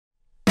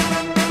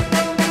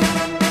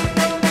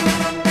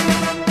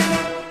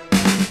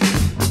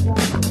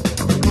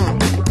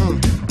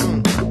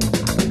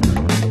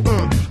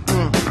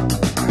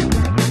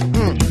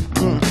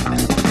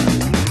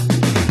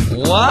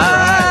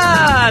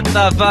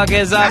the fuck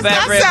is up,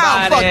 everybody? That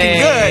sound fucking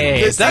good.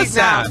 It does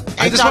sound.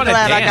 Ain't y'all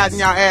glad I got in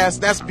y'all ass?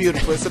 That's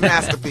beautiful. It's a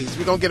masterpiece.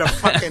 We're gonna get that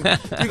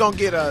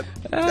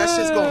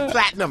shit's going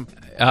platinum.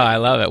 Oh, I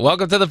love it.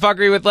 Welcome to the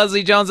Fckry with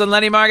Leslie Jones and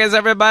Lenny Marcus,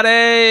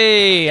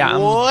 everybody.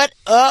 What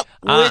up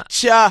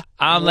with ya?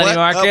 I'm Lenny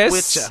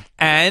Marcus.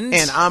 And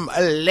I'm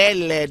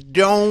Lele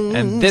Jones.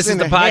 And this is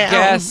the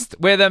podcast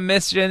where the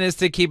mission is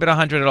to keep it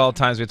 100 at all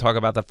times. We talk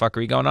about the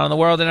fuckery going on in the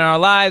world and in our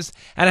lives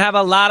and have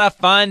a lot of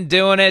fun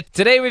doing it.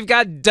 Today we've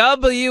got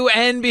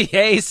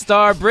WNBA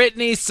star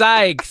Brittney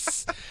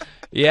Sykes.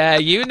 Yeah,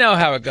 you know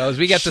how it goes.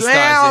 We get the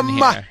stars in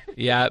here.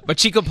 Yeah, but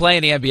she could play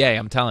in the NBA.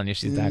 I'm telling you,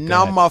 she's that good.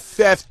 Number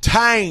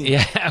 15.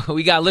 Yeah,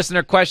 we got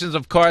listener questions,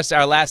 of course,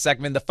 our last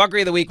segment, the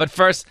Fckry of the Week. But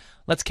first,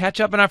 let's catch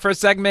up in our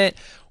first segment.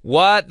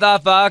 What the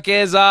fuck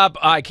is up?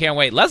 Oh, I can't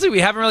wait. Leslie, we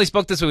haven't really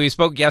spoke this week. We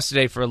spoke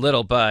yesterday for a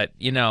little, but,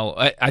 you know,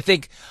 I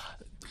think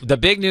the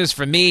big news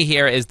for me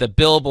here is the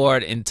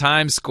billboard in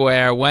Times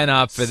Square went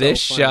up for this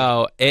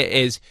show. It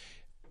is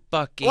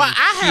fucking I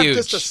have huge.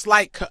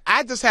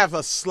 I just have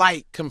a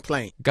slight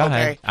complaint. Go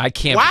ahead. I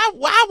can't.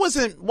 Why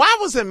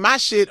wasn't my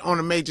shit on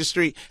a major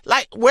street?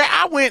 Like where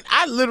I went,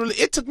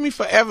 it took me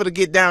forever to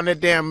get down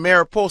that damn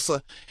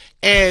Mariposa,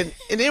 and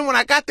then when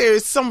I got there,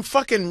 it's some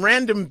fucking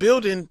random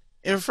building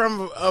in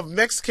front of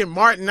Mexican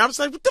Martin. I was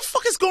like, what the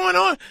fuck is going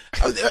on?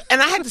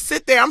 And I had to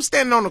sit there. I'm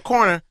standing on the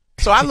corner,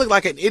 so I look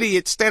like an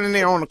idiot standing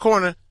there on the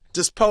corner,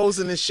 just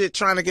posing and shit,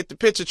 trying to get the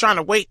picture, trying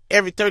to wait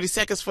every 30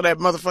 seconds for that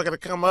motherfucker to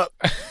come up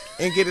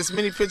and get as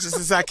many pictures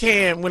as I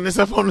can when it's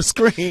up on the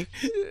screen.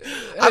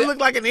 I look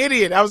like an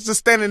idiot. I was just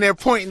standing there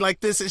pointing like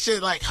this and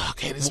shit, like,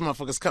 okay, this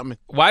motherfucker's coming.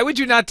 Why would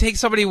you not take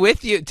somebody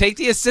with you? Take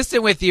the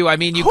assistant with you. I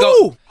mean, you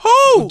Who?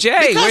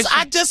 Jay.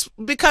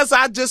 Because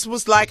I just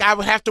was like, I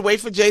would have to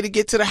wait for Jay to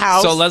get to the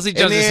house. So Leslie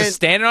Jones is just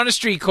standing on a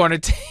street corner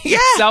taking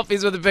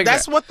selfies with a picture.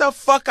 That's what the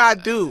fuck I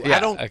do. Yeah,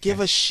 I don't give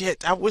a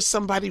shit. I wish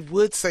somebody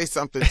would say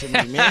something to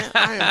me, man.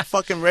 I am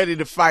fucking ready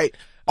to fight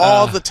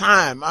all the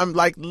time. I'm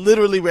like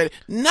literally ready.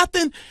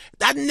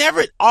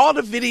 All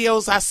the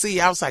videos I see,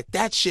 I was like,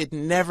 that shit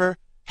never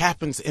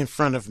happens in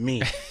front of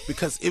me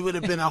because it would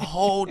have been a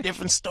whole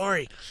different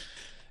story.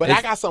 But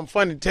I got something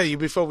funny to tell you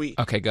before we...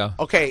 Okay, go.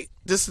 Okay,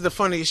 this is the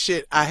funniest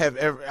shit I have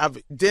ever...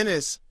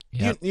 Dennis,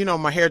 you know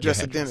my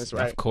hairdresser Dennis,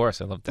 right? Of course,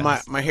 I love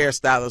Dennis. My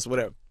hairstylist,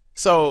 whatever.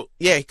 So,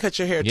 yeah, he cut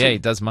your hair too. Yeah, he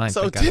does mine.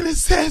 So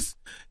Dennis says,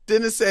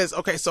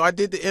 okay, so I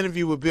did the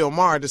interview with Bill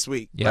Maher this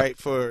week, right,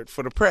 for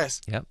the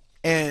press. Yep.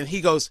 And he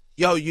goes,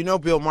 yo, you know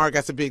Bill Maher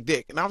got a big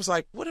dick. And I was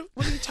like, what are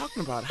you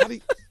talking about? How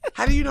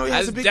do you know he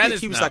has a big dick?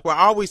 He was like, well,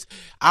 I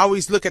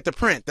always look at the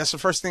print. That's the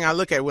first thing I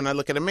look at when I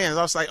look at a man. And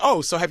I was like, oh,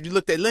 so have you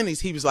looked at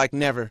Lenny's? He was like,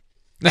 never.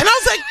 And I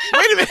was like,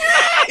 wait a minute.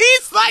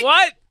 He's like,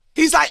 what?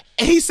 He's like,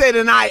 he said,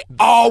 and I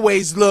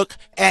always look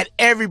at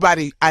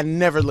everybody. I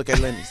never look at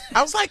Lenny's.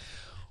 I was like,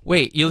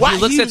 wait, he why?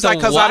 looks He at was the like,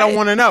 because I don't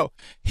want to know.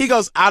 He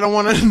goes, I don't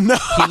want to know.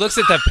 He looks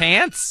at the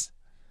pants?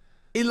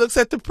 He looks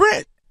at the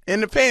print in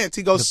the pants.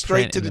 He goes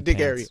straight to the dick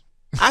area.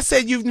 I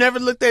said, you've never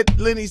looked at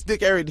Lenny's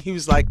dick area? He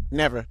was like,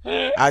 never.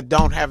 I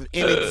don't have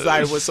any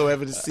desire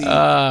whatsoever to see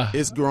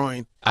his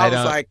groin. I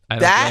was like,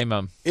 that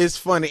is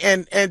funny.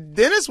 And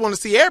Dennis want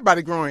to see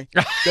everybody groin.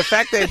 The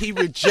fact that he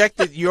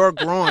rejected your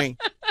groin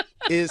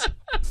is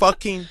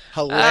fucking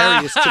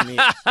hilarious to me.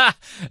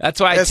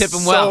 That's why I tip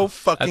him well. So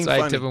fucking That's why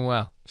funny. I tip him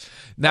well.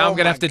 Now I'm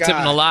gonna have to tip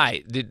him a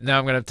lie. Now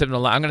I'm gonna tip him a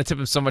lie. I'm gonna tip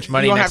him so much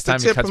money next time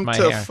he cuts my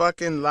hair. You don't have to tip him to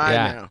fucking lie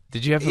now.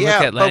 Did you ever look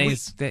at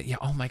Lenny's?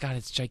 Oh my God,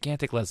 it's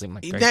gigantic, Leslie. I'm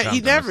like, he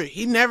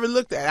never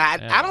looked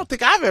at it. I don't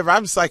think I've ever. I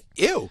was like,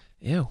 ew.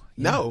 Ew.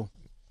 No.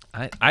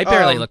 I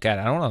barely look at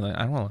it. I don't want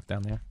to look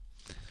down there.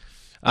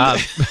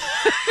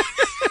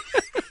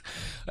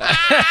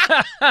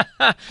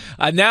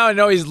 Now I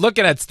know he's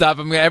looking at stuff.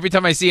 Every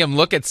time I see him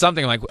look at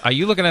something, I'm like, are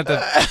you looking at the...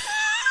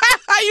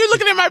 Are you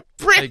looking at my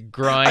print?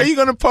 Groin? Are you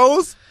going to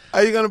pose?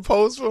 Are you going to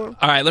pose for him?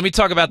 All right, let me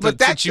talk about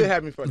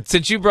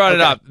since you brought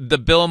it up, the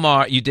Bill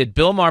Maher. You did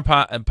Bill Maher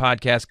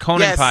podcast,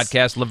 Conan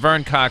podcast,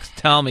 Laverne Cox.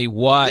 Tell me,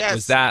 what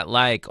was that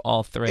like?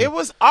 All three. It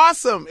was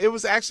awesome. It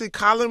was actually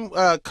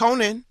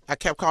Conan. I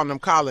kept calling him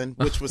Colin,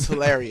 which was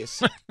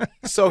hilarious.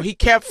 So he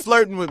kept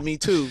flirting with me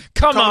too.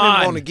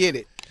 Conan want to get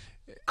it.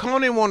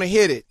 Conan want to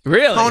hit it.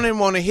 Really? Conan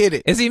want to hit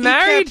it. Is he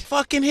married? He kept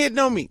fucking hitting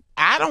on me.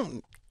 I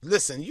don't.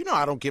 Listen, you know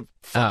I don't give a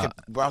fuck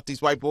about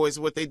these white boys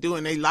and what they do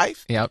in their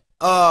life. Yep.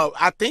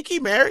 I think he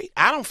married.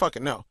 I don't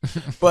fucking know.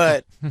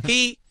 But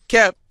he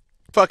kept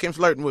fucking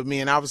flirting with me.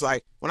 And I was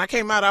like, when I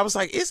came out, I was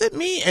like, is it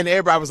me? And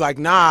everybody was like,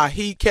 nah.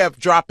 He kept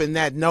dropping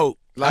that note.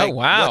 Like,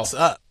 what's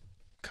up?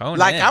 Conan.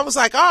 Like, I was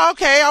like, oh,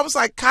 okay. I was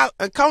like,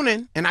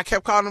 Conan. And I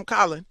kept calling him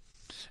Colin.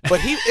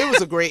 But it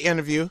was a great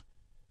interview.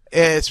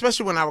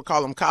 Especially when I would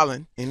call him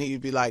Colin, and he'd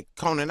be like,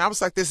 Conan. I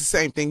was like, this is the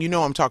same thing. You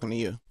know I'm talking to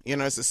you. You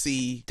know, it's a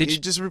C. You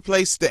just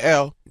replace the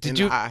L in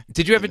the I.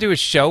 Did you ever do a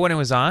show when it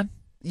was on?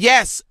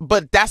 Yes,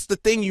 but that's the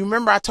thing. You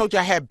remember I told you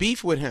I had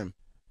beef with him.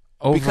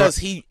 Because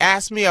he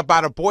asked me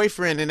about a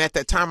boyfriend, and at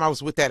that time I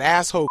was with that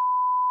asshole.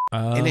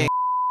 And then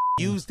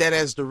used that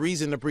as the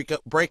reason to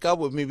break up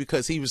with me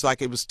because he was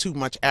like, it was too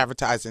much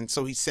advertising.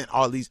 So he sent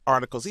all these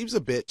articles. He was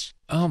a bitch.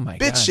 Oh, my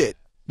God. Bitch shit.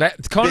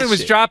 Conan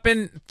was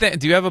dropping.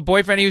 Do you have a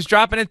boyfriend? He was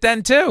dropping it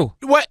then too.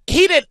 What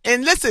he did,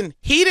 and listen,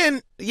 he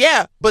didn't.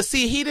 Yeah, but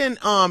see, he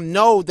didn't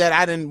know that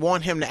I didn't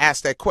want him to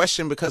ask that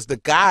question because the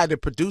guy, the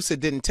producer,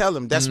 didn't tell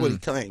him. That's what he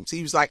claims.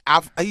 He was like,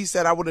 he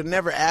said, I would have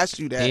never asked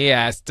you that. He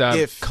asked.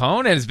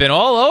 Conan's been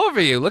all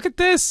over you. Look at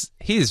this.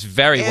 He's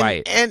very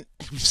white. And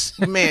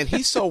man,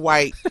 he's so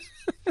white.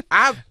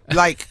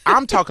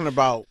 I'm talking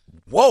about.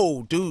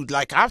 Whoa, dude,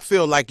 like, I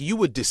feel like you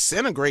would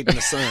disintegrate in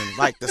the sun.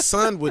 Like, the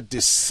sun would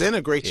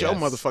disintegrate your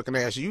motherfucking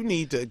ass. You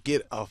need to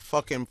get a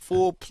fucking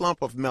full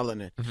plump of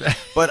melanin.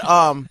 But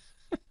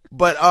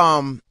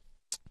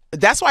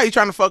that's wwhy he's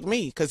trying to fuck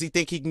me, because he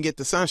think he can get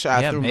the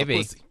sunshine through my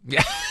pussy.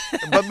 Yeah.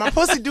 But my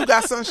pussy do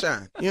got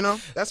sunshine, you know?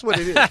 That's what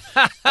it is.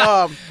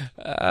 And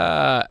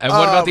what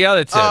about the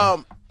other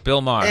two? Bill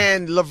Maher.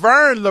 And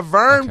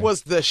Laverne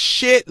was the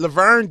shit.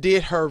 Laverne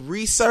did her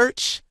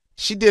research.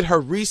 She did her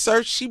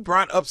research. She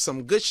brought up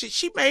some good shit.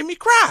 She made me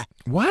cry.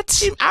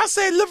 What? I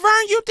said,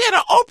 Laverne, you did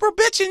an Oprah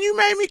bitch and you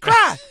made me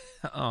cry.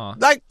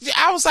 Like,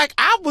 I was like,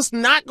 I was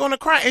not going to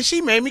cry. And she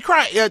made me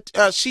cry.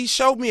 She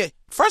showed me,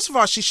 first of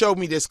all, she showed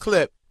me this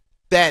clip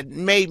that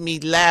made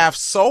me laugh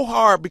so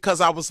hard because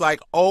I was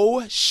like,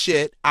 oh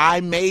shit,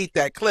 I made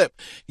that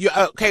clip.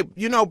 Okay,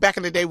 you know, back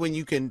in the day when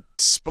you can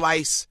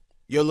splice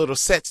your little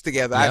sets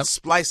together. Yep. I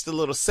spliced the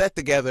little set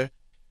together.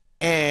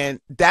 And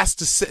that's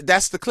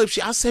the clip.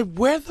 I said,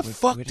 where the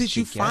fuck did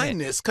you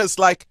find this? Because,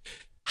 like,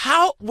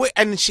 how?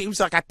 And she was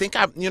like, I think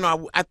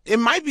it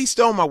might be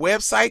still on my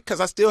website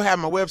because I still have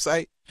my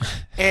website.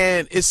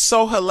 And it's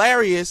so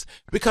hilarious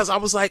because I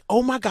was like,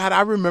 oh my God, I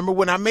remember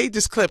when I made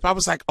this clip. I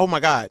was like, oh my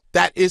God,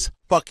 that is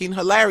fucking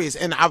hilarious.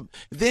 And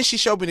then she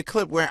showed me the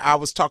clip where I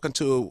was talking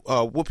to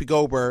Whoopi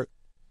Goldberg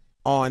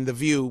on The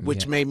View,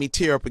 which made me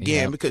tear up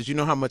again because you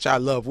know how much I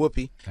love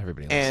Whoopi.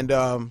 Everybody loves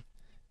and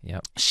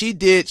yep. She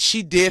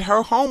did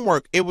her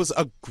homework. It was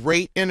a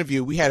great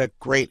interview. We had a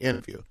great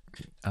interview.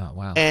 Oh,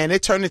 wow. And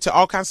it turned into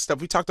all kinds of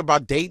stuff. We talked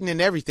about dating and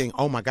everything.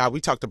 Oh my God,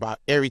 we talked about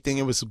everything.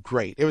 It was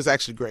great. It was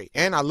actually great.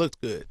 And I looked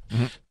good.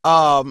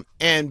 Mm-hmm.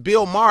 And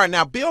Bill Maher.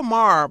 Now Bill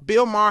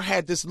Maher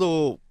had this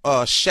little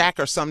shack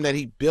or something that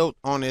he built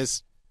on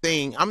his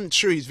thing. I'm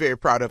sure he's very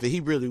proud of it. He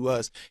really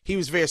was. He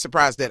was very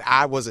surprised that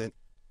I wasn't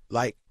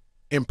like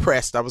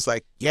impressed. I was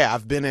like, yeah,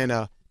 I've been in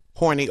a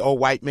horny old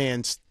white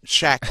man's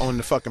shack on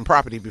the fucking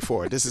property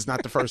before. This is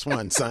not the first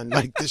one, son.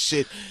 Like, this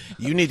shit,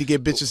 you need to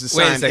get bitches to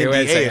sign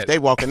NDA if they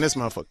walk in this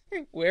motherfucker.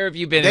 Where have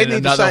you been in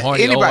another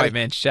horny old white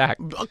man's shack?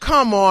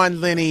 Come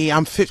on, Lenny.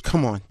 I'm fit.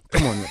 Come on,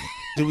 Lenny.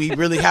 Do we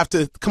really have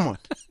to? Come on.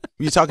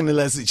 You're talking to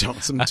Leslie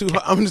Jones. I'm a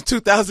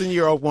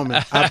 2,000-year-old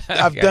woman.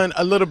 I've done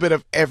a little bit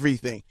of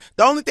everything.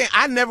 The only thing,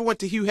 I never went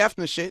to Hugh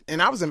Hefner's shit,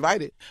 and I was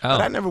invited, but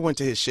I never went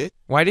to his shit.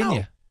 Why didn't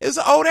you? It's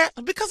an old ass,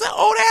 because an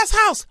old ass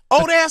house,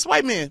 old ass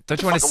white man.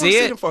 Don't you want to see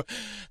it?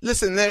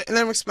 Listen, let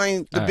me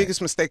explain the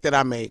biggest mistake that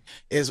I made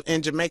is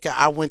in Jamaica.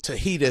 I went to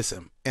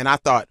hedonism, and I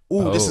thought,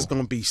 this is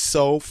gonna be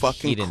so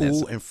fucking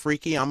cool and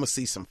freaky. I'm gonna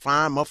see some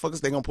fine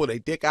motherfuckers. They're gonna pull their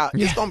dick out.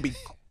 Yeah. It's gonna be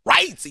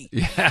crazy.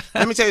 Yeah.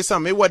 Let me tell you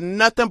something. It wasn't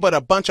nothing but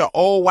a bunch of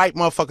old white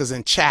motherfuckers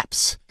in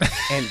chaps,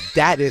 and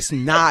that is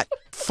not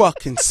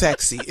fucking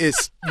sexy.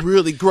 It's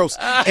really gross.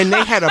 And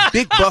they had a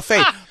big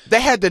buffet. They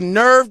had the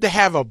nerve to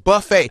have a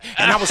buffet.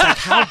 And I was like,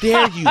 how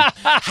dare you?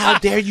 How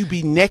dare you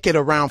be naked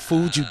around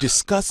food, you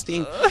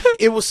disgusting.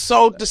 It was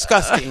so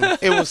disgusting.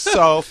 It was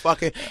so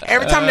fucking.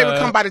 Every time they would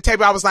come by the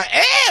table, I was like,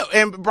 ew.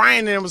 And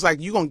Brian and was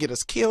like, you gonna get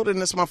us killed in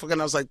this motherfucker.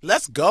 And I was like,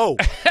 let's go.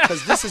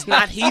 Because this is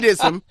not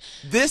hedonism.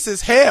 This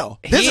is hell.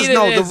 This is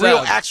the real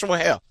actual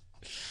hell.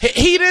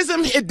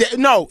 Hedonism?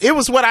 No, it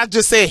was what I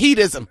just said.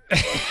 Hedonism.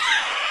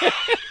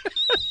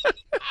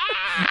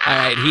 All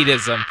right,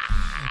 hedonism.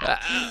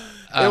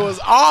 It was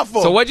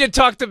awful. So what'd you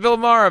talk to Bill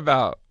Maher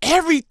about?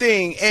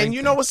 Everything. And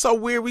you know what's so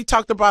weird? We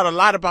talked about a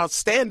lot about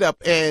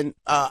stand-up, and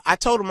I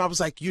told him, I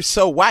was like, you're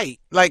so white.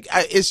 Like,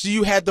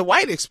 you had the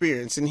white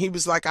experience. And he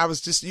was like, I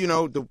was just,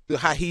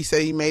 how he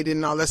said he made it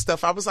and all that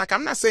stuff. I was like,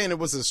 I'm not saying it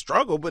was a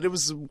struggle, but it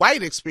was a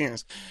white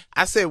experience.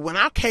 I said, when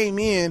I came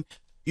in,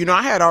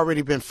 I had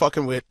already been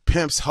fucking with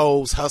pimps,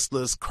 hoes,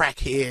 hustlers,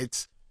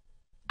 crackheads.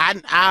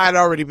 I had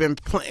already been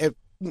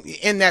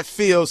in that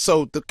field,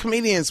 so the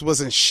comedians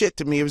wasn't shit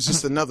to me. It was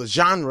just another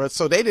genre,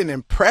 so they didn't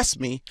impress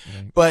me.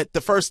 Right. But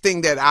the first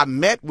thing that I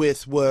met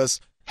with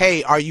was,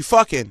 hey, are you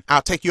fucking?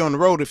 I'll take you on the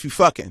road if you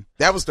fucking.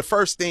 That was the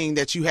first thing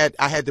that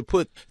I had to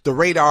put the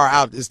radar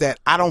out, is that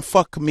I don't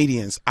fuck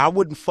comedians. I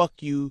wouldn't fuck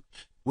you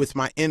with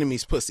my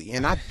enemy's pussy,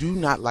 and I do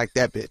not like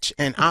that bitch.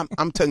 And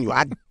I'm telling you,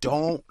 I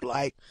don't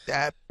like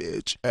that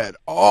bitch at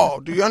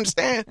all. Do you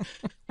understand?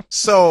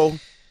 So,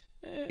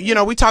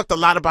 we talked a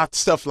lot about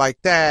stuff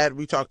like that.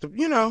 We talked,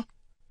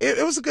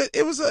 it was a good,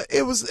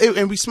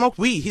 and we smoked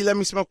weed. He let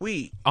me smoke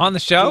weed. On the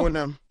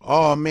show?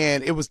 Oh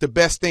man, it was the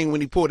best thing when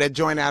he pulled that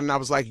joint out and I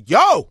was like,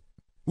 yo,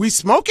 We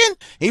smoking?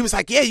 He was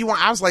like, yeah, you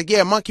want? I was like,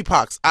 yeah,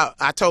 monkeypox.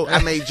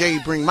 I made Jay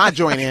bring my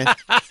joint in.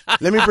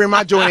 Let me bring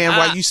my joint in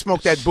while you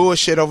smoke that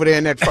bullshit over there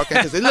in that fucking,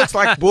 because it looks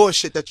like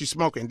bullshit that you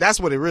smoking. That's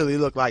what it really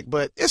looked like,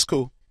 but it's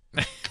cool.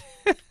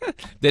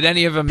 Did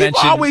any of them mention?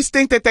 People always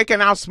think that they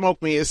can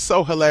outsmoke me. It's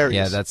so hilarious.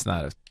 Yeah, that's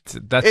not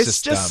that's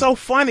it's just so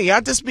funny. I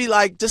just be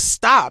like, just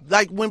stop.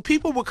 Like when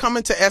people would come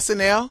into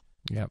SNL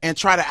and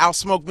try to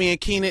outsmoke me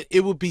and Keenan,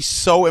 it would be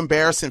so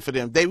embarrassing for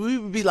them. We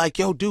would be like,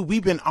 yo, dude,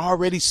 we've been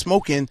already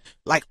smoking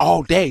like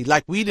all day.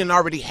 Like we didn't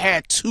already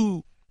had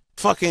 2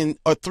 fucking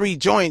or 3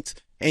 joints,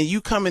 and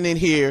you coming in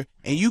here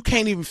and you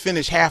can't even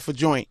finish half a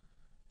joint.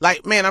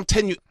 Like, man, I'm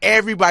telling you,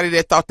 everybody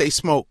that thought they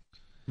smoked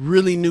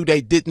really knew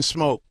they didn't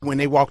smoke when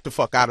they walked the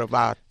fuck out of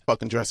our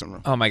fucking dressing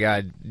room. Oh my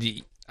God.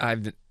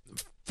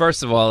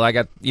 First of all, I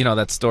got,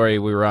 that story.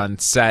 We were on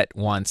set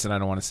once, and I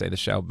don't want to say the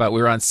show, but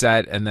we were on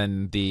set, and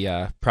then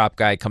the prop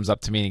guy comes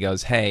up to me and he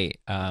goes, hey,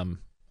 I'm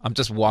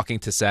just walking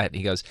to set. And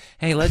he goes,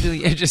 hey,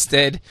 Leslie,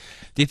 interested?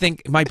 Do you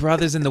think my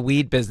brother's in the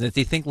weed business? Do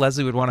you think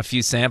Leslie would want a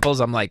few samples?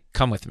 I'm like,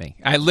 come with me.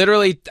 I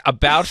literally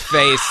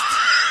about-faced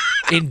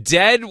in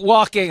dead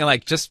walking,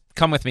 like, just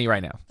come with me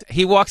right now.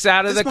 He walks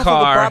out of the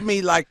car. Brought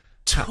me like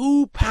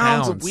 2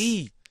 pounds of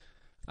weed.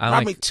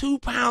 Brought me 2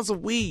 pounds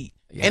of weed.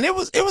 Yeah. And it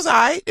was all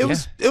right. It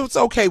was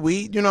okay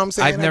weed. You know what I'm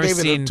saying? I gave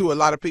it to a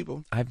lot of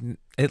people.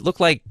 It looked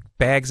like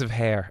bags of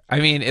hair. I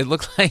mean, it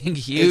looked like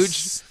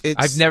huge.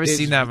 I've never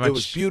seen that much. It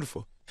was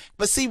beautiful.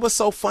 But see, what's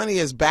so funny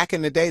is back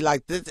in the day,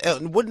 like this,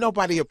 would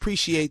nobody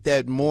appreciate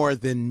that more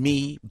than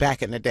me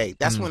back in the day?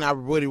 That's when I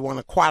really want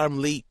to quantum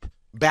leap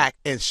back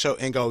and show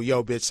and go,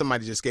 yo, bitch,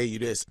 somebody just gave you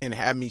this, and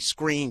have me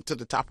scream to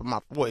the top of my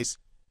voice,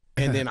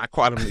 and then I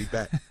quantum leap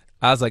back.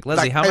 I was like,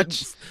 Leslie, how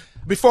much?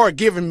 Before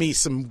giving me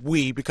some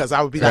weed, because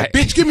I would be like,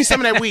 bitch, give me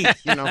some of that weed.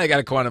 I got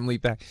a quantum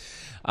leap back.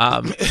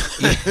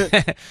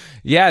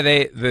 Yeah,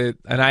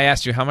 and I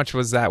asked you, how much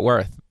was that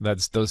worth?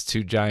 That's those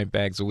 2 giant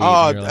bags of weed.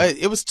 Oh,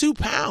 it was 2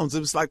 pounds. It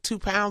was like 2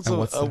 pounds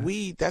of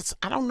weed.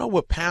 I don't know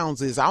what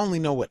pounds is. I only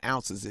know what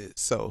ounces is.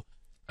 So,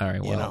 all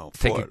right, well,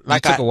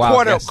 like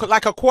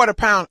a quarter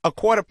pound. A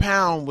quarter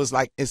pound was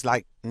like, it's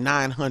like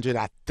 900,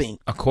 I think.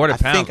 A quarter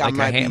pound, like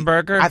a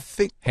hamburger. I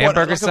think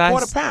hamburger size. A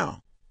quarter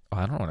pound. Oh,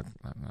 I don't want to.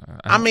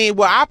 I mean,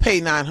 well, I pay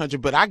 900,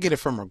 but I get it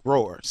from a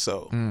grower,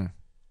 so.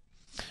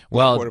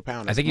 Well,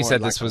 I think you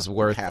said this was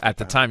worth at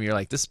the time. You're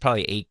like, this is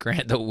probably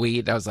 $8,000 of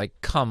weed. I was like,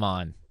 come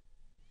on.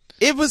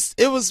 It was.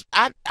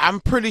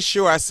 I'm pretty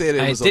sure I said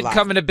it was a lot. It did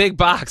come in a big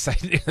box. I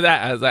knew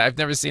that. I was like, I've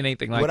never seen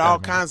anything like that. With all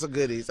kinds of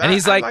goodies. And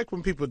he's I like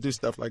when people do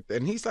stuff like that.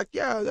 And he's like,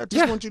 yeah, I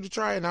just want you to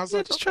try it. And I was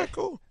like, okay,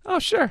 cool. Oh,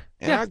 sure.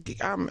 And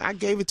I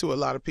gave it to a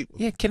lot of people.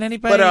 Yeah, can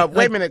anybody? But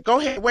wait a minute.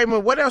 Go ahead. Wait a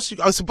minute. What else?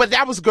 But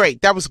that was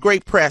great. That was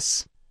great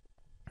press.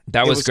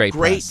 That was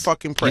great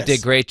fucking press. You did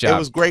a great job. It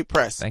was great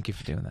press. Thank you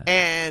for doing that.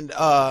 And,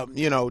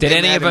 did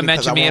any of them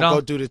mention me at all? I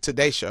won't go do the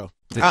Today Show.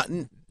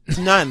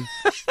 None.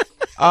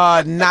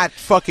 Not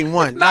fucking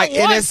one. Not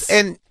once.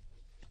 And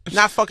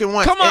not fucking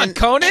once. Come on,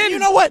 Conan. And you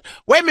know what?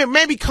 Wait a minute.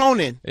 Maybe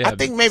Conan. Yeah, I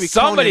think maybe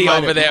somebody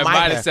Conan over there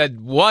might have said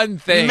one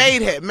thing.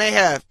 May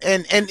have.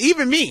 And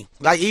even me.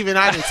 Like, even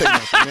I didn't say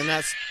nothing. And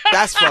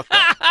that's fucked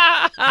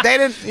up. They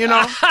didn't,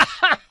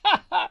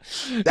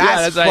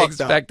 That's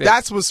fucked up.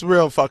 That's what's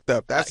real fucked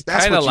up. That's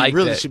what you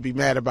really should be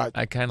mad about.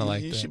 I kind of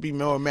like it. You should be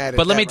more mad at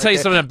But let me tell you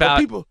something about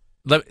people.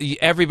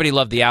 Everybody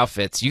loved the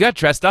outfits. You got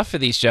dressed up for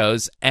these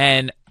shows,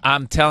 and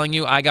I'm telling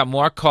you, I got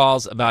more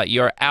calls about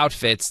your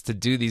outfits to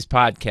do these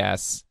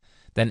podcasts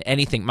than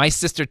anything. My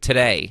sister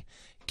today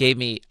gave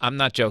me, I'm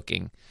not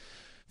joking,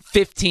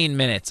 15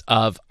 minutes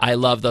of I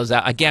love those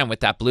out again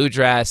with that blue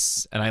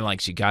dress,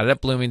 and she got it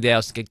at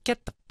Bloomingdale's. She said,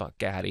 get the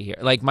fuck out of here.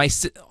 Like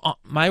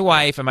my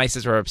wife and my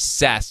sister are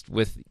obsessed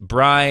with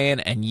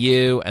Brian and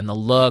you and the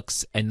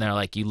looks, and they're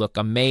like, you look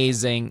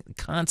amazing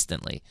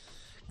constantly.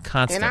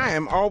 And I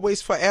am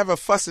always forever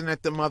fussing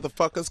at the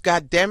motherfuckers.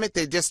 God damn it,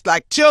 they're just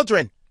like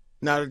children.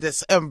 No,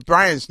 this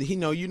Brian's. He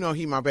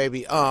my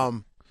baby.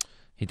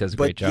 He does a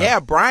great job. Yeah,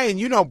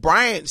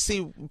 Brian.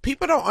 See,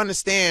 people don't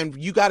understand.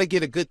 You got to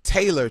get a good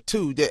tailor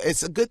too.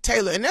 It's a good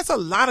tailor, and there's a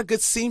lot of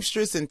good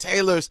seamstress and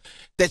tailors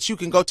that you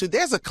can go to.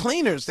 There's a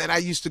cleaners that I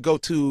used to go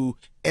to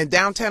in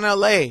downtown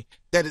LA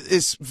that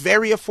is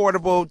very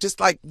affordable. Just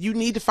like you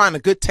need to find a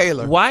good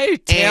tailor. Why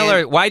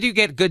do you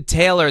get good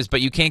tailors,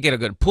 but you can't get a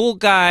good pool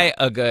guy,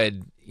 a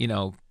good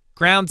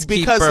groundskeeper?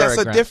 Because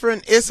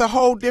it's a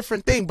whole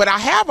different thing. But I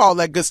have all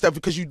that good stuff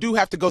because you do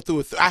have to go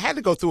through I had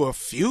to go through a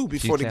few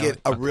before to get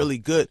a really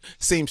good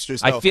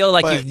seamstress. I feel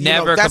like you've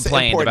never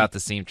complained about the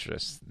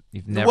seamstress.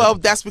 Well,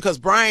 that's because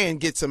Brian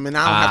gets them, and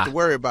I don't have to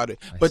worry about it.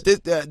 But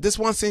this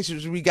one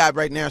seamstress we got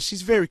right now,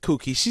 she's very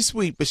kooky. She's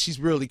sweet, but she's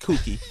really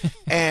kooky,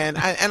 and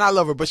I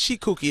love her, but she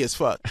kooky as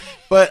fuck.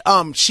 But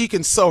she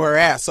can sew her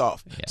ass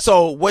off. Yeah.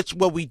 So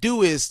what we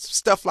do is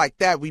stuff like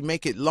that. We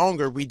make it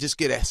longer. We just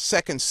get a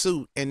second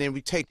suit, and then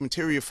we take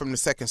material from the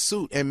second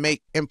suit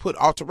and put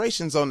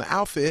alterations on the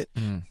outfit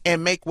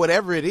and make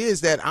whatever it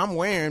is that I'm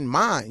wearing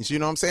mine. You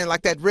know what I'm saying?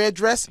 Like that red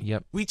dress.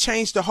 Yep. We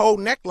changed the whole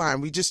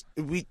neckline.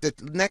 The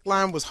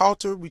neckline was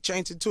halter, we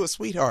changed it to a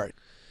sweetheart,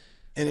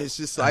 and it's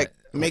just like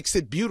makes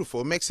it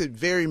beautiful. It makes it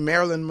very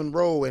Marilyn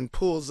Monroe and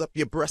pulls up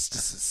your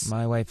breasts.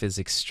 My wife is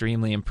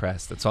extremely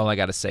impressed. That's all I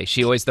got to say.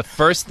 She always, the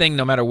first thing,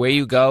 no matter where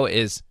you go,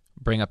 is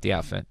bring up the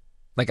outfit.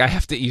 Like, I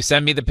have to, you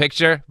send me the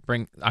picture,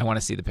 I want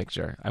to see the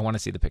picture. I want to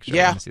see the picture.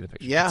 Yeah. I want to see the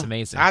picture. Yeah. It's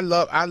amazing. I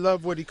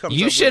love what he comes up with.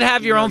 You should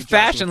have your own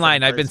fashion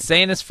line. I've been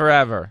saying this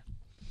forever.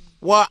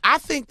 Well, I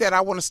think that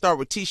I want to start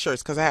with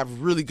T-shirts because I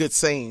have really good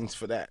sayings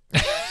for that.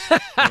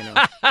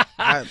 I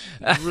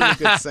have really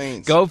good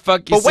sayings. Go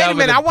fuck yourself. But wait a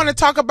minute, I want to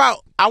talk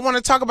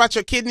about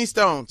your kidney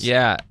stones.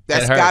 Yeah,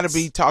 that's got to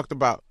be talked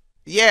about.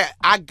 Yeah,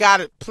 I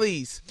got it,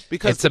 please,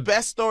 because the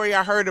best story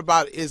I heard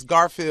about is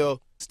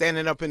Garfield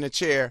standing up in the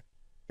chair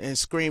and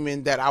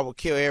screaming that I will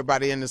kill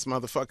everybody in this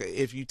motherfucker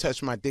if you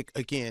touch my dick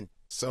again.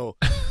 So,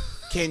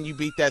 can you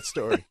beat that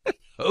story?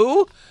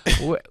 Who?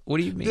 What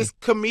do you mean? This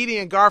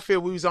comedian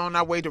Garfield, we was on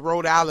our way to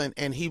Rhode Island,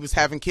 and he was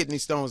having kidney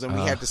stones, and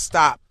we had to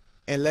stop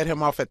and let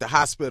him off at the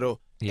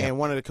hospital. Yeah. And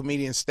one of the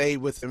comedians stayed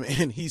with him,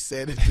 and he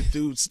said that the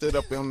dude stood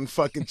up on the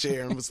fucking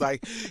chair and was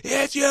like,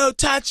 if you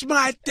touch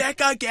my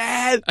dick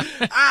again,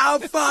 I'll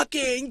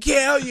fucking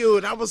kill you.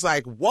 And I was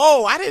like,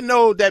 whoa, I didn't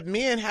know that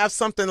men have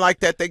something like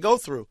that they go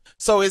through.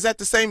 So is that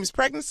the same as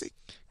pregnancy?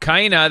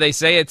 Kinda. They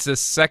say it's the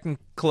second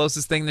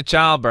closest thing to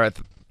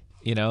childbirth.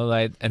 You know,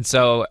 like, and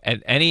so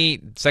at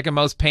any second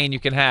most pain you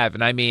can have.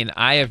 And I mean,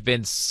 I have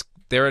been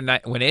there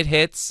when it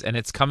hits and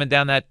it's coming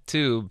down that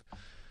tube.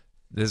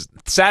 This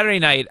Saturday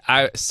night,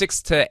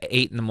 6 to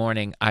 8 in the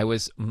morning, I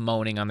was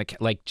moaning on the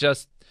like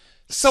just.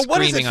 So what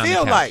does it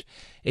feel like?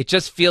 It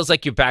just feels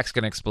like your back's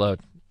gonna explode.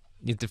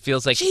 It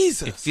feels like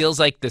Jesus. It feels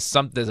like there's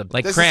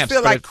like does cramps. Does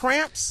it feel like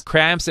cramps?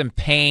 Cramps and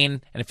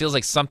pain, and it feels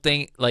like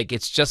something like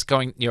it's just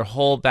going. Your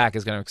whole back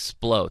is gonna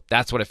explode.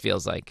 That's what it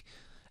feels like.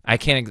 I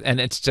can't,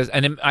 and it's just,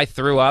 and I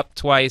threw up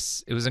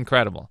twice. It was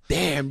incredible.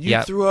 Damn,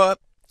 you threw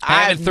up.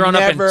 I haven't thrown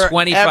up in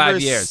 25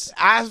 years.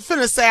 I was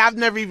finna say I've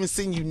never even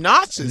seen you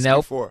nauseous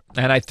before.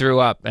 And I threw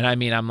up, and I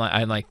mean I'm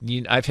like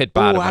I've hit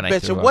bottom. I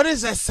bet you. Up. What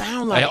does that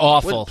sound like?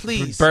 Awful.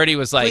 Please, Birdie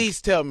was like,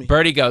 please tell me.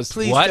 Birdie goes,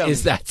 what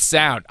is that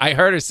sound? I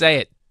heard her say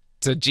it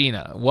to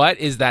Gina. What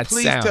is that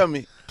sound? Please tell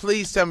me.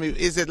 Please tell me.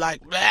 Is it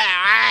like?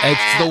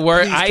 It's the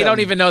word. I don't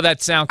even know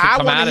that sound could come out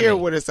of me. I want to hear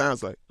what it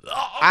sounds like.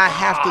 I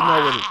have to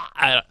know what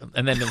it.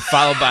 And then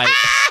followed by.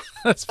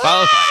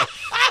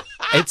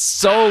 It's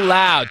so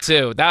loud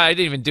too. I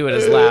didn't even do it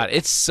as loud.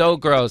 It's so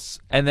gross.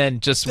 And then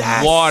just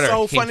water.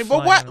 So funny.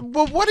 But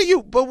what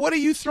are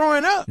you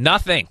throwing up?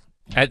 Nothing.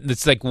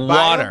 It's like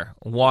water.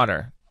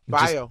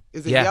 Bio.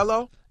 Is it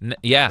yellow?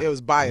 Yeah. It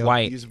was bio.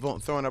 White. You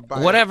was throwing up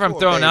bio. Whatever I'm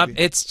throwing up,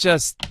 it's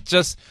just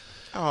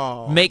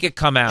make it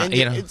come out.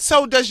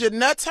 So does your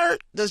nuts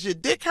hurt? Does your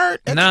dick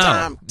hurt at the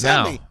time?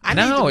 Tell me. I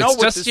need to know it's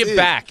what just this your is.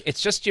 back. It's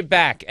just your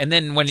back. And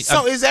then when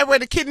So is that where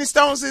the kidney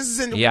stones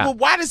is? Well,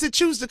 why does it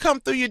choose to come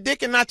through your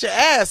dick and not your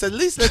ass? At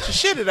least let you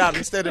shit it out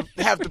instead of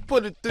have to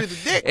put it through the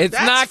dick. It's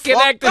not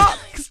connected.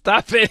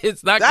 Stop it.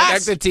 It's not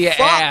connected to your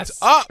ass.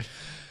 Up.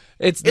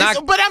 It's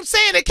not. But I'm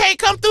saying it can't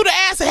come through the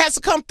ass. It has to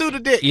come through the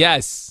dick.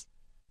 Yes.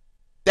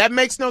 That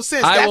makes no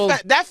sense.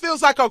 That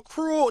feels like a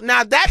cruel.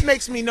 Now that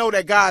makes me know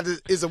that God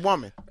is a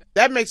woman.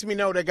 That makes me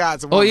know that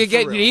God's a woman. Well, you're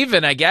getting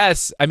even, I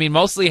guess. I mean,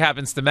 mostly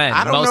happens to men.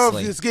 I don't know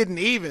if it's getting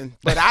even,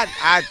 but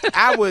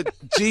I would,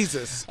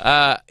 Jesus.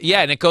 Yeah,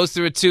 and it goes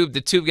through a tube.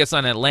 The tube gets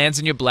on, it lands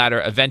in your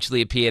bladder. Eventually,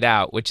 you pee it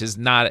out, which is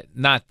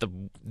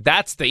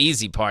that's the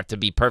easy part, to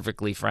be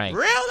perfectly frank.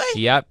 Really?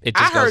 Yep.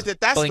 I heard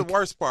that's blink. The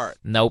worst part.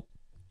 Nope.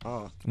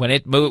 Oh. When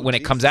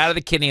it comes out of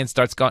the kidney and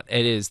starts going,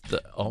 it is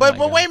the. Oh but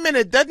wait a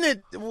minute, doesn't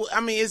it?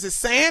 I mean, is it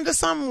sand or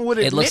something? Would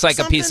it looks like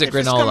a piece of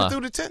granola.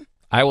 Through the tin?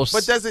 I will.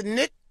 But does it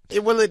nick?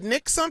 Will it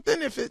nick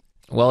something if it?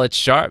 Well, it's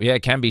sharp. Yeah,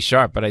 it can be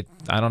sharp, but I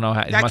don't know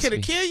how. That could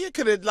it kill you?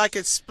 Could it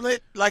it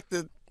split like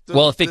the?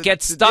 Well, if it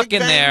gets stuck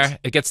in there,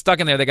 They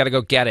got to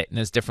go get it, and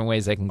there's different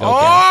ways they can go.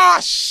 Oh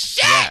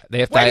shit! Yeah, they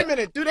have Wait a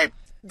minute.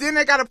 Then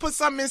they got to put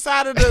something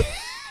inside of the.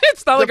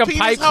 It's not like a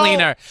pipe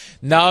cleaner.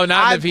 No,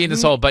 not in the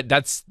penis hole. But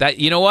that's that.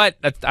 You know what?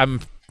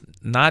 I'm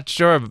not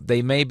sure.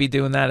 They may be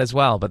doing that as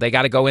well. But they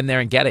got to go in there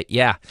and get it.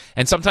 Yeah.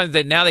 And sometimes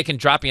now they can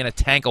drop you in a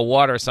tank of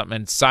water or something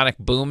and sonic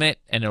boom it,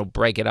 and it'll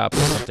break it up or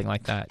something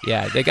like that.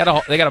 Yeah. They got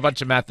a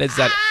bunch of methods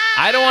that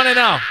I don't want to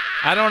know.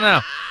 I don't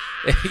know.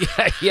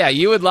 Yeah,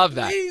 you would love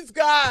that. Please,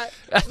 God.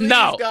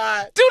 No.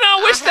 God. Do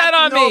not wish that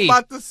on me.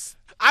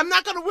 I'm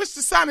not going to wish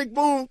the sonic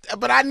boom,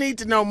 but I need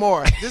to know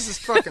more. This is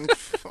fucking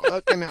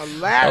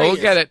hilarious. We'll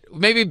get it.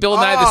 Maybe Bill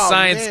Nye the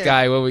Science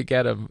Guy, when we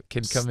get him,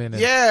 can come in.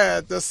 Yeah,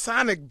 the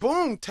sonic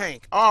boom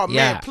tank. Oh,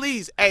 man,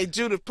 please. Hey,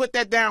 Judith, put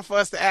that down for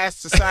us to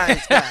ask the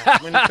science guy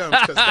when it comes,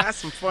 because that's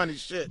some funny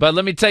shit. But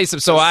let me tell you something.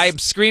 So I'm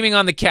screaming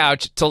on the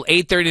couch till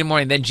 8:30 in the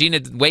morning. Then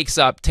Gina wakes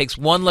up, takes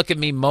one look at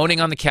me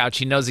moaning on the couch.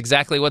 She knows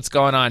exactly what's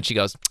going on. She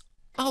goes,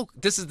 oh,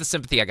 this is the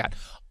sympathy I got.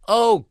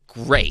 Oh,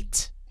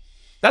 great.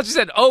 That's what she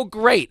said. Oh,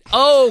 great.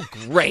 Oh,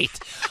 great.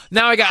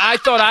 Now I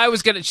thought I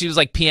was going to, she was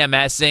like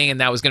PMSing and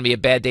that was going to be a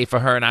bad day for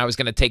her and I was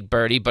going to take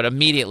Birdie, but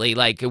immediately,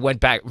 it went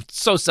back.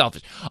 So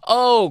selfish.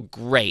 Oh,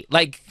 great.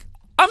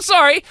 I'm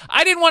sorry.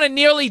 I didn't want to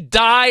nearly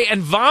die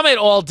and vomit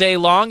all day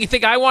long. You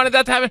think I wanted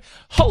that to happen?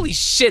 Holy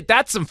shit,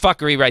 that's some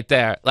fuckery right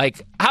there.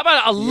 Like, how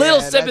about a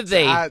little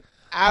sympathy?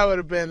 I would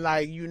have been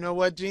like, you know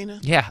what, Gina?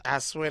 Yeah. I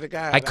swear to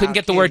God. I couldn't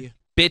get the word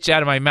bitch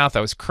out of my mouth.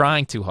 I was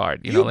crying too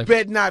hard. You know, like,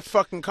 bet not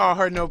fucking call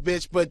her no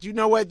bitch, but you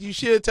know what? You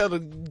should tell her,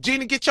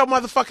 Gina, get your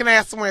motherfucking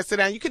ass somewhere and sit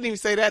down. You couldn't even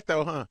say that,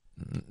 though, huh?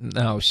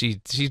 No,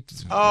 she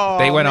oh,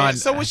 they went on.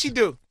 So what'd she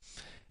do?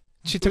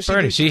 She took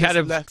Birdie. She had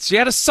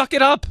to suck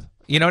it up.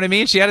 You know what I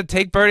mean? She had to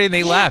take Birdie, and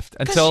they left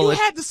until you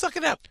had to suck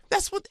it up.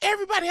 That's what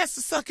everybody has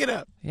to suck it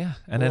up. Yeah,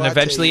 and then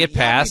eventually it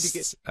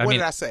passed. What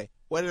did I say?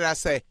 What did I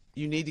say?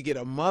 You need to get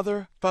a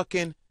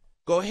motherfucking.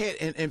 Go ahead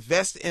and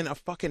invest in a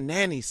fucking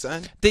nanny,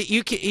 son.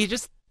 You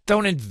just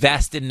don't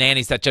invest in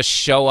nannies that just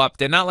show up.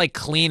 They're not like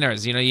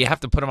cleaners. You know, you have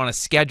to put them on a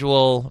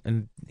schedule,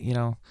 and you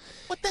know.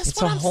 But that's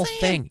it's what a I'm whole saying.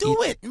 thing.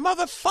 Do it,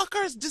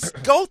 motherfuckers.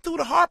 Just go through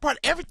the hard part.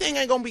 Everything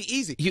ain't gonna be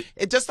easy.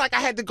 It's just like I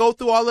had to go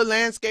through all the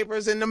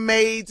landscapers and the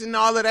maids and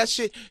all of that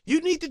shit.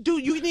 You need to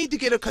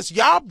get it, because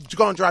y'all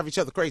gonna drive each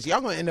other crazy.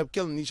 Y'all gonna end up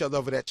killing each other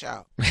over that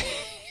child.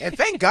 And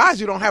thank God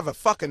you don't have a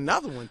fucking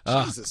another one.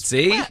 Jesus.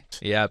 See? Wept.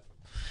 Yep.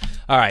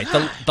 All right.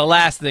 The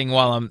last thing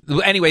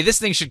anyway, this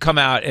thing should come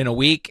out in a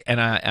week,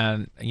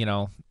 and you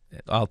know,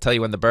 I'll tell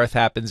you when the birth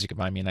happens. You can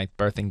buy me a nice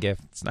birthing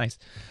gift. It's nice.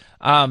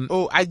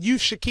 You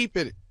should keep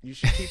it. You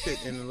should keep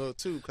it in a little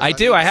too. I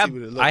do. I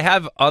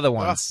have other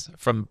ones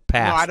from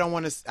past. No, I don't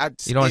want to.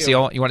 You don't want to see. You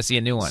want to see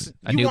a new one,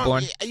 a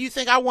newborn. You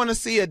think I want to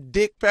see a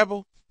dick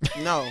pebble?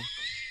 No.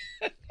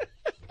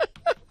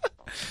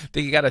 I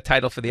think you got a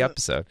title for the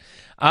episode.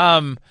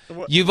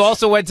 You've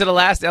also went to the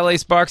last LA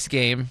Sparks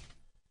game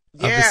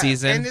of the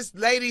season. And this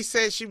lady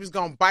said she was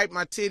gonna bite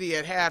my titty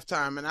at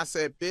halftime, and I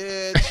said,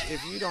 "Bitch,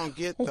 if you don't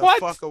get the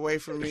fuck away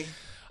from me."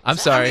 I'm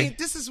sorry. I mean,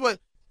 this is when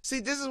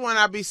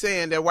I be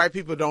saying that white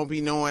people don't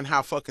be knowing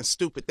how fucking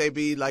stupid they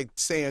be, like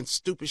saying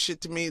stupid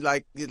shit to me.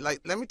 Like,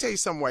 let me tell you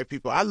something, white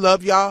people. I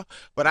love y'all,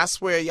 but I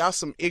swear y'all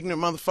some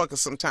ignorant motherfuckers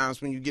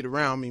sometimes when you get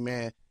around me,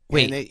 man.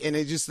 Wait. And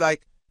they just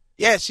like,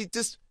 yeah,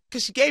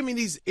 because she gave me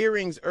these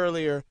earrings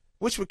earlier,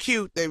 which were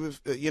cute. They were,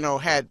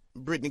 had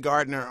Brittney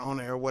Gardner on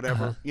there or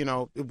whatever,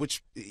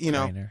 which,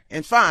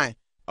 and fine.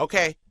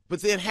 Okay.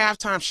 But then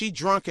halftime, she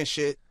drunk and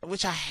shit,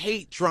 which I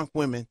hate drunk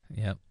women.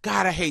 Yep.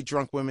 God, I hate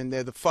drunk women.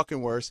 They're the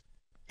fucking worst.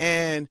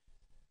 And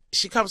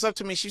she comes up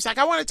to me. She's like,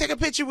 I want to take a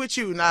picture with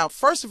you. Now,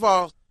 first of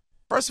all,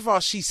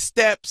 she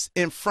steps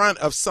in front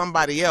of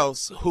somebody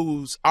else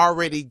who's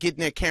already getting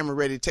their camera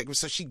ready to take it.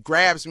 So she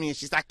grabs me and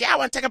she's like, yeah, I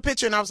want to take a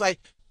picture. And I was like,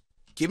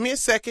 give me a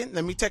second.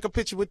 Let me take a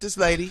picture with this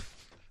lady.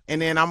 And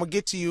then I'm going to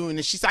get to you. And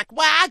then she's like,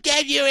 well, I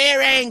gave you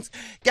earrings.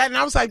 And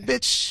I was like,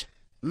 bitch,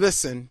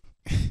 listen.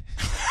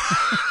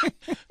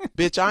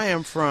 Bitch, I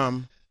am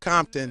from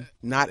Compton,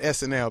 not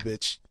SNL,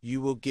 bitch.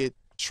 You will get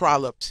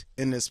trolloped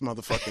in this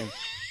motherfucking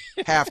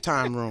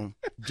halftime room.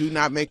 Do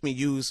not make me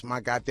use my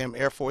goddamn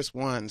Air Force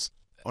Ones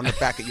on the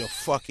back of your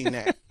fucking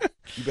neck.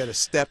 You better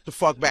step the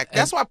fuck back.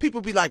 That's why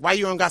people be like, why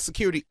you don't got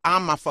security?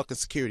 I'm my fucking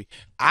security.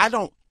 I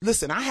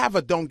have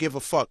a don't give a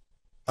fuck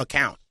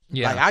account.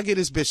 Yeah. Like, I get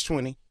this bitch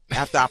 20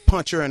 after I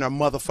punch her in her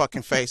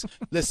motherfucking face.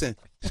 Listen,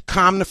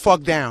 calm the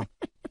fuck down.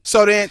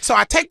 So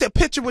I take the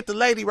picture with the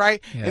lady,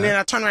 right? Yeah. And then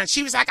I turn around.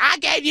 She was like, I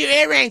gave you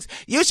earrings.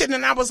 You should.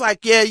 And I was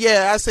like,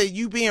 yeah. I said,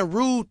 you being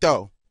rude,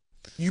 though.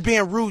 You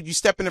being rude. You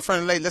stepping in front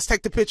of the lady. Let's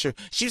take the picture.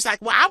 She was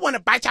like, well, I want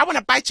to bite you. I want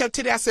to bite your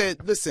titty. I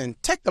said, listen,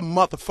 take the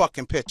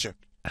motherfucking picture.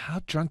 How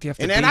drunk do you have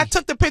to be? And then I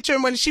took the picture,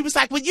 and when she was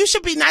like, well, you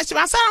should be nice to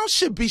me. I said, I don't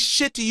should be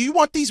shit to you. You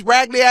want these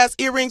raggedy ass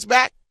earrings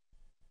back?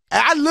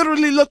 And I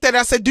literally looked at her.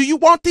 I said, do you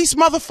want these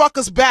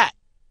motherfuckers back?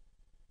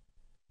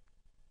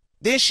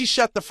 Then she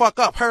shut the fuck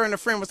up. Her and her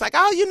friend was like,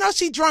 oh,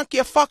 she drunk.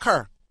 Yeah, fuck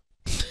her.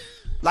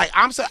 Like,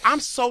 I'm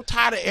so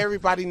tired of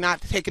everybody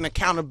not taking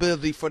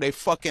accountability for their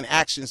fucking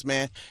actions,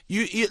 man.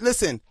 You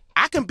listen,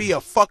 I can be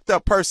a fucked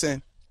up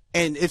person,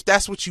 and if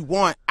that's what you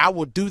want, I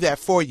will do that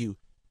for you.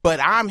 But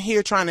I'm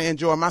here trying to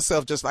enjoy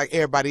myself just like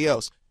everybody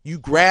else. You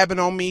grabbing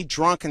on me,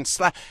 drunk and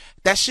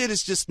that shit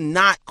is just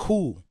not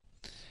cool.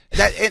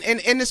 That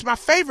and it's my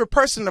favorite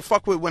person to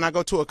fuck with when I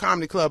go to a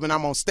comedy club and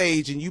I'm on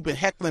stage and you've been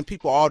heckling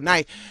people all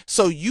night.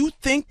 So you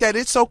think that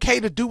it's okay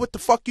to do what the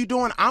fuck you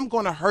doing? I'm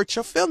gonna hurt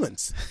your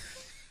feelings.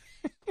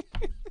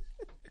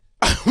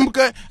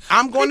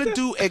 I'm gonna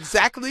do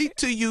exactly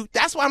to you.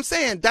 That's what I'm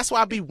saying. That's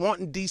why I be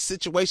wanting these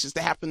situations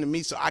to happen to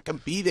me so I can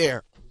be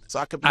there. So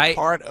I can be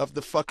part of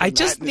the fucking I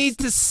just madness. need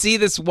to see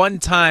this one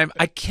time.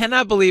 I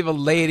cannot believe a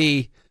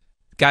lady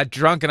got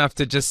drunk enough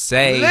to just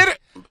say,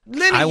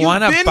 Lenny, I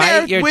want to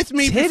bite your with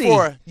me titty.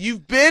 Before.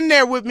 You've been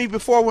there with me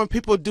before when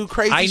people do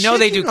crazy shit. I know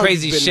they do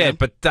crazy shit,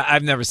 but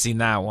I've never seen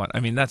that one. I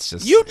mean, that's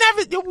just... You've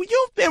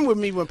been with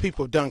me when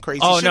people have done crazy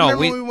shit. Oh, no,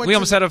 we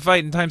almost had a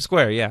fight in Times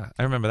Square. Yeah,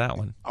 I remember that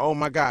one. Oh,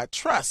 my God.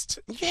 Trust.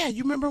 Yeah,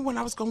 you remember when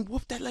I was going to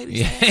whoop that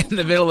lady's ass? In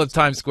the middle of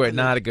Times Square.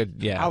 Not a good...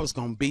 Yeah. I was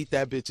going to beat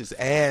that bitch's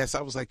ass.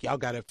 I was like, y'all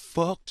got it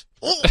fucked.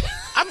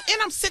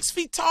 I'm 6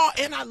 feet tall,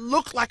 and I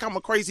look like I'm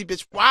a crazy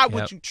bitch. Why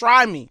would you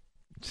try me?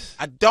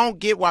 I don't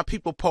get why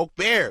people poke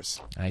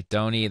bears. I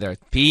don't either.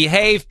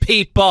 Behave,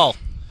 people.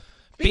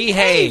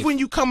 Behave. when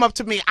you come up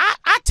to me.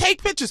 I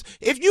take pictures.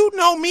 If you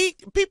know me,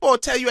 people will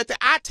tell you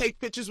I take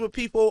pictures with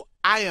people.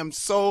 I am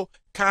so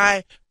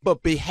kind,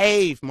 but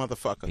behave,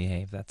 motherfucker.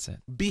 Behave, that's it.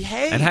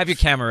 Behave. And have your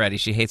camera ready.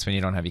 She hates when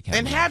you don't have your camera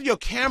And ready. have your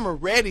camera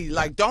ready.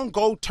 Like, don't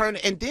go turn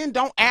it. And then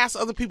don't ask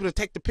other people to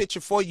take the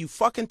picture for you.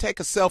 Fucking take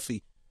a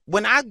selfie.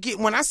 When I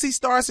see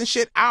stars and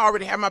shit, I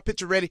already have my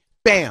picture ready.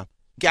 Bam.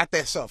 Got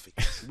that selfie.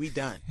 We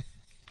done.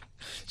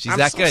 She's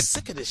that good. I'm so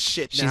sick of this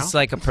shit now. She's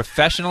like a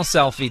professional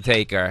selfie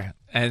taker.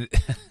 And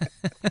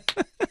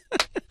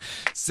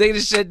sick of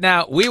this shit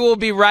now. We will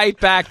be right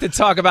back to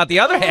talk about the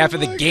other half of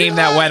the game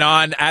that went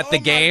on at the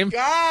game.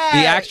 God.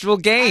 The actual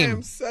game. I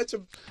am such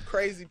a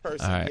crazy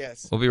person. All right.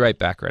 Yes. We'll be right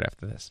back right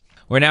after this.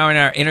 We're now in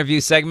our interview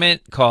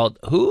segment called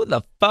Who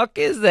the Fuck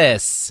Is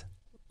This?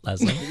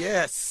 Leslie.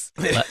 Yes.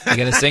 You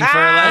gonna sing for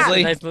her,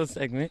 Leslie? Nice little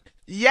segment.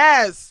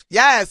 Yes.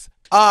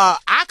 I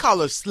call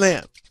her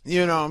Slim.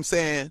 You know what I'm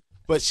saying?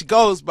 But she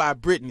goes by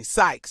Brittney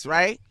Sykes,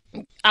 right?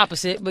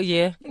 Opposite, but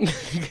yeah.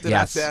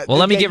 Yes. Well,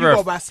 let me give her. You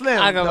go by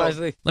Slim. I go though. by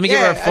Slim. Let me give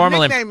her a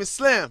formal. nickname is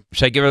Slim.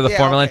 Should I give her the Yeah,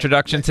 formal okay.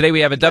 introduction? Today we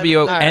have a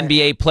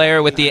WNBA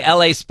player with the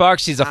LA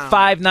Sparks. She's a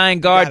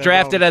 5'9" guard, gotta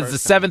drafted go as the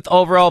first time. 7th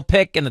overall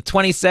pick in the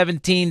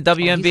 2017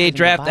 WNBA reading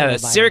draft the out Bible,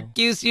 of Bible.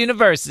 Syracuse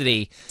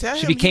University. Tell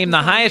She him became he the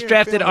can come highest here and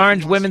drafted film if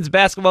Orange he wants women's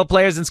basketball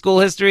players in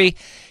school history.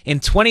 In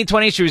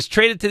 2020, she was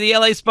traded to the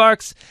LA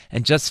Sparks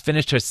and just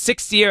finished her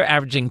 6th year,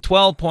 averaging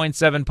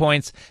 12.7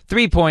 points,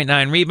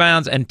 3.9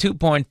 rebounds, and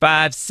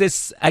 2.5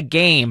 assists a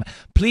game.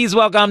 Please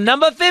welcome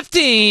number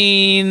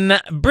 15,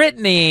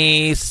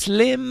 Brittney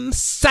Slim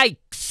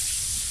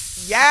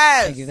Sykes.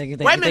 Yes. Thank you, Wait a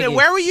thank minute. you.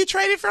 Where were you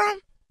traded from?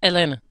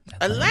 Atlanta.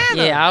 Atlanta.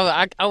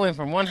 Yeah, I went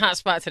from one hot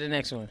spot to the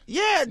next one.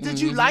 Yeah. Did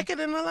you like it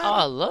in Atlanta? Oh,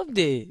 I loved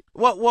it.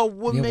 What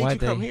Yeah, made why'd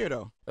you come they- here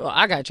though? Well,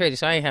 I got traded,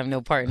 so I ain't have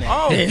no part in that.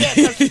 Oh,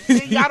 yeah.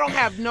 'Cause y'all don't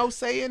have no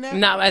say in that.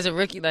 No, as a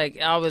rookie, like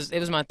it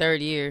was my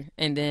 3rd year,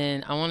 and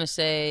then I want to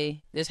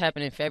say this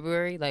happened in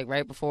February, like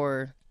right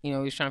before we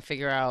was trying to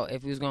figure out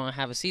if we was going to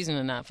have a season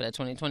or not for that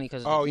 2020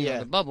 because Oh of yeah,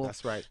 the bubble.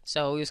 That's right.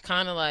 So it was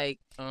kind of like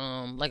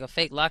a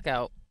fake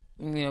lockout.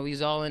 We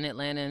was all in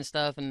Atlanta and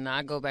stuff, and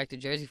I go back to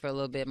Jersey for a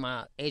little bit.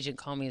 My agent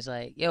called me. He's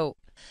like, "Yo,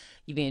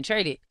 you being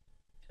traded?"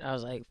 I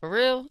was like, "For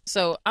real?"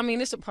 So I mean,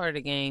 it's a part of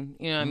the game,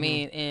 you know what I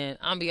mean. And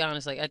I'll be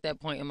honest, like at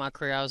that point in my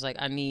career, I was like,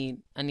 I need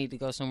to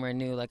go somewhere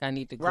new. Like I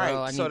need to grow.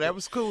 Right. So that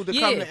was cool to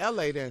come to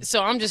LA then.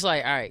 So I'm just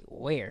like, all right,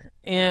 where?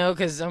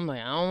 Because I'm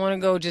like, I don't want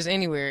to go just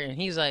anywhere. And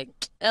he's like,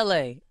 LA.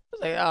 I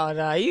was like, oh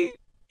no,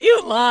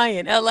 you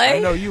lying, LA? I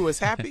know you was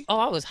happy. Oh,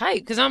 I was hyped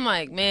because I'm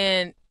like,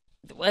 man,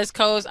 the West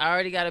Coast, I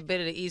already got a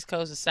bit of the East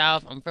Coast, the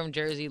South. I'm from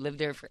Jersey, lived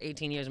there for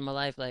 18 years of my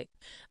life. Like,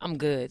 I'm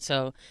good.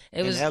 So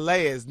it was And LA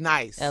is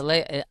nice.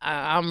 LA.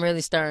 I'm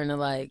really starting to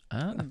like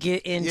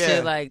get into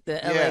Yeah. like the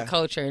LA Yeah.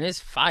 culture, and it's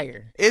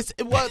fire. It's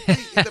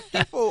the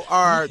people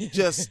are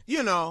just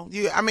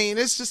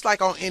it's just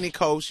like on any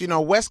coast.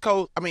 West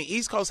Coast.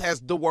 East Coast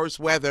has the worst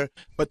weather,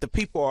 but the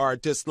people are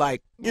just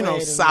like Wait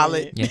a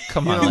solid. minute. Yeah,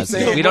 come You know on, what I'm Leslie.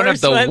 saying? We don't have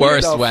the Worst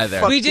worst The weather.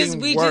 fucking We just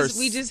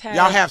worst. have-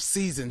 Y'all have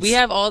seasons. We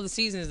have all the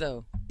seasons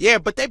though. Yeah,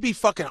 but they be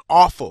fucking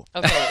awful.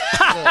 Okay.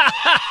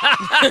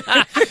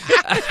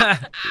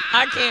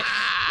 I can't.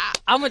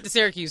 I went to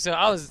Syracuse, so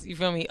I was, you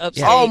feel me,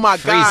 upstate. Oh my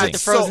freezing. God! The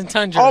frozen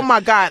tundra. Oh my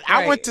God! I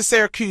Right. went to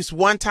Syracuse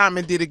one time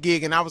and did a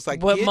gig, and I was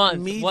like, What "Get month?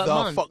 me What the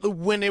month? fuck!"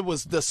 When it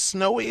was the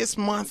snowiest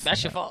month.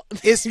 That's your fault.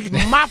 It's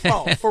my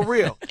fault, for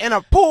real. In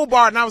a pool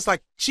bar, and I was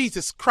like,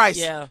 Jesus Christ,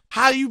 Yeah.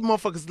 how do you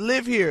motherfuckers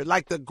live here?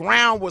 Like, the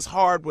ground was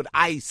hard with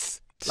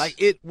ice. Like,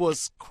 it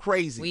was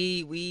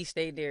crazy. We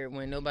stayed there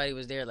when nobody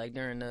was there, like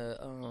during the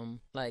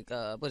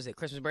what is it,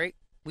 Christmas break?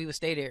 We would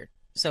stay there.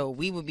 So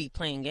we would be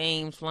playing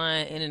games,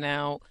 flying in and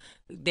out.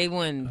 They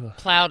wouldn't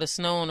plow the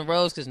snow on the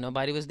roads because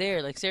nobody was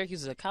there. Like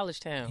Syracuse is a college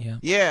town. Yeah.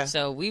 Yeah.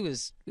 So we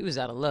was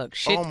out of luck.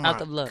 Shit Oh, my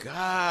out of luck.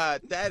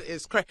 God, that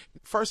is crazy.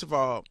 First of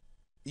all,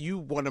 you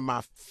one of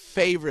my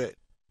favorite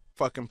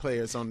fucking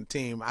players on the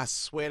team. I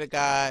swear to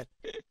God,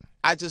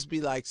 I just be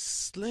like,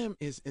 Slim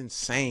is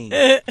insane.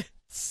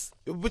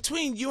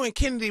 Between you and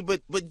Kennedy,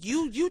 but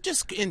you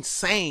just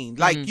insane.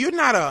 Like, you're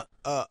not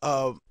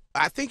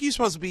I think you're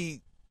supposed to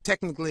be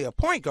technically a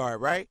point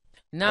guard, right?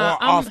 Nah,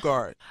 or off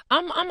guard.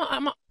 I'm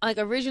like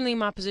originally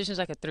my position is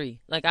like a 3.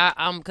 Like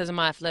I'm because of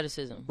my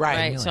athleticism.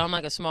 Right. Really? So I'm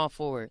like a small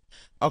forward.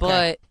 Okay.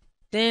 But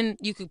then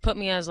you could put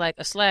me as like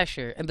a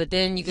slasher, but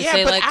then you could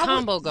say but like I would-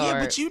 combo guard.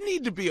 Yeah, but you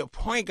need to be a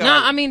point guard.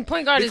 No, I mean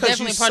point guard is because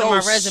definitely you're part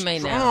of so my resume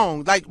now.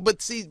 strong. Like,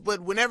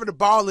 but whenever the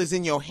ball is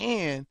in your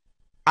hand,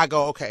 I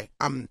go, okay,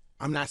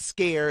 I'm not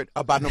scared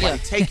about nobody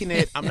taking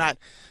it. I'm not.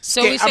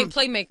 So scared. we say I'm-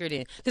 playmaker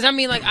then, because I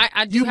mean like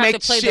I do You have to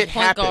make play the shit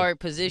point happen. guard You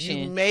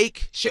position.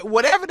 make shit,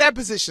 whatever that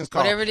position's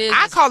called. Whatever it is,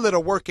 I call it a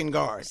working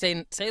guard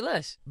Say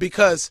less.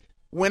 because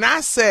when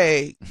I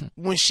say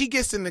when she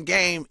gets in the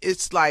game,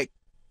 it's like,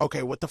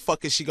 okay, what the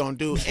fuck is she gonna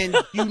do? And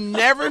you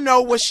never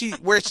know where she's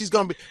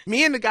gonna be.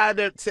 Me and the guy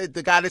that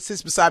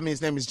sits beside me,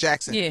 his name is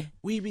Jackson. Yeah.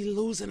 We be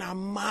losing our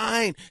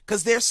mind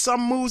because there's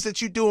some moves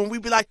that you do, and we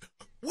be like,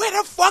 where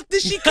the fuck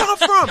did she come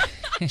from?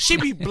 She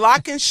be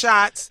blocking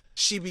shots.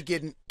 She be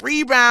getting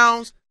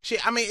rebounds.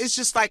 I mean, it's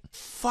just like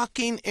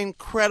fucking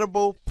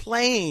incredible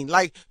playing.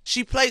 Like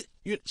she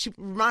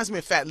reminds me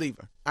of Fat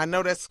Lever. I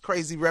know that's a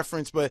crazy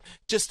reference, but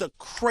just a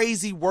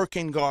crazy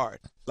working guard.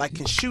 Like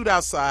can shoot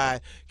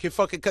outside, can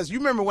fucking, because you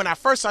remember when I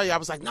first saw you, I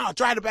was like, no,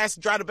 drive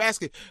the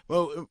basket.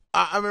 Well,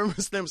 I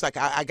remember Slim was like,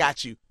 I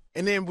got you.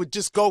 And then would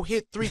just go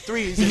hit 3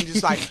 threes and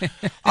just like,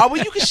 oh,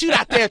 well, you can shoot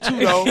out there too,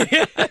 though.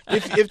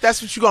 If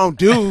that's what you're going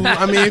to do.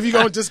 I mean, if you're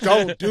going to just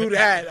go do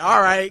that,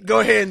 all right,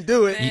 go ahead and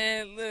do it.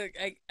 Man, look,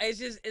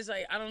 it's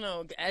like, I don't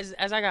know. As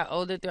I got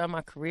older throughout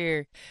my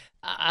career,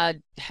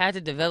 I had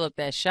to develop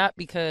that shot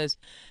because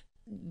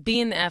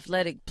being the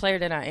athletic player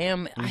that I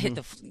am, I hit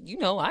the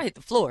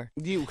floor.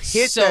 You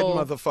hit that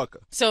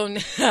motherfucker. So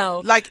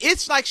now, like,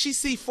 it's like she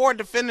see 4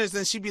 defenders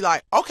and she be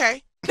like,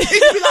 okay.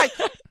 She'd be like,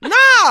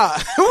 nah,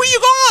 where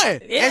you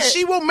going? Yeah. And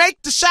she will make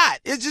the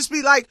shot. It just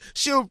be like,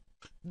 she'll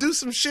do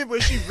some shit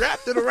where she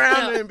wrapped it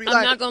around and be like.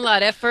 I'm not gonna lie,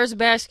 that first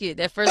basket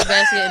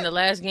in the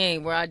last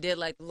game where I did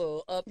like the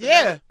little up.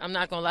 Yeah. I'm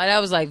not gonna lie, that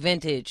was like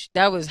vintage.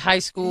 That was high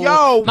school.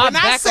 Yo, my when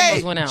back I say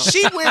almost went out.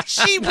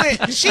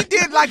 she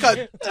did like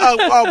a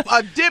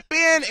dip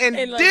in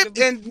and like dipped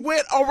and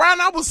went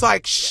around. I was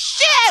like,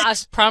 shit. I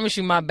promise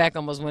you, my back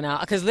almost went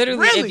out because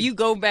literally, Really? if you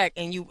go back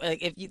and you like,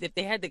 if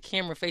they had the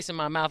camera facing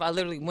my mouth, I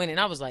literally went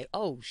and I was like,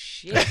 oh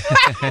shit,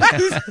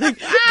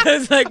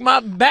 because like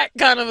my back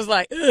kind of was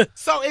like. Ugh.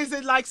 So is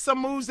it like some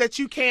moves that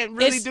you can't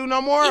really do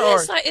no more? Yeah,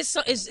 or?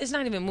 it's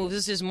not even moves.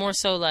 It's just more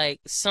so like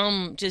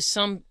some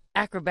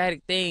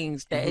acrobatic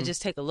things that it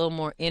just take a little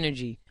more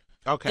energy.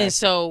 Okay. And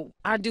so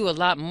I do a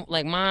lot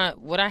like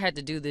what I had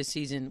to do this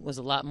season was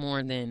a lot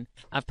more than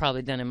I've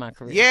probably done in my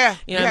career. Yeah,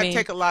 you know had what I mean? to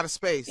take a lot of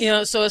space. You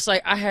know, so it's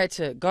like I had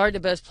to guard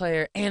the best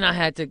player and I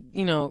had to,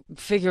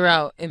 figure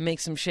out and make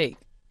some shape.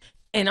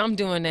 And I'm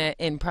doing that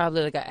in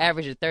probably like an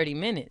average of 30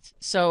 minutes.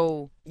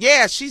 So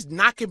yeah, she's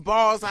knocking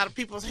balls out of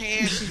people's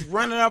hands. She's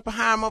running up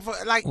behind them.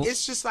 Like,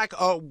 it's just like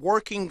a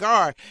working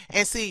guard.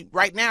 And see,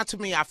 right now, to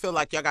me, I feel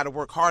like y'all got to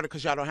work harder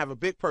because y'all don't have a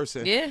big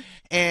person. Yeah.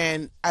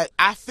 And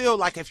I feel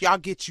like if y'all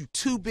get you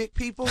 2 big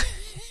people,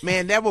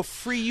 man, that will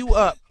free you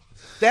up.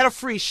 That'll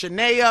free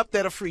Shanae up.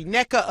 That'll free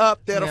Nicco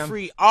up. That'll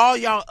free all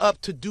y'all up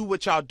to do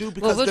what y'all do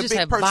because we'll the just big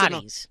have person.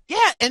 bodies.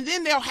 Yeah, and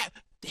then they'll have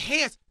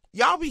hands.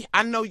 Y'all be.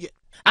 I know you.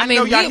 I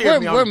mean, we're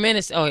we're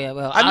menace. Oh yeah,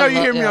 well, I know you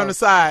hear me on the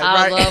side,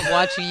 right? I love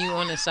watching you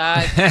on the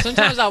side.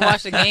 Sometimes I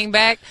watch the game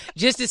back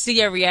just to see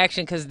your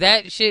reaction because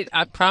that shit,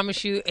 I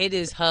promise you, it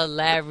is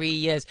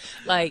hilarious.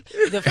 Like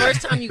the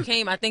first time you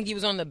came, I think he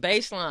was on the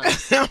baseline.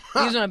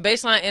 He was on the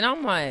baseline, and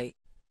I'm like,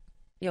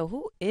 yo,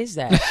 who is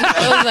that?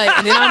 I was like,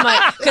 and then I'm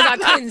like, because I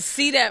couldn't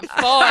see that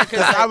far.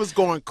 Because I was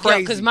going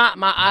crazy. Because my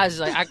eyes,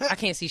 like, I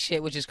can't see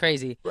shit, which is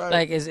crazy. Right.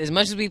 Like, as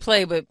much as we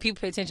play, but people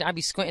pay attention, I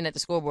be squinting at the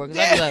scoreboard.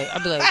 Because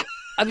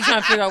I be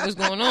trying to figure out what's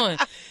going on.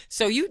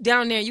 So you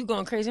down there, you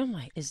going crazy. I'm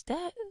like, is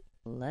that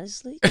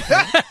Leslie?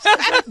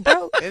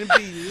 Bro. And it'd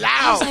be loud.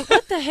 I was like,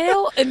 what the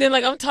hell? And then,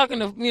 like, I'm talking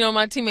to,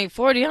 my teammate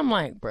 40. I'm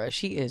like, bro,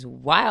 she is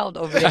wild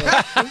over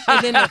there.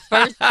 And then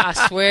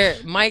I swear,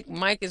 Mike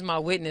is my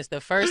witness.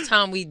 The first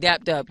time we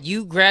dapped up,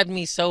 you grabbed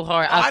me so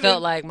hard, I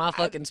felt like my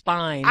fucking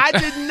spine. I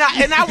did not,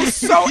 and I was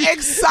so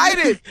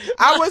excited.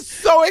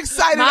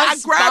 I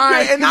grabbed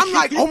her, and I'm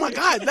like, oh my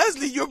God,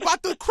 Leslie, you're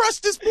about to crush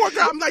this poor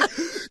girl. I'm like,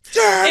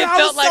 I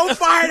was so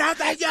fired. I was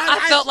like, yeah,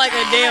 I felt like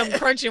a damn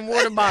crunching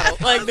water bottle.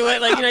 Like, the way,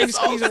 like, you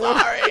squeeze water.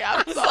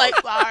 I'm so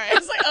sorry.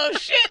 It's like, oh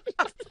shit.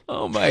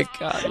 Oh my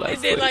God, Leslie.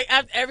 And then, like,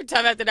 every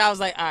time after that, I was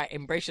like, all right,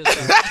 embrace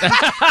yourself.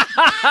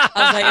 I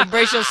was like,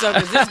 embrace yourself,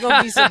 because this is going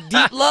to be some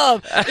deep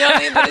love. You know what I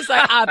mean? But it's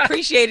like, I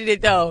appreciated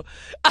it, though.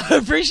 I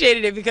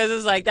appreciated it because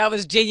it's like, that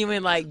was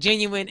genuine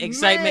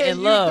excitement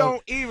and love. You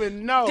don't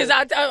even know. Because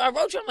I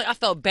wrote you, I'm like, I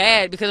felt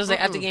bad because it was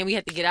like, after the game, we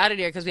had to get out of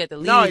there because we had to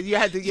leave. No, you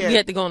had to, We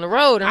had to go on the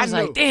road. And I was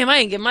like, damn, I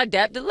ain't get my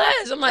dap to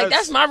Les. I'm like,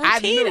 that's my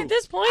routine at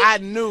this point. I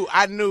knew.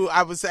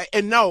 I was saying,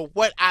 and no,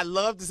 what I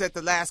loved is at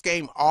the last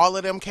game, all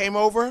of them came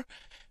over.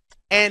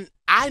 And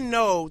I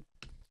know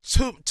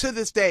to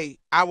this day,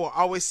 I will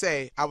always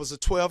say I was a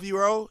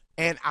 12-year-old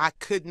and I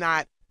could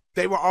not.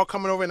 They were all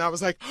coming over and I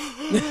was like,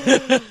 oh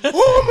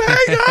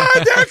my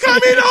God, they're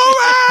coming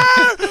over.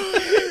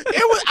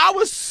 I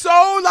was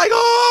so like,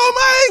 oh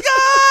my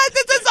God,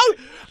 this is so.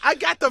 I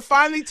got to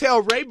finally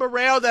tell Ray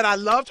Burrell that I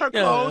loved her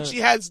clothes. She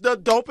has the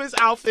dopest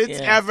outfits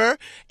ever.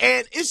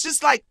 And it's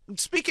just like,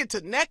 speaking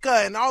to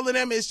Nicco and all of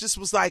them, it just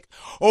was like,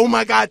 oh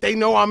my God, they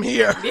know I'm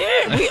here.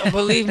 Yeah,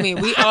 believe me,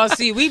 we all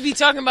see. We be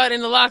talking about it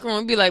in the locker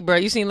room. We be like, bro,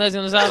 you seen Leslie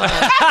on the sideline?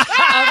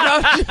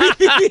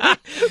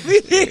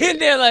 We be in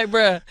there like,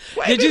 bro,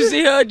 did you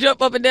see her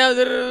jump up and down?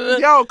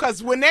 Yo,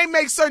 because when they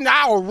make certain,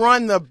 I will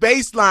run the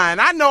baseline.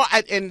 I know,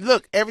 and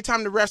look, every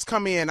time the refs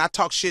come in, I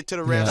talk shit to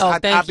the refs.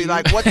 I'll be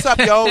like, what's up,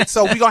 yo?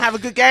 So we gonna have a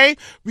good game?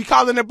 We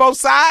calling it both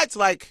sides?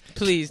 Like,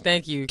 please,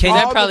 thank you.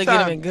 That probably get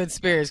them in good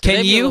spirits.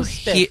 Can you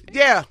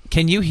Yeah.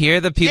 Can you hear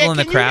the people in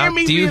the crowd?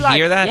 Do you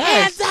hear that?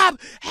 Yes. Hands up,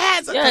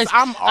 hands up. 'Cause Yes.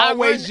 I'm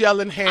always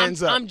yelling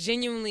hands up. I'm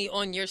genuinely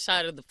on your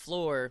side of the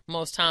floor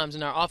most times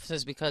in our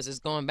offices because it's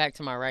going back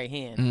to my right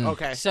hand.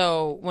 Okay.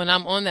 So when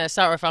I'm on that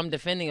side or if I'm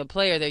defending a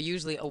player, they're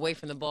usually away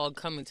from the ball,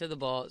 coming to the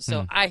ball.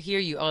 So I hear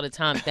you all the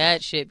time.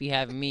 That shit be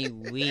having me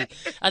weak.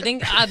 I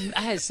think I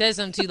had said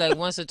something to you like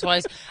once or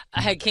twice.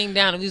 I had came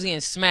down and we was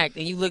getting smacked,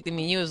 and you looked at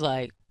me and you was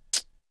like,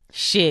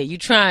 "Shit, you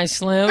trying,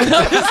 Slim?"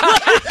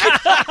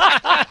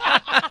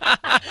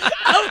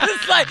 I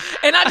was like,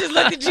 and I just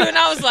looked at you and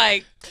I was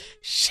like,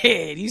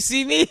 "Shit, you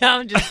see me?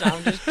 I'm just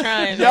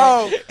trying."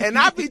 Yo, and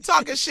I be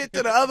talking shit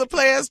to the other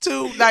players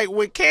too. Like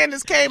when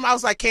Candace came, I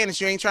was like, "Candace,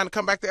 you ain't trying to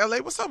come back to LA?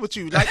 What's up with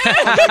you? Like, come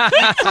on,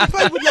 like, come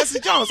play with Leslie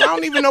Jones. I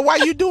don't even know why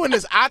you doing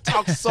this." I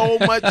talk so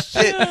much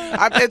shit.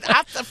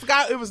 I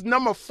forgot it was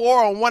number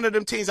 4 on one of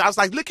them teams. I was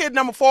like, "Look at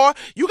number 4.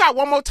 You got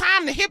one more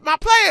time to hit my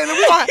player, and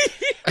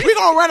we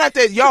gonna run out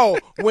there." Yo,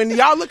 when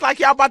y'all look like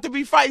y'all about to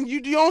be fighting, you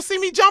don't see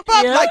me jump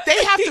up. Yeah. Like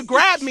they have to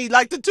grab me.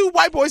 Like the 2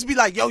 white boys be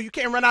like, "Yo, you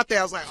can't run out there."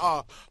 I was like,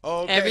 "Oh,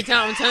 okay." Every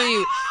time I'm telling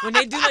you, when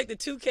they do like the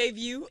 2K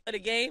view of the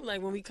game,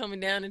 like when we coming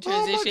down in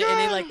transition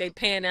and they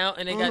pan out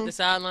and they got the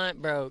sideline,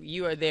 bro,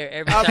 you are there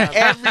every time.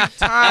 Every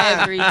time.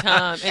 Every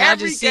time. And Every I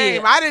just game. see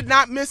it. I did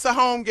not miss a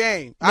home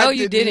game. No, I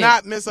you did didn't.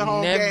 not miss a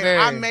home Never. game.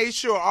 I made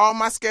sure all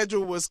my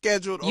schedule was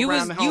scheduled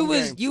around the home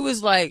game. You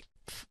was like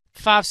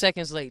 5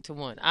 seconds late to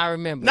one. I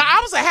remember. No, I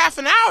was a half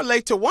an hour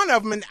late to one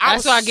of them. And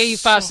That's why I gave you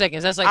 5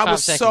 seconds. That's like 5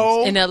 seconds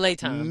so in LA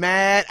time.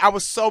 Mad. I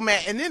was so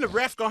mad. And then the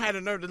ref gonna have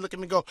the nerve to look at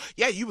me and go,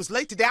 "Yeah, you was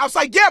late today." I was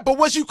like, "Yeah, but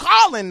was you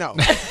calling though?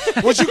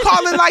 Was you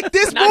calling like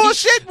this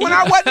bullshit when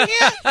I wasn't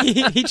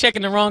here?" He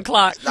checking the wrong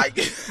clock. Like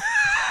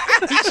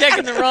He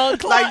checking the wrong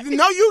clock. Like,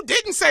 no, you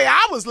didn't say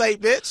I was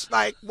late, bitch.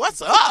 Like,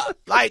 what's up?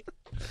 Like,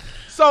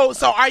 so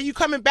are you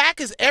coming back?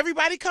 Is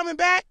everybody coming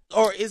back,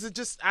 or is it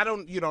just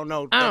you don't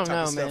know that I don't type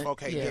know, of stuff? man.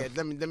 Okay, Yeah.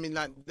 Let me.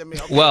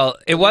 Okay. Well,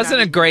 it Let me wasn't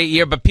not a great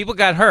year, but people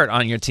got hurt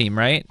on your team,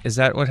 right? Is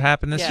that what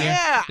happened this year?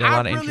 Yeah, There were a I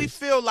lot of really injuries.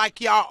 feel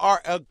like y'all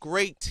are a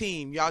great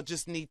team. Y'all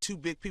just need 2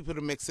 big people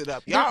to mix it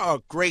up. Y'all are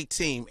a great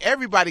team.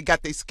 Everybody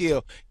got their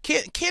skill.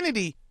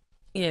 Kennedy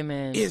Yeah,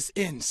 man. is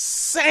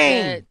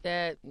insane.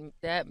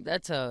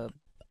 That's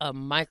a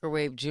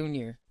microwave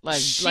junior. Like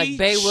She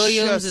Bay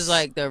Williams just- is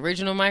like the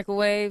original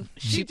microwave.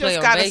 She play just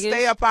on gotta Vegas.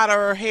 stay up out of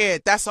her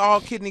head. That's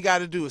all Kidney got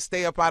to do is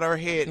stay up out of her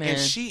head. Man. And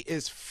she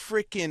is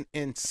freaking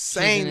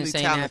insanely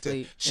insane talented.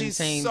 athlete, She's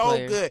insane so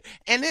player. good.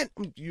 And then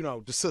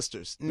the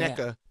sisters,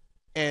 Nicco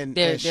and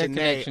Their Shanae,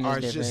 connection is are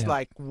just different.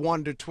 like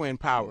wonder twin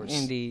powers.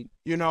 Indeed.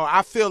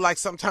 I feel like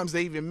sometimes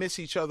they even miss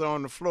each other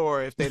on the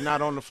floor if they're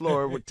not on the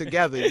floor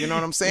together. You know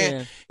what I'm saying?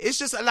 Yeah. It's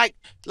just like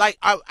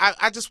I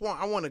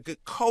want a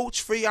good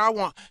coach for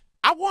y'all.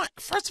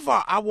 First of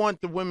all, I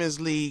want the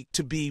women's league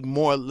to be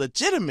more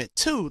legitimate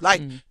too.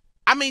 Like,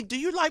 I mean, do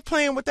you like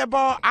playing with that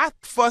ball? I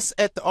fuss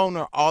at the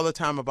owner all the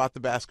time about the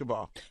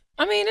basketball.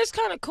 I mean, it's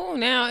kind of cool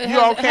now. It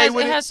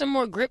has some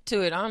more grip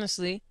to it,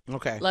 honestly.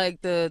 Okay.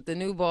 Like the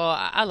new ball,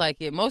 I like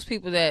it. Most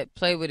people that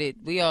play with it,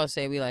 we all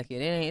say we like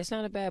it. It's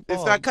not a bad ball.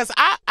 It's not because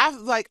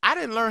I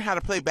didn't learn how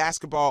to play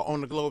basketball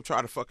on the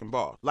Globetrotter fucking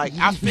ball. Like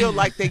I feel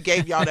like they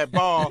gave y'all that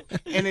ball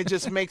and it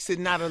just makes it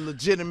not a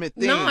legitimate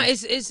thing. No,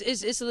 it's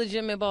a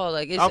legitimate ball.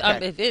 Like it's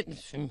Okay.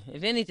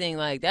 if anything,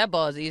 like that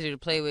ball is easier to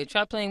play with.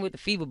 Try playing with the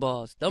FIBA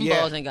balls. Them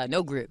Yeah. balls ain't got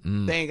no grip.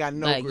 They ain't got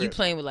no Like grip. you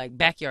playing with like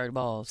backyard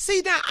balls.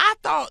 See, now I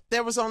thought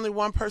there was only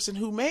one person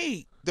who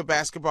made the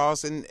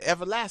basketballs in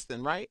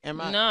Everlasting, right?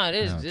 Am I? No,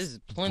 there's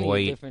plenty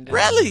Void. of different.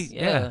 Really?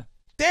 Yeah.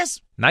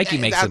 There's Nike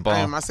makes the ball.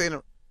 Am I saying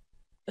it?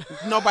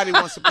 Nobody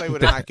wants to play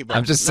with a Nike ball.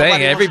 I'm just saying,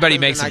 Nobody wants to everybody play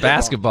with makes a Nike ball.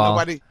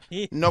 basketball.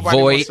 Nobody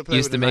Voight wants to play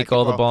used with to a make Nike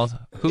all the ball. balls.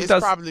 Who It's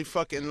does? probably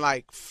fucking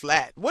like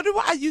flat. What do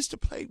I used to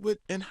play with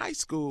in high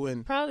school?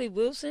 And Probably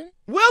Wilson.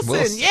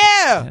 Wilson.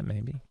 Yeah. Yeah,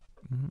 maybe.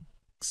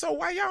 So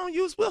why y'all don't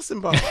use Wilson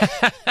ball?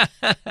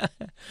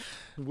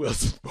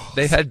 Wilson ball.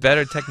 They had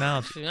better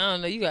technology. I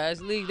don't know. You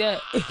guys league that.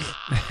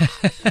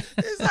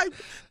 It's like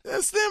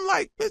that's them.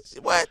 Like bitch,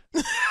 what?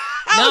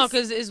 No,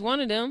 because it's one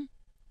of them.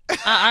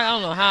 I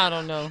don't know how. I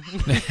don't know.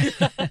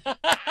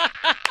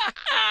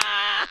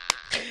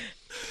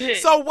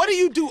 So what do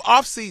you do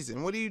off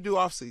season?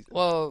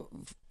 Well,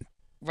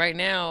 right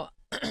now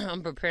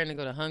I'm preparing to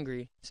go to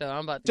Hungary, so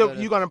I'm about to. So go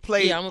to, you're gonna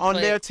play Yeah, I'm gonna on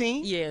play- their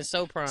team? Yeah,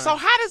 so prime. So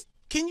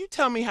can you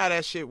tell me how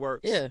that shit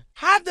works? Yeah.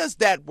 How does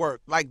that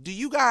work? Like, do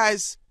you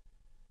guys,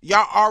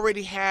 y'all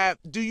already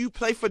do you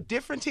play for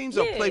different teams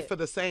or Yeah. play for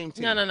the same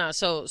team? No.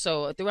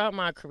 So throughout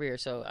my career,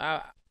 so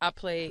I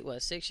played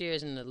 6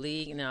 years in the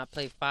league, and then I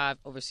played 5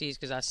 overseas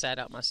because I sat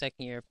out my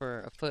second year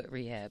for a foot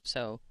rehab.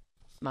 So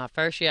my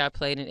first year I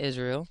played in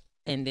Israel,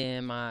 and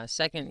then my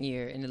second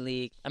year in the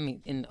league,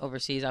 in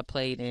overseas, I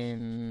played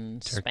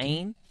in Turkey?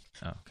 Spain,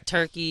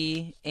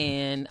 Turkey,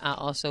 and I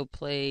also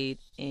played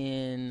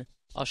in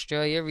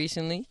Australia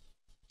recently.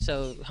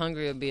 So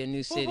Hungary will be a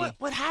new city.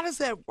 But how does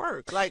that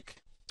work? Like,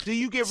 Do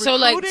you get so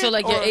recruited?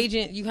 like your or-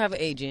 agent, you have an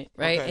agent,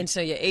 right? Okay. And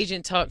so your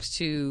agent talks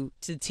to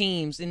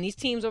teams, and these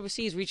teams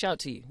overseas reach out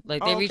to you.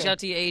 Like they reach okay. out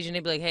to your agent, they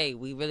be like, "Hey,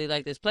 we really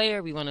like this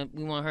player. We want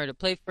her to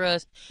play for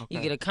us." You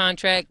Okay. get a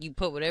contract, you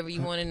put whatever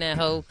you want in that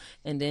hoe,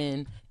 and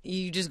then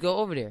you just go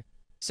over there.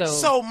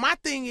 So my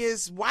thing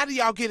is, why do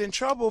y'all get in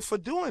trouble for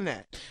doing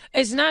that?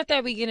 It's not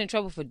that we get in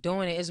trouble for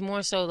doing it. It's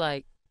more so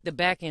like the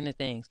back end of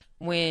things.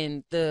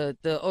 When the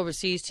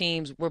overseas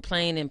teams were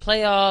playing in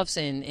playoffs,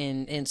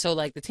 and so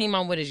like the team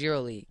I'm with is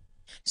EuroLeague.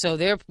 So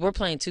we're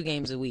playing 2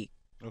 games a week.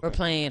 Okay. We're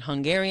playing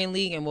Hungarian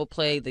League, and we'll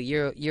play the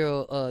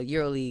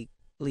EuroLeague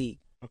league.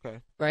 Okay.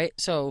 Right?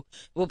 So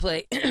we'll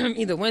play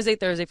either Wednesday,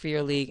 Thursday for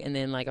your league, and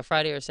then like a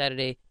Friday or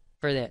Saturday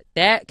for that.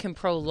 That can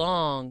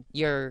prolong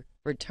your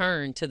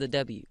return to the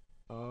W.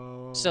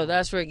 Oh. So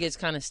that's where it gets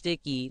kind of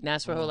sticky. And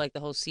that's where the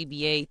whole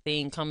CBA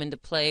thing come into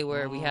play,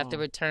 where we have to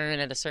return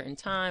at a certain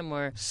time.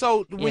 Or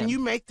So when you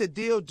make the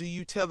deal, do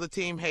you tell the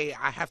team, "Hey,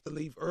 I have to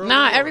leave early"?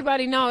 nah, or-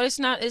 everybody know it's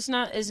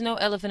no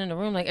elephant in the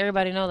room. Like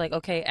everybody know, like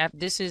okay,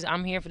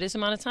 I'm here for this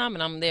amount of time,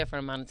 and I'm there for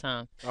an amount of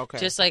time. Okay.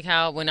 Just like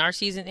how when our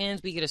season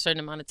ends, we get a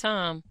certain amount of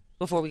time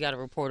before we got to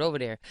report over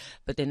there.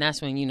 But then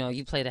that's when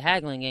you play the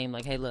haggling game.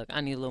 Like, hey, look, I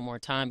need a little more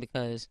time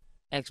because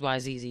X, Y,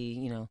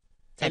 Z,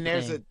 type and of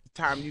there's thing. a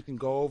time you can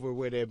go over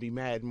where they'll be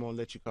mad and won't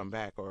let you come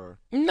back, or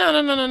No.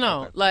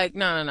 Okay. Like,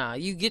 no.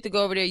 You get to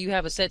go over there. You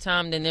have a set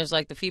time. Then there's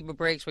like the FIBA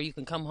breaks where you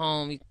can come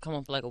home. You can come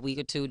home for like a week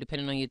or 2,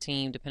 depending on your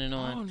team, depending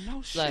on. oh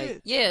no shit.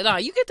 Like, yeah, no,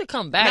 you get to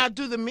come back. Now,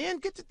 do the men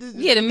get to?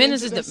 Yeah, the men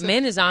is do that the stuff?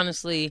 men is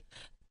honestly.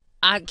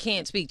 I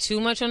can't speak too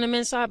much on the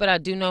men's side, but I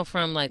do know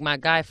from like my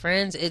guy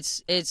friends,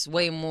 it's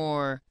way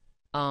more.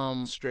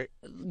 Strict.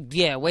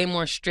 Yeah, way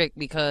more strict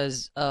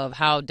because of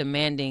how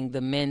demanding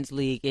the men's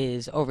league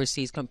is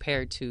overseas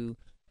compared to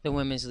the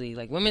women's league.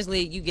 Like women's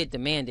league, you get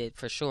demanded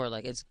for sure.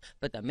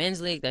 But the men's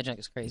league, that junk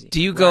is crazy.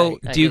 Do you go?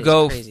 Right? Do you Like,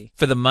 go it's crazy.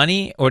 for the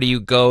money, or do you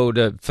go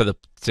to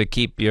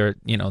keep your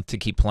to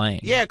keep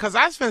playing? Yeah, because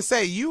I was gonna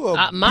say you'll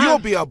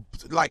be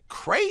like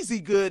crazy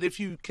good if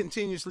you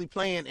continuously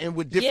playing and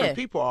with different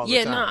people all the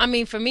time. Yeah, no, I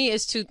mean for me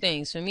it's 2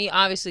 things. For me,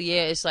 obviously,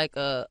 yeah, it's like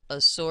a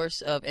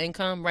source of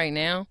income right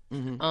now.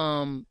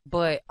 Mm-hmm.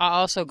 But I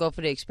also go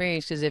for the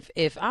experience because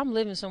if I'm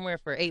living somewhere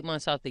for 8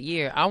 months out the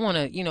year, I want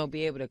to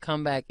be able to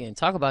come back and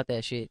talk about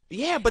that shit.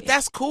 Yeah, but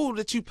that's cool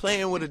that you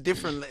playing with a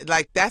different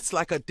that's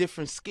like a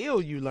different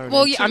skill you learn.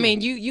 Well, yeah, I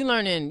mean you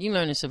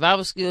learning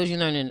survival skills, you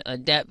learning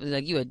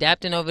you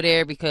adapting over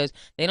there because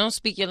they don't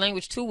speak your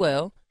language too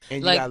well.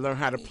 And you like, gotta learn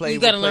how to play. You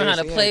gotta with learn how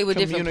players. to play Yeah, with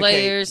different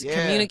communicate. players,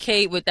 Yeah.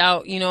 communicate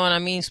without, you know what I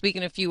mean,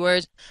 speaking a few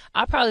words.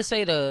 I probably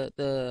say I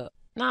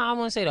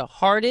want to say the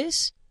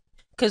hardest.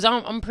 Cause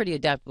I'm pretty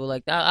adaptable.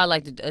 Like I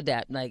like to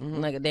adapt, like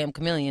a damn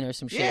chameleon or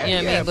some shit. Yeah, you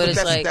know what I yeah, mean? But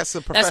it's like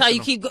that's how you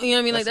keep. You know what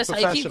I mean? Like that's how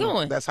you keep professional.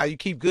 going. That's how you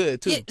keep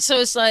good too. Yeah, so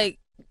it's like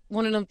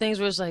one of them things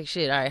where it's like,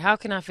 shit. All right, how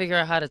can I figure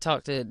out how to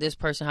talk to this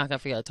person? How can I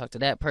figure out how to talk to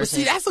that But person?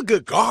 see, that's a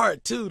good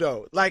guard too,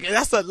 though. Like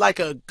that's a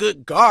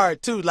good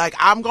guard too. Like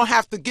I'm gonna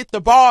have to get the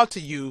ball to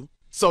you,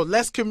 so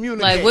let's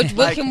communicate. Like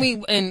what can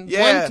we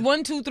Yeah.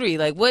 1, 2, 3?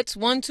 Like what's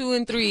 1, 2,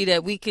 and 3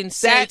 that we can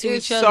say that to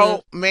is each other?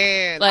 so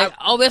man. Like,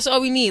 that's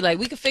all we need. Like,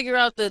 we can figure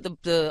out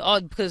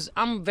because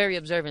I'm very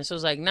observant. So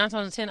it's like 9 times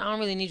out of 10, I don't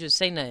really need you to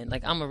say nothing.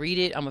 Like, I'm gonna read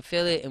it, I'm gonna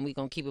feel it, and we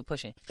gonna keep it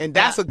pushing. and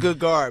that's a good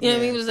guard. You know Man.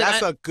 what I mean? It was like,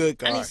 That's a good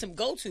guard. I need some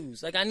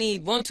go-tos. Like, I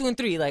need 1, 2, and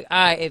 3. Like, all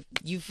right, if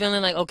you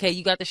feeling like, okay,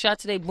 you got the shot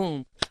today,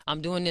 boom,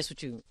 I'm doing this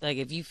with you. Like,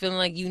 if you feeling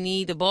like you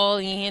need the ball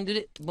and you handled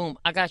it, boom,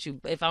 I got you.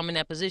 If I'm in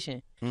that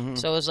position,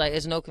 so it's like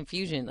it's no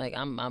confusion. Like,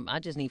 I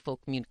just need full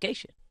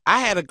communication. I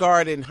had a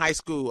guard in high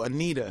school,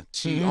 Anita.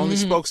 She Mm-hmm. only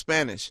spoke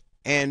Spanish,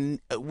 and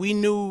we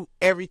knew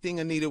everything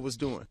Anita was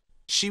doing.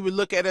 She would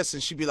look at us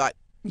and she'd be like,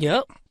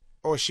 Yep.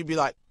 or she'd be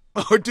like,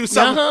 or do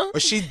something, Uh-huh. or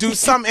she'd do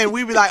something, and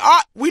we'd be like,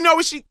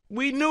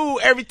 we knew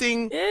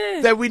everything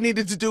that we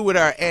needed to do with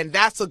her, and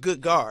that's a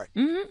good guard.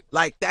 Mm-hmm.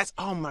 Like that's,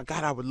 oh my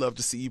God, I would love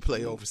to see you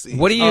play overseas.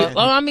 What do you? Well,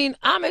 I mean,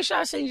 I'll make sure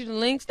I send you the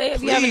links.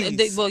 If you haven't,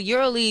 Please.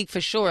 EuroLeague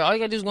for sure. All you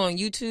gotta do is go on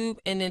YouTube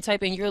and then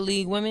type in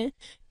EuroLeague women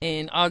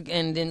and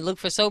then look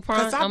for Sopron.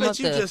 Because I I'm bet up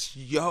you there. just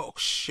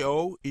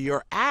show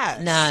your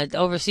ass. Nah,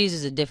 overseas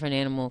is a different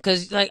animal.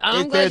 Cause like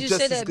I'm glad you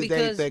said that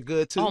because they're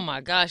good too. oh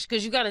my gosh,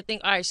 because you got to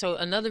think. All right, so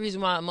another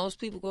reason why most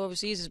people go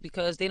overseas is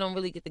because they don't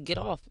really get to get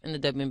off in the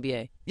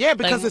WNBA. Yeah,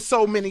 because like, there's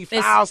so many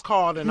fouls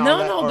called and all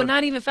that. No, but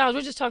not even fouls.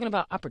 We're just talking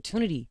about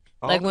opportunity.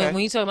 Like when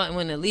you talk about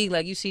when the league,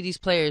 like you see these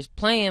players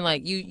playing,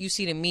 like you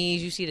see the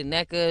Mees, you see the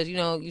Neccas,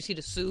 you see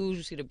the Sues,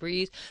 you see the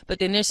Breeze, but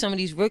then there's some of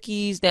these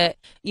rookies that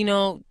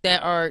that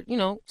are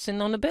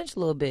sitting on the bench a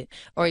little bit,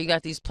 or you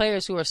got these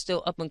players who are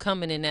still up and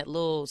coming in that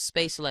little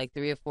space of like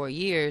 3 or 4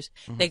 years.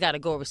 They got to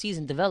go overseas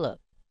and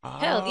develop.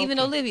 Hell, even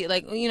okay. Olivia,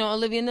 like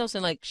Olivia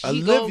Nilsson, like she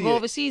Olivia, go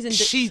overseas and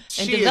she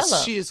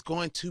develop. She is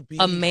going to be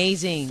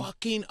amazing,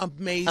 fucking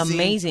amazing,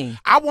 amazing.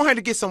 I want her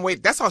to get some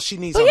weight. That's all she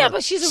needs. But yeah,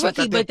 but she's a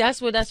rookie. But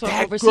that's where that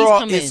overseas girl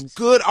comes in. is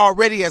good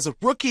already as a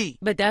rookie.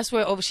 But that's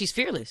where she's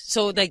fearless.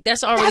 So like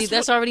that's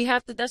already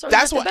half the what.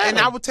 battle. And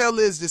I would tell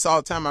Liz this all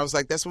the time. I was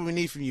like, that's what we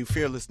need from you,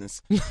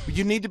 fearlessness.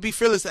 You need to be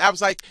fearless. I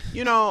was like,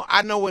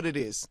 I know what it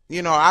is.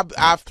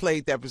 I've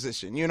played that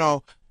position. You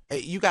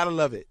gotta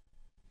love it.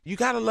 You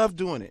got to love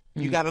doing it.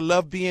 You got to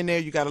love being there.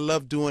 You got to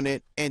love doing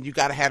it. And you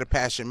got to have the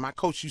passion. My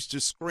coach used to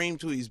scream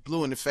till he's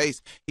blue in the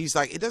face. He's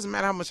like, it doesn't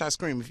matter how much I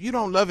scream. If you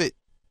don't love it,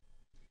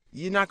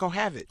 you're not going to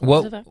have it.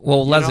 Well,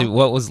 Leslie,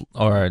 what was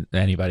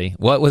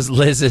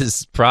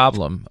Liz's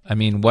problem? I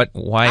mean,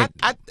 why?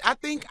 I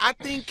think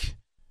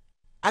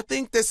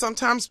that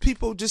sometimes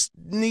people just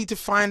need to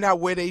find out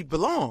where they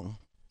belong.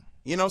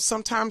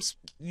 Sometimes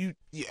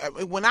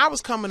when I was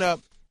coming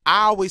up,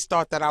 I always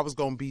thought that I was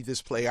going to be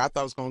this player. I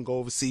thought I was going to go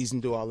overseas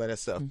and do all of that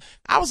stuff.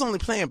 I was only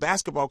playing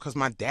basketball because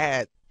my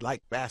dad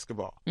liked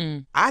basketball.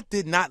 I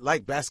did not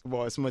like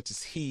basketball as much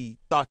as he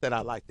thought that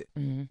I liked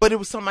it. But it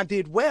was something I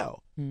did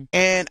well.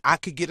 And I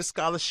could get a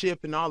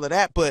scholarship and all of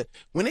that. But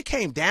when it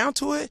came down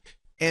to it,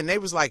 and they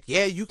was like,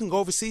 yeah, you can go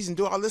overseas and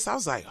do all this, I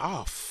was like,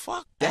 oh,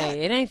 fuck that.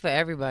 Hey, it ain't for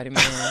everybody,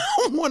 man. I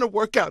don't want to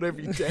work out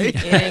every day.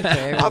 It ain't for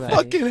everybody. I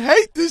fucking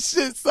hate this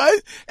shit, son.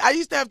 I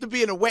used to have to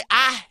be in a way.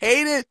 I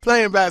hated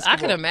playing basketball.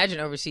 I could imagine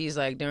overseas,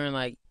 like during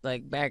like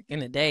back in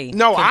the day.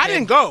 No, I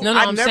didn't go. No,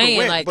 I I'm never saying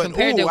went, like but,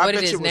 compared to what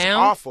it is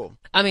now. Awful.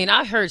 I mean,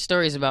 I've heard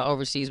stories about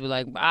overseas, but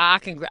like I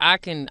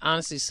can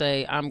honestly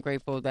say I'm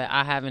grateful that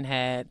I haven't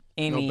had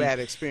any bad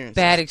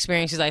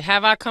experiences. Like,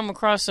 have I come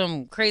across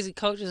some crazy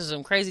coaches,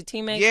 some crazy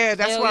teammates? Yeah,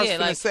 that's Hell what I was yeah.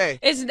 gonna say.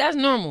 That's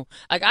normal.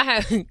 Like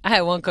I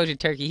had one coach in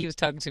Turkey. He was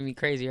talking to me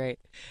crazy, right?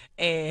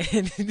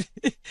 And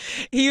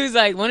he was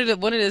like one of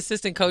the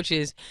assistant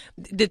coaches.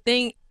 The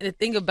thing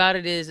about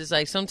it is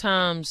like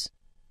sometimes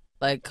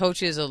like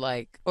coaches are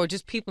like, or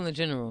just people in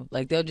general,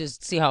 like they'll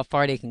just see how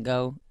far they can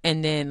go,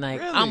 and then like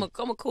really? I'm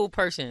a cool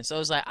person, so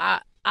it's like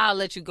I'll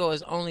let you go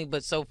as only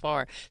but so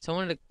far. So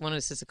one of the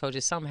assistant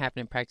coaches, something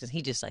happened in practice.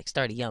 He just like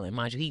started yelling.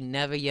 Mind you, he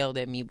never yelled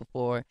at me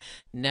before.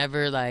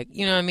 Never like,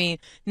 you know what I mean?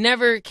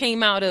 Never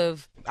came out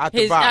of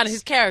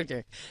his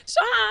character.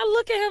 So I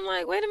look at him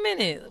like, wait a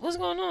minute, what's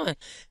going on?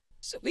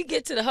 So we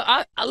get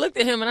to I looked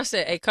at him and I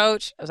said, hey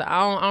coach, I was like,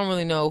 I don't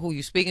really know who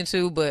you speaking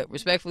to, but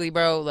respectfully,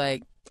 bro,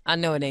 like I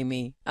know it ain't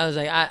me. I was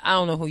like, I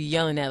don't know who you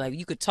yelling at. Like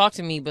you could talk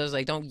to me, but I was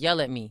like, don't yell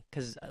at me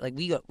because like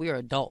we are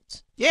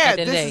adults. Yeah,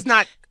 this is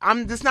not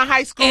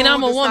high school, and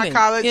I'm a woman. Not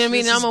college. You know what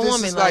I mean? I'm a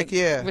woman. Like,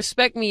 yeah,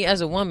 respect me as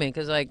a woman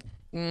because like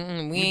we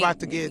ain't about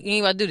to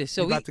do this.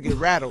 So we about to get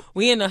rattled.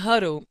 We in the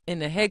huddle,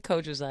 and the head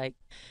coach was like,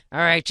 "All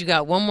right, you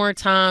got one more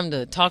time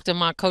to talk to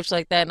my coach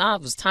like that." And I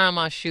was tying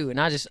my shoe, and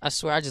I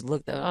swear I just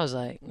looked up. I was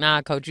like,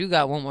 "Nah, coach, you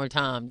got one more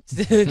time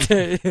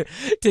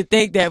to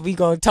think that we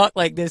gonna talk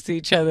like this to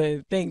each other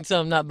and think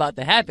something not about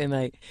to happen."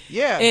 Like,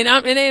 yeah,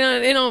 and it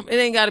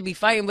ain't got to be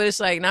fighting, but it's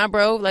like, nah,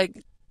 bro,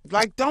 like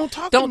don't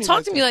talk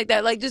to me like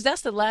that. Like just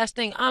that's the last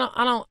thing.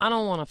 I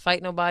don't want to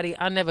fight nobody.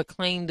 I never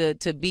claimed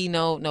to be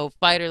no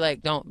fighter.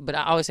 Like but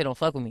I always say don't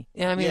fuck with me.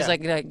 You know what I mean? Yeah.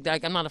 It's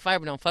like I'm not a fighter,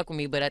 but don't fuck with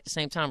me. But at the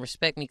same time,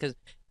 respect me because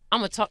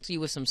I'm gonna talk to you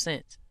with some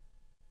sense.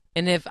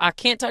 And if I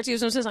can't talk to you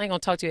with some sense, I ain't gonna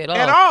talk to you at all.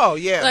 At all,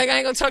 yeah. Like I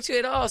ain't gonna talk to you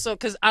at all. So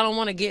because I don't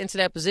want to get into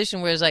that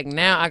position where it's like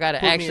now I gotta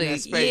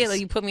like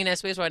you put me in that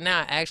space where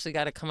now I actually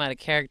gotta come out of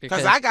character.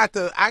 Because I got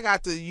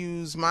to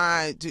use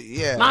my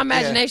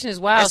imagination is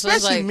wild. Especially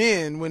so it's like,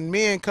 men. When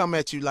men come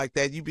at you like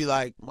that, you be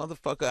like,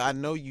 motherfucker, I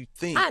know you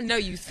think,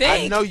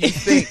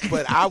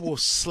 but I will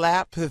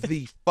slap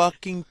the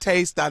fucking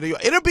taste out of you.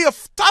 It'll be a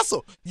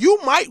tussle. You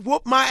might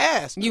whoop my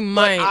ass. You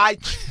might. I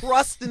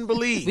trust and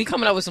believe. We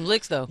coming up with some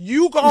licks though.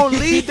 You gonna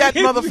leave that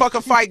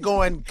motherfucker fight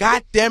going,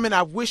 God damn it,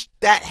 I wish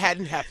that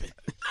hadn't happened.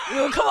 You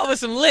gonna come up with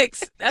some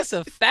licks. That's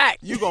a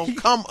fact. You gonna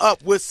come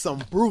up with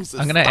some bruises.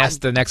 I'm gonna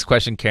ask the next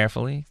question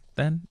carefully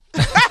then.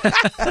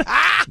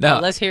 No,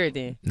 let's hear it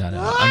then. No.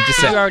 I'm just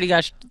saying. You already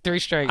got 3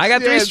 strikes. I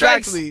got 3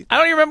 strikes. Exactly. I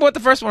don't even remember what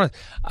the first one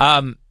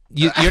was.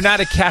 You're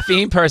not a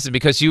caffeine person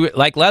because you,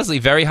 like Leslie,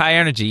 very high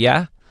energy.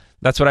 Yeah,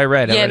 that's what I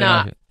read.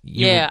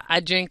 Yeah, I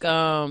drink.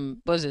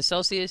 What is it,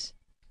 Celsius?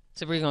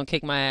 So we're gonna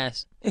kick my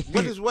ass.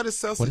 What is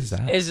Celsius? What is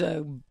that? It's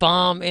a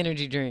bomb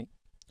energy drink.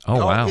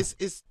 Oh wow!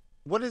 It's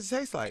what does it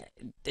taste like?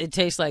 It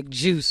tastes like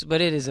juice, but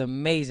it is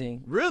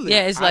amazing. Really?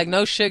 Yeah, it's like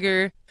no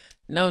sugar,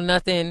 no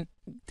nothing.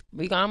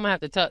 I'm gonna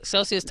have to talk.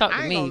 Celsius, talk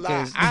to me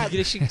because I'd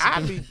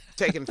be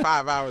taking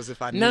 5 hours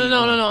if I. No.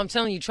 I'm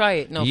telling you, try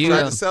it. No,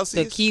 try the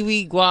Celsius. The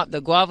kiwi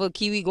guava,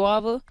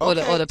 or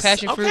the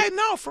passion fruit. Okay,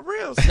 no, for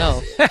real.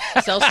 No,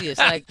 Celsius,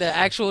 like the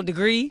actual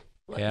degree.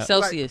 Yeah.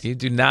 Celsius. You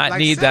do not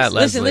need that,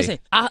 Leslie. Listen.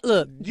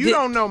 Look. You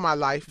don't know my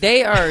life.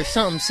 They are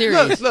something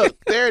serious. Look,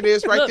 there it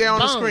is right there on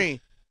the screen.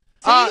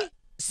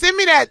 Send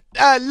me that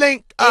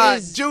link,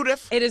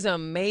 Judith. It is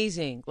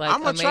amazing. Like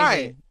I'm gonna try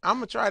it. I'm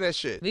gonna try that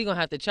shit. We gonna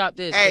have to chop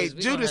this. Hey,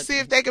 Judith, see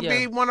if they can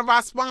be one of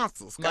our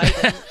sponsors. Mike,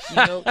 you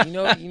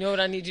know what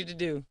I need you to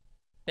do.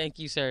 Thank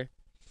you, sir.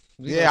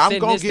 Yeah, I'm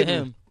gonna get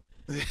him.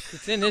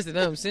 Send this to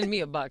them. Send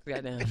me a box,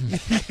 goddamn.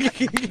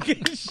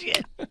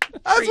 Shit.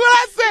 That's what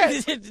I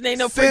said. This ain't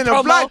no free Send a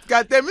promo. block,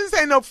 goddamn. This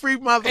ain't no free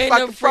motherfucking Ain't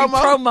no free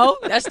promo.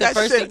 That's the that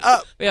first shit thing.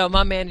 up. Yo,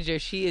 my manager,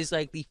 she is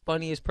like the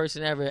funniest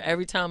person ever.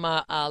 Every time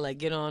I like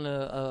get on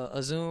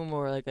a Zoom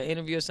or like an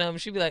interview or something,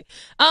 she be like,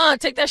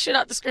 take that shit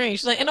out the screen.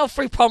 She's like, ain't no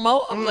free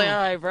promo. I'm like, all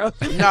right, bro.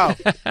 No.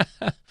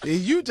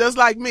 You just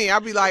like me. I'll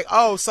be like,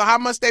 oh, so how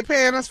much they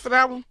paying us for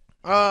that one?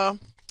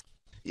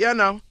 Yeah,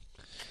 no.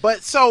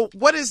 But so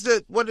what is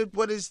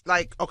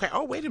like, okay,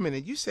 oh, wait a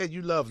minute. You said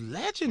you love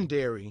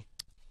Legendary.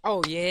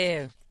 Oh,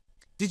 yeah.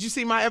 Did you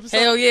see my episode?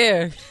 Hell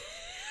yeah.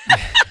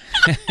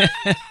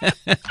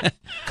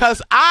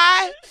 Because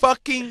I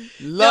fucking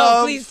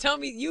love. No, please tell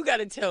me. You got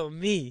to tell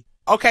me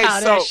Okay, how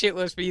so that shit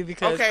was for you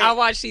because okay. I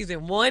watched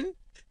season 1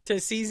 to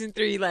season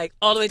 3, like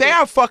all the way. They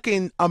are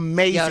fucking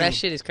amazing. Yo, that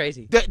shit is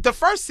crazy. The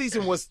first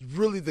season was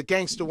really the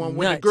gangster one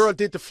when the Nuts. girl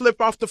did the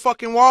flip off the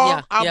fucking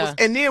wall. Yeah,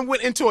 And then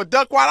went into a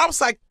duck wall. I was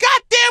like,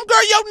 God damn,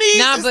 girl, your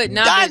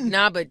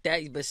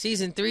knees but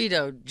season 3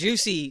 though,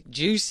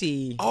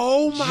 juicy.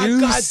 Oh my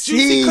God,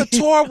 Juicy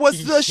Couture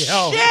was the shit.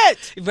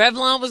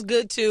 Revlon was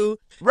good too.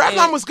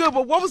 Revlon was good,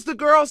 but what was the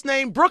girl's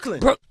name?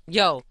 Brooklyn.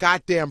 Yo.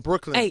 Goddamn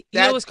Brooklyn. Hey,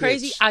 you know what's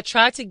crazy? I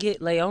tried to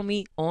get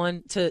Leomi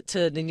on to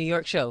the New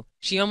York show.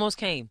 She almost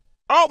came.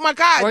 Oh my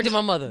God. Word to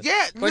my mother.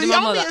 Yeah, Word to my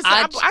mother.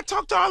 I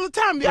talk to her all the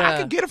time. Yeah, I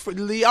could get her for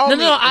Leomi.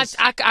 No,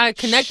 I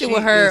connected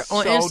with her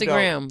on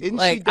Instagram. Dope. Isn't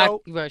like, she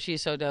dope? bro,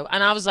 she's so dope.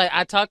 And I was like,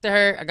 I talked to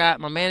her. I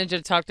got my manager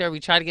to talk to her. We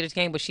tried to get her to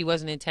game, but she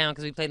wasn't in town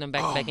because we played them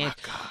back-to-back games.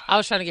 I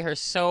was trying to get her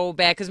so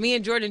bad because me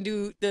and Jordan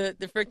do the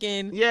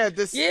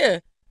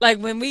freaking Like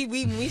when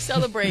we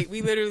celebrate,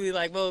 we literally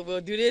like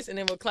we'll do this and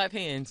then we'll clap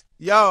hands.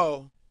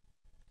 Yo,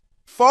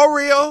 for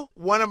real,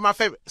 one of my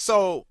favorite.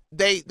 So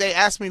they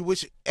asked me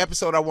which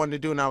episode I wanted to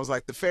do, and I was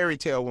like the fairy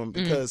tale one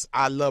because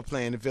I love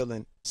playing the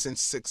villain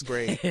since 6th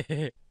grade.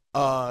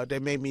 They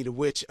made me the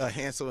witch,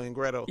 Hansel and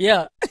Gretel.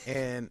 Yeah,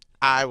 and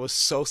I was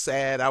so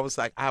sad.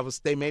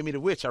 They made me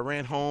the witch. I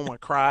ran home. I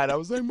cried. I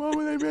was like,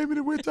 Mama, they made me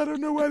the witch. I don't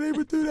know why they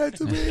would do that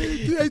to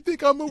me. They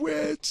think I'm a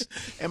witch.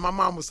 And my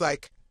mom was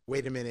like,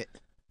 wait a minute.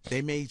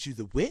 They made you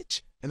the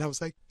witch? And I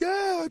was like,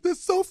 yeah,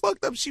 that's so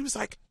fucked up. She was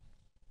like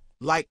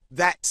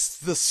that's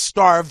the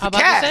star of the cast.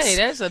 I'm about to say,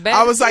 that's a bad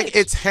I was bitch. like,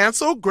 it's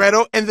Hansel,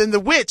 Gretel, and then the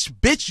witch.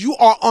 Bitch, you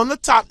are on the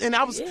top. And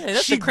I was,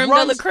 that's the creme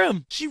de la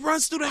creme. She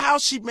runs through the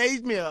house. She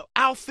made me an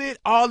outfit,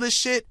 all this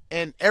shit.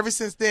 And ever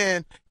since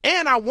then,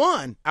 and I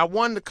won. I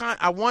won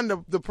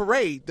the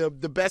parade, the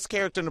best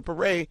character in the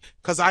parade,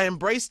 because I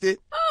embraced it.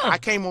 I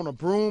came on a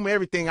broom,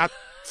 everything. I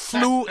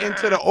flew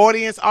into the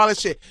audience, all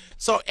this shit.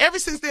 So ever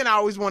since then, I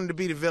always wanted to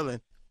be the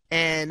villain.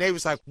 And they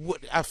was like,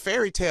 what, a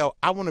fairy tale?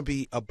 I want to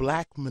be a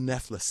black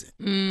Maleficent.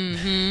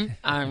 And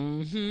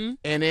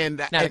then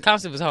the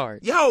concept was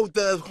hard. Yo,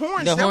 the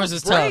horns. The horns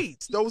was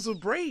braids. tough. Those were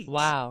braids.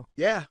 Wow.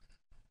 Yeah.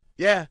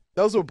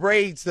 Those were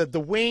braids. The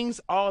wings,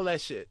 all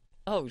that shit.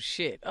 Oh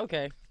shit.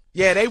 Okay.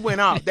 Yeah, they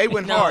went out. They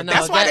went hard.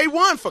 That's why they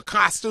won for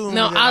costumes.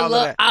 No, and all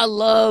of that. I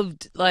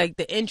loved like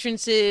the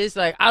entrances.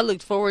 Like I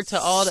looked forward to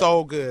all the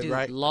so good,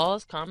 right?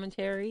 Law's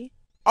commentary.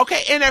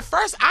 Okay, and at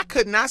first I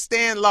could not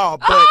stand Law,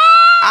 but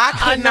I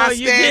could not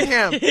stand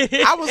him.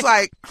 I was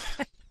like,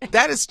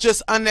 that is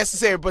just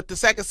unnecessary. But the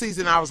second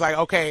season, I was like,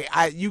 okay,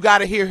 you got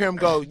to hear him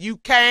go. You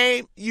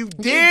came, you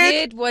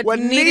did what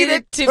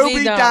needed to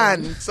be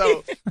done.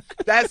 So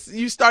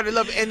you started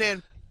loving, and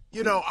then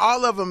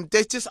all of them.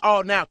 They just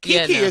all now.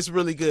 Kiki is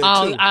really good too.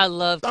 I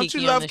love Don't Kiki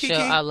you love on the Kiki? show.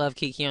 I love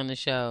Kiki on the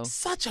show.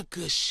 Such a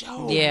good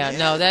show. Yeah, man.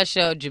 no, that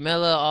show,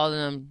 Jamila, all of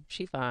them,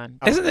 she fine.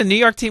 Isn't the New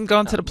York team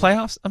going to the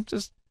playoffs?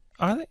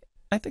 Are they?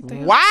 I think they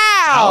are.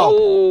 Wow.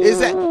 Oh. Is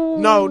that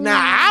no?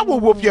 Now I will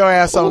whoop your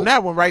ass on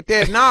that one right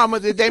there.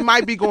 They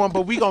might be going,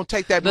 but we gonna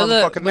take that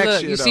motherfucker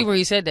next year. You though. see where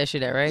he said that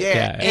shit at, right?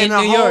 Yeah, in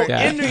New York.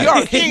 In New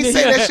York, he ain't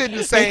say that shit in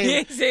the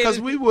same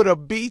because we would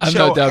have beat I'm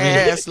your no dummy.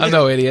 ass. I'm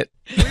no idiot.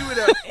 We would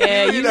have.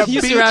 Yeah,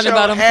 you surrounded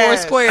by them 4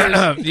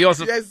 squares. You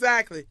also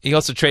Exactly. You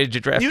also traded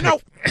your draft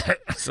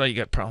pick. So you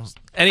got problems.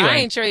 Anyway, I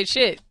ain't trade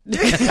shit.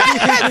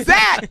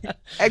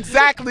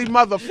 Exactly,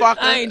 motherfucker.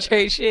 I ain't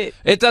trade shit.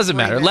 It doesn't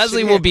matter. that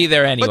Leslie shit will in. be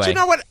there anyway. But you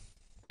know what?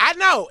 I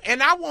know,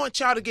 and I want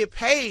y'all to get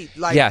paid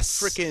like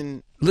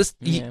freaking.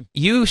 Listen,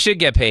 you should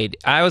get paid.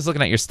 I was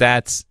looking at your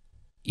stats.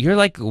 You're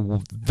like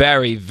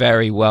very,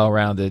 very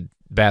well-rounded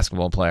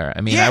basketball player. I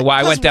mean, I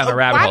went down the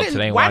rabbit hole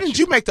today and Why watched didn't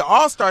you make the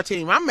All-Star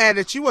team? I'm mad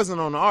that you wasn't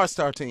on the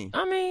All-Star team.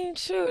 I mean,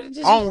 shoot.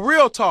 On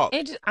Real Talk.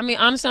 Honestly,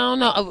 I don't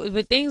know.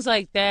 With things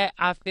like that,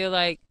 I feel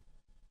like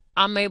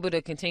I'm able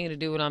to continue to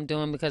do what I'm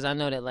doing because I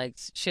know that like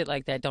shit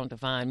like that don't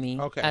define me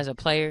as a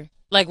player.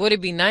 Like, would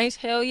it be nice?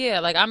 Hell yeah.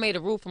 Like, I made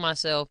a rule for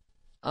myself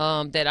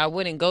that I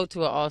wouldn't go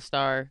to an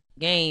All-Star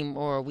game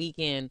or a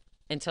weekend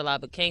until I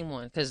became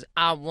one because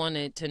I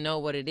wanted to know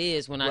what it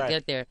is when I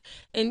get there.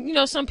 And,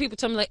 some people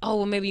tell me like, oh,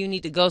 well, maybe you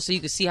need to go so you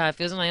can see how it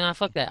feels. I'm like, nah,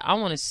 fuck that. I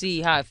want to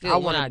see how it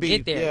feels when I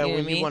get there. Yeah, you know when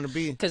what I mean? you want to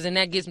be. Because then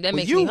that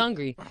makes me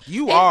hungry.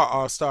 You are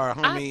All-Star,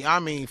 homie. I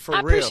mean, for real.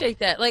 I appreciate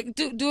that. Like,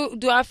 do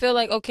I feel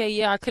like, okay,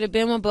 yeah, I could have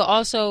been one, but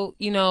also,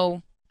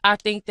 I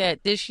think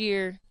that this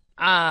year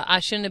I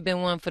shouldn't have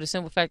been one for the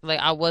simple fact that like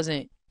I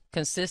wasn't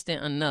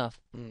consistent enough.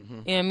 Mm-hmm. You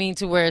know what I mean?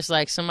 To where it's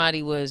like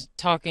somebody was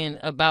talking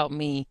about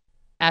me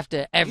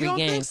after every You don't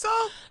game. think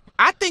so?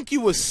 I think you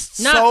was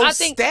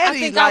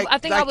steady. I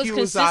think I was you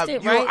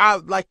consistent, you right?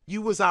 like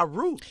you was our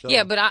root. Though.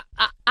 Yeah, but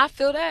I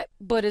feel that,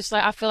 but it's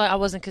like I feel like I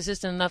wasn't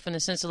consistent enough in the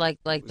sense of like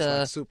the like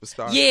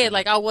superstar. Yeah,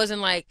 like I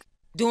wasn't like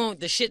doing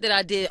the shit that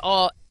I did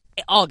all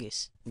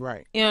August.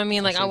 Right. You know what I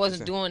mean? Like I what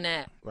wasn't you're doing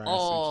that Right,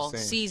 all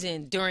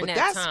season during But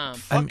that that's time.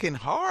 fucking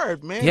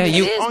hard, man. Yeah,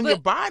 you- It's It is, on your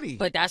body.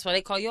 But that's why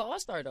they call you an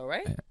all-star though,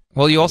 right?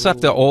 Well, you also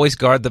have to always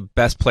guard the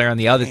best player on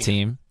the other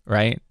team,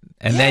 right?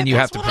 And Yeah, then you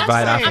have that's to what I'm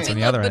provide saying. offense on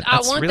the other end. But I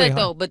That's want really that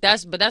hard. though. But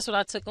that's what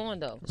I took on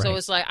though. So Right.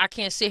 it's like I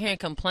can't sit here and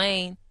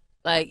complain.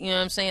 Like, you know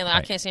what I'm saying? Like I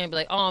Right. can't sit here and be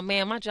like, oh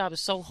man, my job is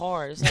so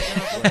hard. It's like, you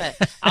know, fuck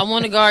that. I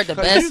want to guard the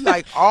 'Cause best. you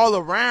like all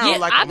around Yeah,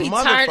 like I a be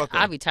motherfucker. tired.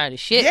 I be tired of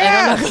shit.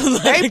 Yeah, Like, I'm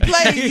not gonna lie. they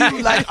play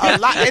you like a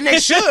lot, and they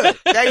should.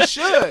 They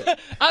should.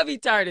 I be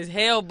tired as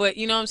hell, but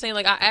you know what I'm saying?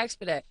 Like I asked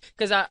for that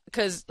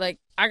because like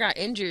I got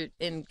injured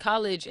in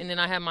college, and then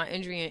I had my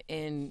injury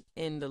in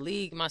the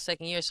league my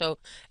second year. So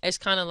it's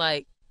kind of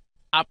like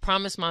I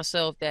promised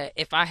myself that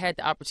if I had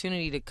the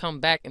opportunity to come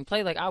back and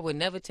play, like I would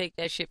never take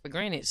that shit for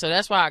granted. So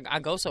that's why I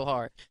go so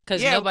hard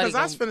because Yeah, nobody. because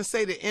I was finna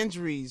say the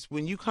injuries.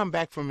 When you come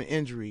back from an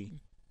injury,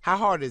 how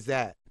hard is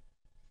that?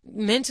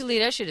 Mentally,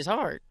 that shit is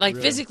hard. Like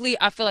Really? physically,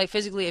 I feel like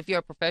physically, if you're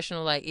a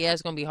professional, like yeah,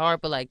 it's gonna be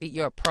hard, but like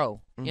you're a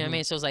pro. You know what I Mhm.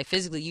 mean? So it's like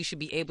physically, you should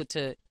be able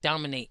to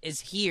dominate.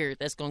 It's here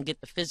that's gonna get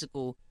the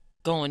physical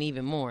going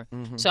even more.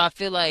 Mhm. So I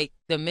feel like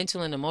the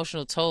mental and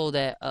emotional toll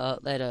that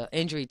a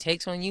injury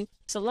takes on you,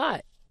 it's a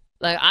lot.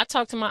 Like I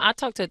talked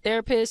to a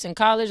therapist in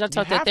college. I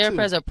talked to a have to. therapist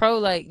as a pro.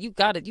 Like you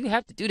have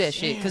to do that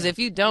shit because if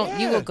you don't,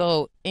 you Yeah. will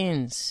go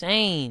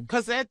insane.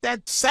 Because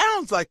that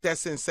sounds like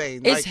that's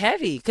insane. It's Like,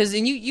 heavy because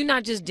then you're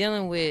not just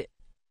dealing with,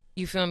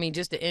 you feel me,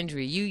 just the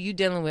injury. You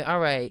dealing with, all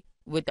right,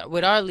 with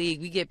our league,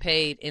 we get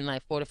paid in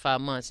like 4 to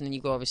 5 months, and then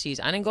you go overseas.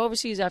 I didn't go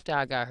overseas after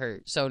I got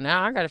hurt, so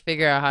now I got to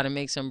figure out how to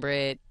make some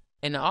bread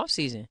in the off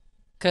season.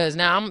 Cause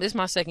now it's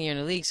my second year in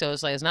the league, so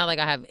it's like it's not like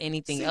I have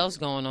anything else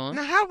going on.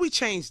 now, how do we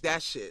change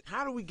that shit?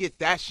 How do we get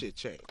that shit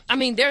changed? I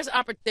mean,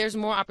 there's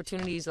more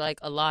opportunities like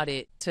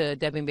allotted to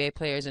WNBA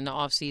players in the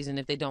off season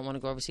if they don't want to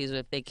go overseas or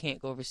if they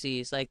can't go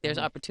overseas. Like there's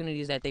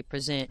opportunities that they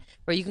present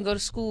where you can go to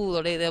school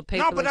or they'll pay.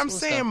 No, for but like, I'm school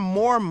saying stuff.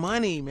 more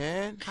money,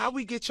 man. How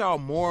we get y'all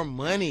more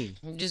money?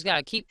 You just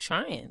gotta keep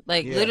trying.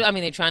 Like Yeah. literally, I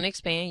mean, they're trying to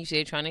expand. You see,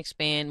 they're trying to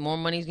expand. More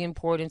money's getting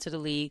poured into the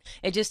league.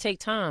 It just take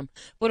time.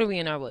 What are we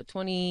in our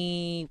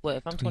 20? What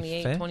if I'm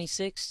 28, 25th?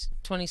 26,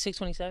 26,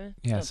 27?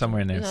 Yeah,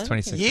 somewhere in there. It's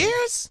 26.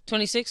 Years?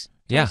 26?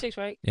 Yeah. 26,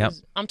 right? Yep.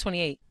 'Cause I'm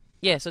 28.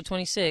 Yeah, so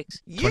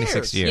 26.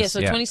 26 years. Yeah,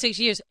 so 26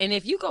 years. And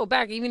if you go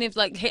back, even if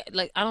like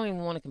I don't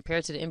even want to compare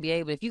it to the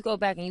NBA, but if you go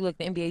back and you look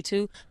at the NBA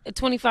too, at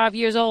 25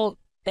 years old,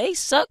 they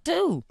suck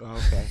too.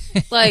 Okay.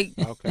 Like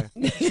Okay.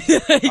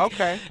 like,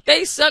 Okay.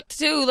 they sucked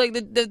too. Like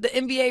the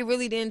NBA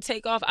really didn't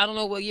take off. I don't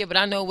know what year, but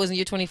I know it wasn't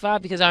year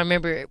 25 because I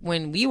remember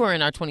when we were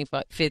in our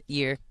 25th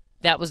year,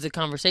 that was the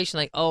conversation.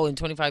 Like, oh, in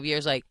 25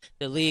 years, like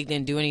the league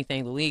didn't do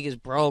anything. The league is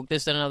broke,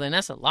 this and another. And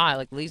that's a lie.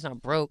 Like the league's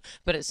not broke.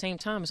 But at the same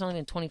time, it's only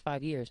been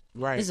 25 years.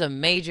 Right. This is a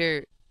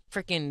major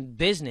freaking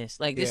business.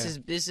 Like this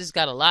has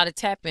got a lot of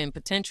tap in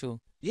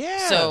potential.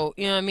 Yeah. So,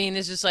 you know what I mean?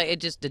 It's just like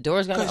the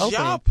doors got to Because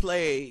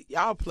open.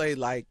 y'all play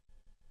like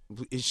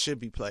it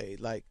should be played.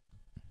 Like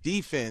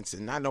defense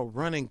and I know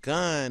run and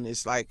gun.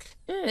 It's like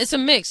Yeah, it's a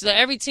mix. Like,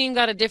 every team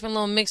got a different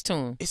little mix to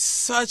them. it's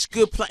such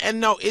good play.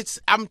 And no,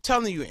 I'm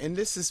telling you, and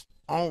this is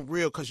on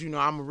real because you know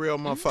I'm a real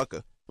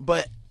motherfucker.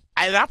 But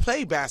I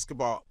played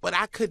basketball, but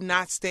I could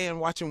not stand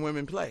watching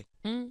women play.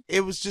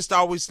 It was just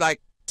always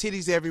like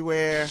titties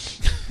everywhere,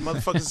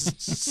 motherfuckers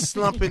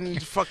slumping,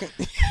 fucking,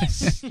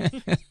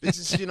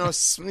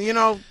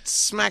 bitches,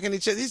 smacking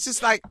each other. It's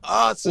just like,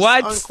 it's just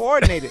What?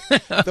 uncoordinated.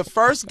 The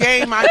first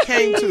game I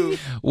came to,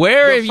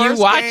 Where The are you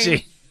first watching?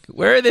 game-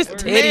 Where are the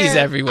titties Man,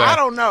 everywhere? I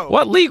don't know.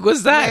 What league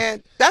was that?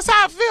 Man, that's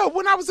how I feel.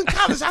 When I was in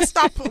college, I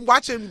stopped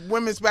watching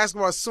women's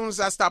basketball. As soon as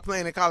I stopped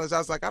playing in college, I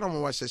was like, I don't want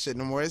to watch that shit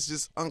no more. It's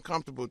just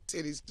uncomfortable.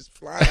 Titties just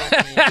flying out.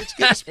 Bitch,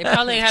 get They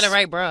probably ain't had the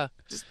right bruh.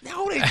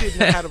 No, they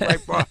didn't have the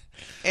right bra.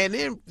 And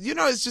then,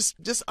 it's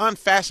just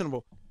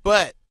unfashionable.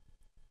 But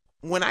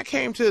when I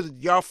came to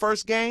y'all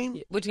first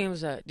game, What team was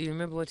that? Do you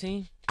remember what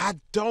team? I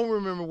don't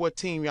remember what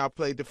team y'all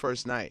played the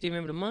first night. Do you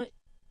remember the month?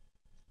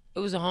 It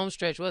was a home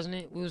stretch, wasn't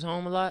it? We was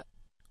home a lot.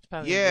 It's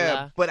probably in Yeah,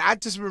 July. but I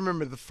just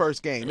remember the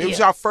first game. It was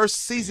Yeah. y'all first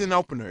season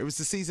opener. It was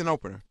the season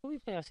opener. Who we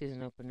play our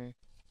season opener?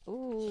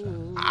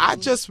 Ooh. I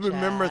just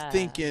remember child.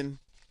 thinking,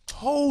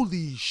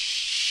 holy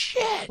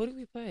shit. Who did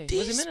we play?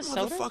 These Was it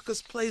Minnesota?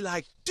 motherfuckers play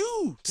like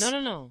dudes.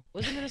 No.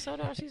 Was it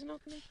Minnesota our season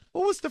opener?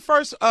 What was the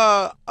first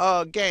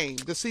game,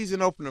 the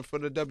season opener for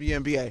the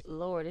WNBA?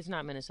 Lord, it's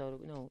not Minnesota.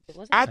 No, it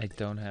wasn't. I I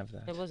don't have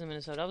that. It wasn't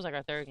Minnesota. That was like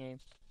our third game.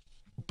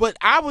 But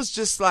I was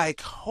just like,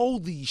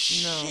 holy No,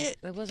 shit.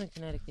 it wasn't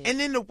Connecticut. And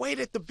then the way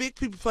that the big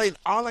people played,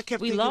 all I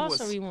kept we thinking lost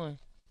was, or we won?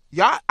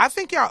 y'all, I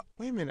think y'all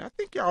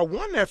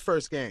won that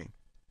first game.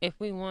 If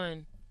we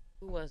won,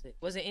 who was it?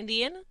 Was it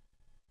Indiana?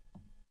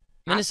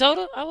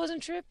 Minnesota? I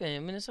wasn't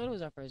tripping. Minnesota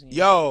was our first game.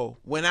 Yo,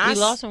 when we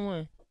lost and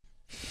won.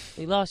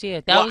 We lost,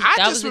 yeah. That well, was, I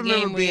that just was the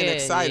remember game being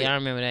excited. Yeah, I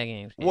remember that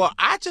game. Yeah. Well,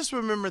 I just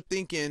remember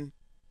thinking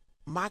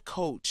my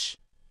coach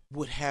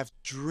would have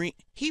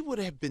he would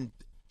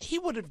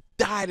have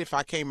died if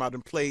I came out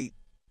and played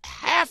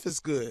half as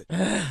good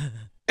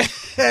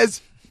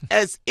as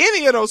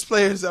any of those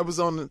players that was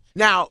on the.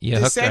 Now,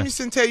 did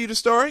Samuelson tell you the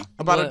story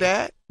about her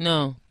dad?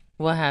 No.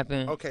 What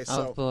happened? Okay,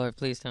 so Lord,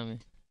 please tell me.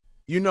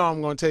 You know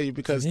I'm going to tell you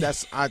because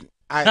that's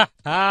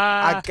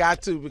I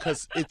got to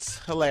because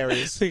it's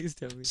hilarious. Please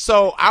tell me.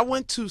 So I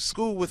went to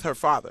school with her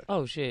father.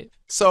 Oh shit.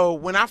 So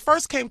when I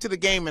first came to the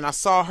game and I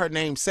saw her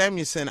name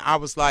Samuelson, I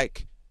was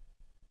like,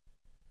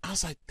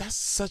 that's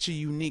such a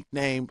unique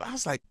name. I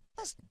was like,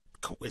 that's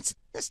coincidence.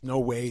 There's no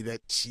way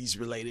that she's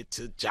related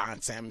to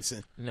John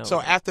Samuelson. No.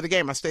 So after the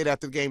game, I stayed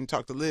after the game and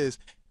talked to Liz,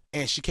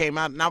 and she came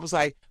out, and I was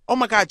like, oh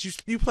my God,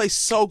 you play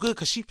so good,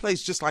 because she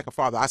plays just like her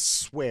father. I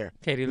swear.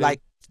 Katie Lee.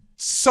 Like,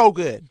 so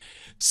good.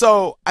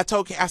 So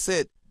I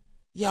said,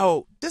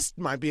 yo, this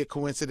might be a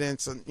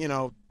coincidence, and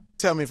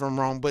tell me if I'm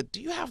wrong, but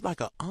do you have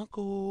like an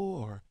uncle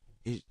or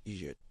is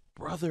your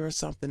brother or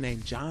something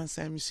named John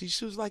Samuelson?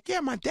 She was like, yeah,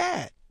 my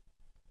dad.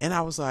 And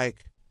I was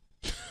like,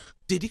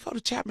 did he go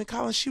to Chapman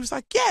College? She was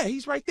like, yeah,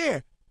 he's right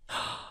there.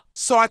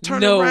 So I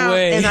turned around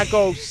and I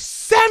go,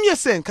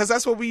 Samuelson, because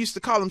that's what we used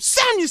to call him,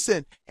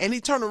 Samuelson. And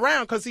he turned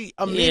around because he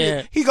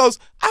immediately, he goes,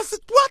 I said,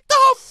 what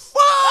the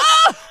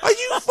fuck? Are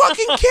you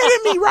fucking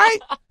kidding me, right?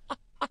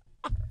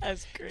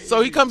 That's crazy.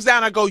 So he comes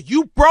down, I go,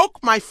 you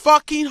broke my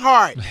fucking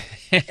heart.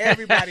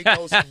 Everybody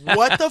goes,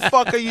 what the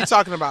fuck are you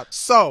talking about?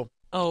 So,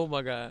 oh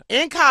my God.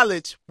 In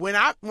college, when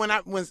I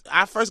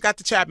first got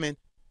to Chapman,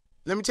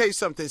 let me tell you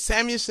something.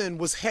 Samuelson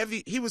was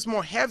heavy. He was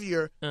more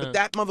heavier, but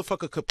that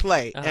motherfucker could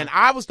play. And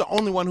I was the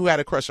only one who had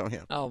a crush on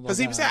him. Oh,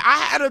 because I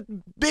had a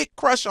big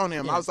crush on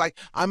him. Yeah. I was like,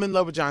 I'm in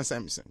love with John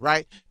Samuelson,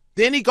 right?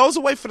 Then he goes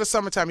away for the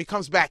summertime. He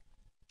comes back,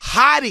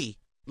 hottie,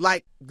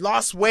 like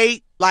lost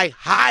weight, like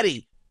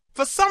hottie.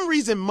 For some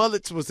reason,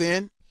 mullets was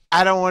in.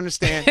 I don't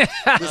understand.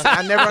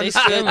 I never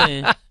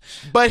understood.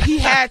 But he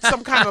had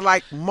some kind of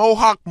like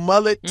mohawk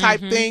mullet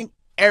type thing.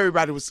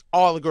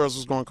 All the girls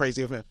was going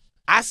crazy with him.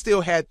 I still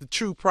had the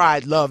true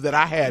pride love that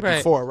I had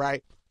before,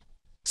 right?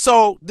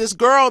 So this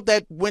girl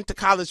that went to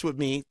college with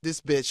me,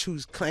 this bitch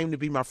who's claimed to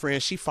be my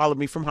friend, she followed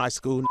me from high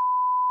school.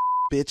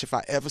 Bitch, if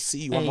I ever see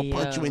you, I'm gonna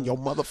punch you in your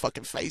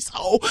motherfucking face.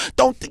 Oh,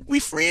 don't think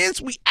we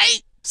friends, we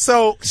ain't.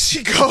 So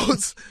she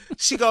goes,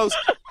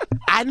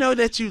 I know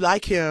that you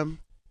like him,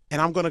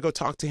 and I'm gonna go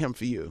talk to him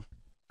for you.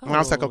 And I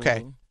was like,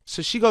 okay.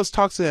 So she goes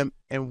talk to him,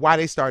 and why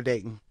they start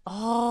dating?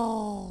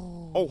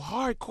 Oh,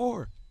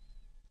 hardcore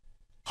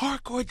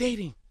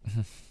dating.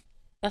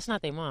 That's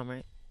not their mom,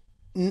 right?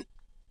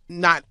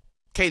 Not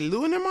Katie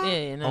Lou and their mom?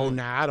 Yeah, no. Oh,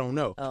 nah, I don't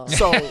know. Oh.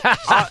 So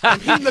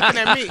and he looking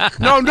at me.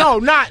 No,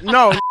 not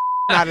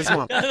his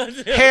mom.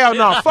 Hell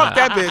no, fuck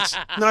that bitch.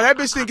 No, that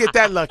bitch didn't get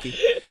that lucky.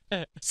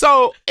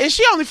 So, and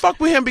she only fucked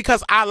with him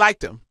because I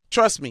liked him.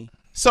 Trust me.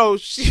 So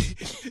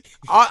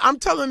I'm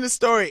telling this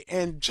story,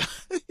 and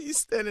he's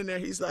standing there.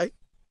 He's like,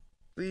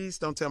 please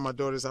don't tell my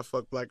daughters I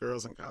fuck black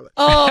girls in college.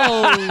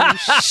 Oh,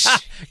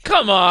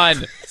 come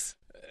on.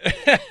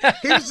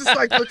 He was just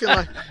like looking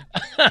like.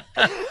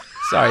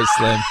 Sorry,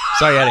 Slim.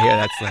 Sorry you had to hear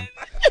that, Slim.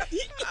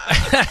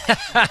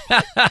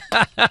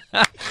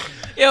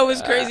 Yo,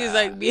 what's crazy is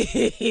like me and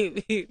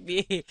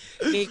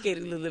Katie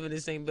live in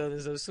the same building.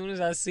 So as soon as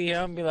I see her,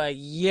 I'm be like,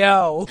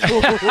 yo,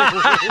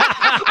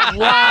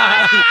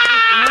 why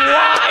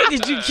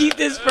did you keep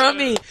this from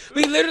me?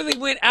 We literally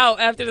went out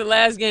after the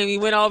last game.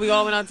 We all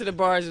went out to the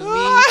bars. It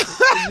was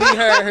me,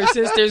 her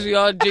sisters. We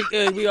all drink.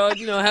 We all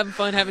having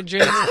fun, having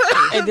drinks,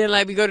 and then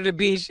like we go to the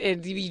beach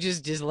and we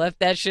just left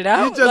that shit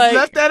out. You just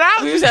left that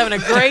out. We was having a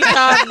great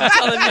time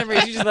telling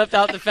memories. You just left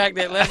out the fact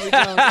that Leslie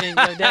Jones and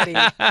your daddy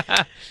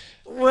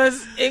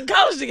was in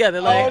college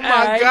together. Like, oh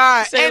my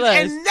God.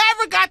 And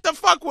never got to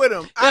fuck with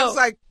him. I was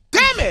like,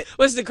 damn it.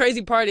 What's the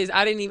crazy part is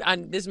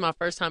this is my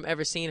first time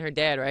ever seeing her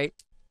dad, right?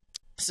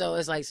 So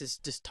it's like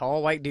this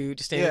tall white dude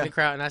just standing in the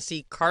crowd, and I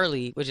see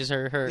Carly, which is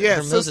her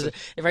sister,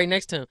 right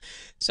next to him.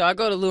 So I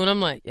go to Lou and I'm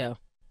like, yo,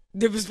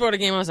 before the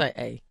game I was like,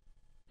 hey,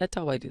 that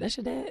tall white dude, that's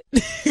your dad?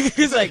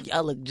 He's like,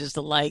 y'all look just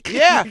alike.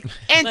 Yeah.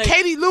 And like,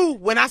 Katie Lou,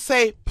 when I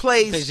say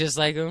plays just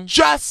like him,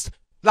 just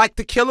like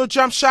the killer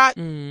jump shot,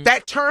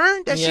 that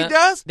turn that she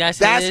does,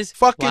 that's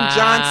fucking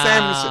John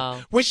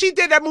Samuelson. When she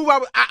did that move,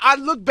 I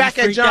look back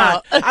at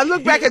John. I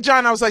look back at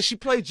John. I was like, she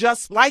played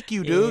just like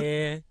you, dude.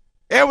 Yeah.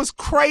 It was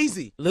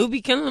crazy. Lou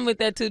be killing him with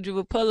that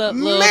dribble pull up,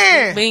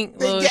 man.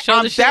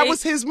 That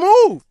was his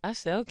move. I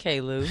said,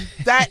 okay, Lou.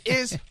 That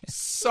is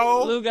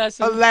so Lou got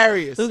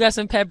hilarious. Lou got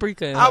some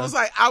paprika in I was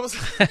like,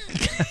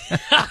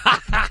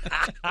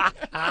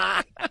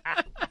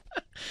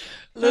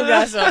 Lou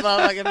got some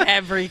motherfucking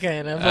paprika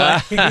in him.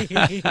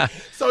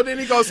 So then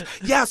he goes,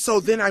 yeah, so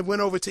then I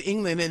went over to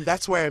England, and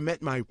that's where I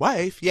met my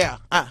wife. Yeah,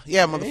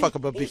 motherfucker,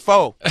 but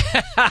before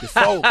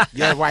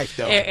your wife,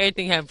 though.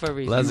 Everything happened for a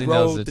reason. Leslie you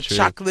knows rolled the truth.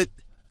 chocolate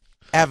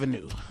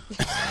Avenue.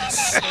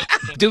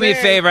 Do me a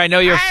Man, favor. I know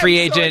you're a I am free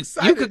so agent.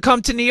 excited. You could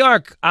come to New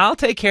York. I'll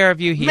take care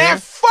of you here. Man,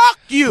 fuck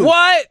you.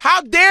 What?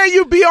 How dare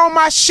you be on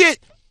my shit?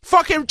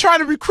 Fucking trying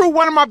to recruit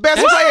one of my best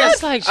players.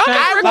 That's like strike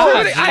I'm five.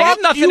 recruiting. I have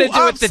Fuck nothing you to do with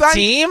up, the son.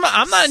 team.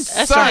 I'm not.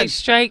 That's Son. like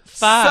strike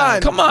five.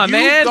 Son, Come on, you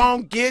man.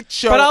 gonna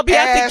get your But I'll be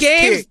at ass the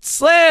games, kicked.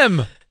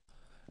 Slim.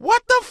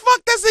 What the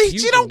fuck does he?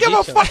 She don't give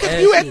a fuck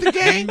if you at the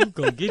game.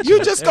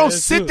 You just gonna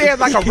sit there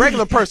like a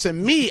regular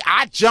person. Me,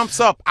 I jumps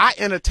up. I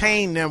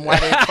entertain them while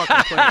they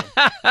fucking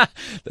playing.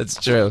 That's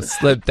true.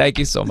 Slim, thank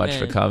you so much Man,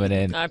 for coming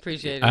in. I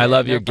appreciate it. I man.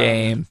 love No your problem.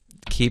 game.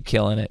 Keep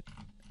killing it.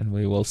 And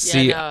we will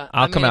see. Yeah, no,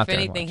 I'll come out if there.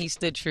 and anything, watch. he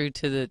stood true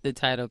to the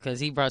title because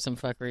he brought some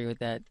fuckery with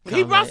that.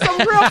 He brought comment.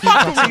 some real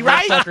fuckery,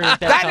 right? fuckery with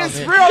That is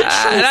comment. real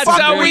true That's fuckery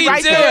how we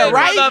right do there, it,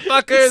 right?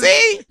 motherfuckers.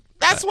 See?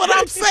 That's what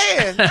I'm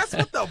saying. That's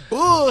what the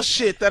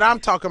bullshit that I'm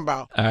talking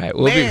about. All right,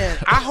 we'll Man,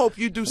 I hope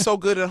you do so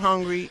good and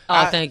hungry.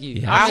 Oh, thank you.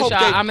 Yeah. I I'll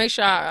hope make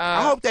sure.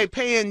 I hope they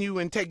paying you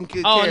and taking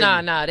good Oh care nah,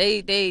 of you. nah.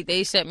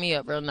 They set me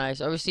up real nice.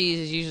 Overseas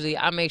is usually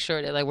I make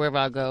sure that like wherever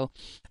I go,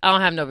 I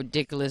don't have no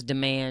ridiculous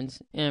demands.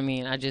 You know what I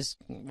mean? I just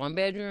one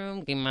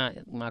bedroom, get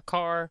my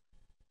car,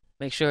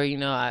 make sure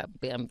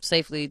I'm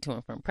safely to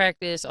and from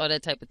practice, all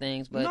that type of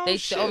things. But No they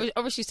shit.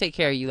 overseas take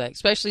care of you, like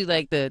especially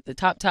like the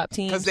top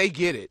teams Because they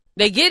get it.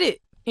 they get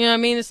it. You know what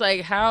I mean? It's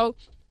like how.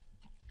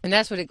 And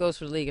that's what it goes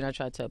for the league, and I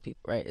try to tell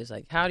people, right? It's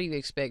like, how do you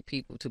expect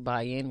people to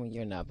buy in when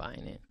you're not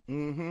buying in?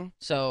 Mm-hmm.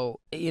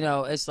 So,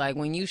 it's like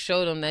when you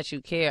show them that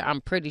you care,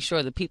 I'm pretty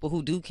sure the people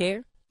who do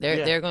care,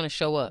 they're going to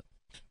show up.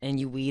 And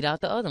you weed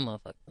out the other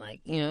motherfucker.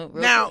 Like, real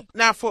quick.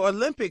 Now for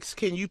Olympics,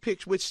 can you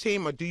pick which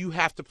team, or do you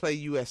have to play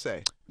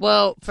USA?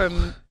 Well,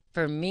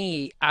 for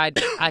me, I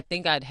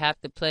think I'd have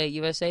to play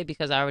USA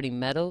because I already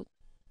medaled.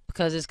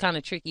 Because it's kind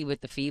of tricky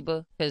with the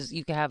FIBA, because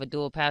you can have a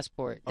dual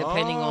passport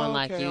depending on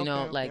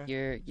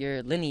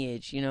your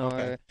lineage,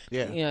 or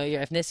your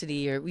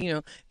ethnicity, or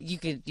you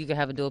could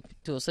have a dual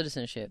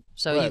citizenship,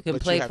 so Right, you can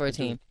but play you have for a to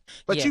do team.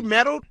 it. But Yeah. you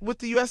medaled with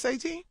the USA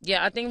team?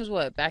 Yeah, I think it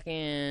was back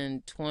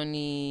in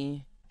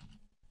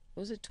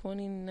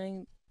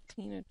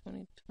 2019 or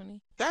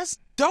 2020? That's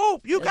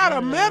dope. You That's got a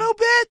one of medal,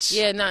 bitch?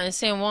 Yeah, not in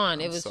San Juan.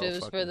 It I'm was so for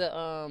fucking- the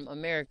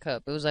America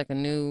Cup. It was like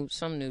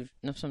some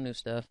new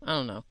stuff. I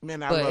don't know.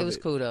 Man, I But love it was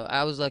cool though.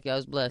 I was lucky. I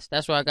was blessed.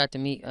 That's where I got to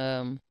meet.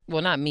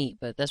 Well, not meet,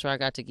 but that's where I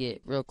got to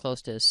get real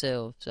close to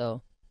Sil.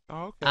 So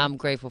Oh, okay. I'm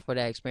grateful for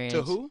that experience.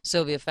 To who?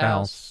 Sylvia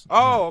Fowles.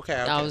 Oh, okay.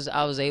 I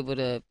was able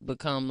to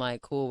become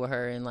like cool with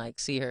her and like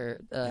see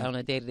her on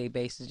a day-to-day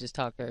basis, just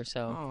talk to her.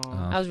 So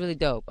Aw. that was really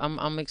dope.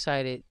 I'm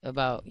excited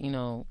about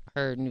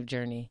her new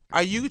journey.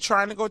 Are you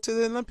trying to go to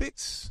the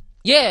Olympics?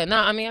 Yeah, no,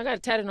 I mean I got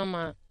it tatted on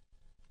my.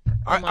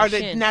 Are they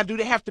shin. now? Do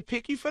they have to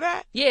pick you for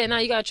that? Yeah, now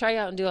you gotta try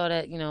out and do all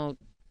that, Man,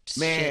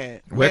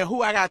 shit. man,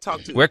 who I gotta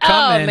talk to? We're Oh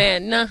coming.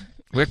 man, nah.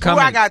 We're Who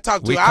coming. I gotta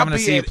talk to? We're I'll coming to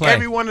be see you at play.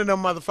 every one of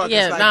them motherfuckers.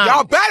 Yeah, like, nah.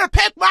 y'all better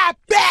pick my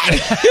back.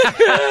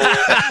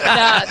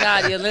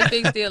 nah, the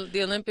Olympics,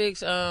 the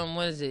Olympics,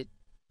 what is it?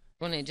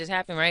 When it just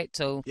happened, right?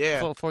 So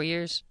Yeah. 4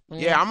 years.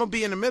 Yeah, I'm gonna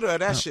be in the middle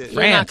of that shit.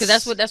 Right. France.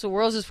 Because that's what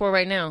Worlds is for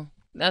right now.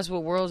 That's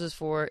what Worlds is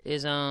for.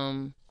 Is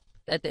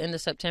at the end of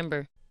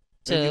September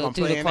And you to gonna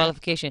do play the in that?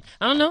 qualification.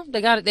 I don't know.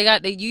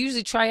 They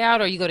usually try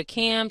out, or you go to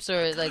camps,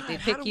 or like they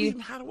God, pick you.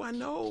 How do I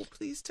know?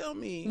 Please tell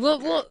me.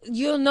 Well,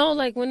 you'll know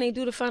like when they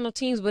do the final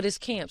teams, but it's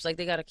camps. Like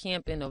they got a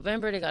camp in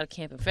November, they got a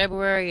camp in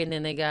February, and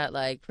then they got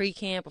like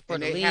pre-camp before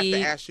and the they league.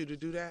 have to ask you to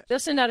do that. They'll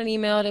send out an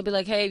email. They'll be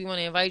like, "Hey, we want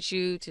to invite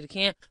you to the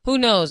camp." Who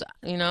knows?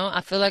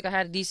 I feel like I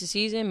had a decent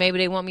season. Maybe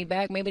they want me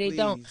back. Maybe they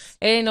don't. Please.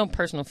 It ain't no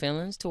personal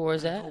feelings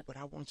towards that. No, but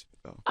I want you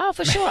to go. Oh,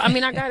 for sure. I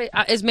mean, I got it.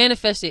 It's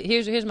manifested.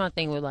 Here's my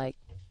thing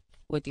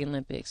with the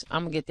Olympics.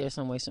 I'm gonna get there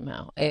some way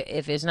somehow.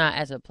 If it's not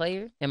as a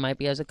player, it might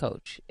be as a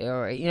coach,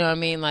 or you know what I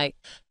mean. Like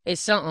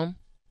it's something.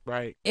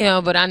 Right.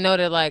 But I know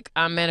that like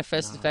I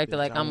manifest the fact that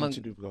like I'm want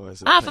you to go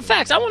as a for player.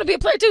 facts. I want to be a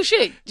player too.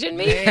 Shit, shouldn't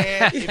me?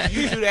 Man, if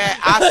you do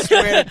that, I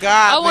swear to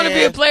God, I want to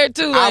be a player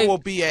too. I Like, will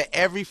be at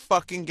every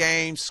fucking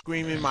game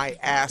screaming my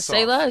ass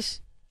say off.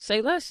 less.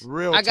 Say less.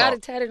 Real I got talk.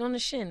 it tatted on the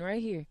shin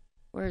right here.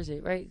 Where is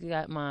it? Right, you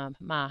got my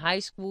high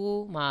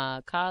school,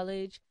 my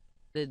college,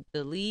 the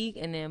league,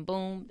 and then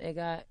boom, they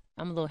got.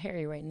 I'm a little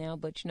hairy right now,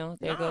 but there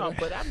Nah, go.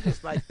 but I'm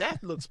just like,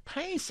 that looks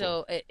painful.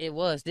 So it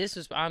was. This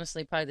was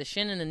honestly probably the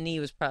shin and the knee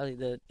was probably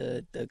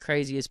the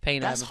craziest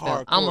pain that's I ever felt.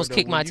 hardcore. I almost though,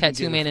 kicked when my you can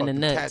tattoo get a man in the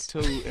fucking nuts.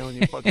 Tattoo on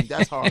your fucking,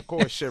 that's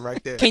hardcore shit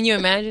right there. Can you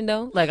imagine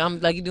though? Like I'm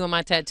like you doing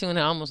my tattoo and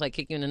I almost like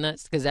kick you in the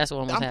nuts because that's what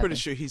almost I'm happened. pretty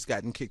sure he's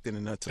gotten kicked in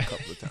the nuts a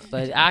couple of times.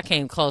 But I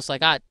came close.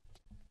 Like I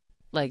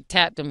like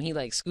tapped him. He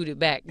like scooted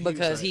back He was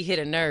because like- he hit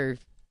a nerve.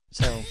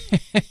 So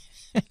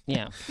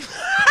yeah.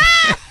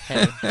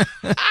 Hey.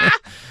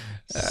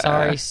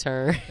 Sorry,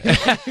 sir.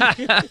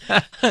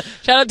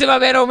 Shout out to my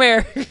man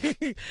Omer.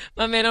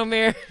 My man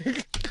Omer.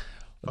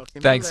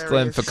 Fucking Thanks, Glenn,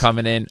 hilarious. for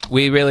coming in.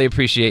 We really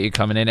appreciate you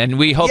coming in, and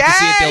we hope to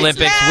see you at the Yes,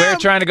 Olympics. Slim! We're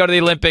trying to go to the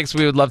Olympics.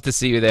 We would love to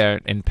see you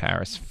there in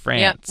Paris, Yeah.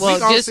 France. We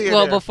gonna see it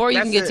there. Before you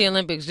That's can get to it. the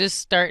Olympics, just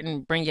start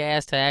and bring your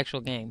ass to the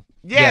actual game.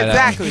 Yeah,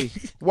 exactly.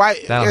 Why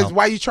help.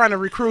 why you trying to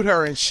recruit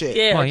her and shit?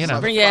 Yeah, Well, you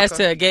know. bring your ass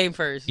to a game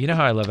first. You know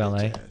how I love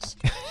LA.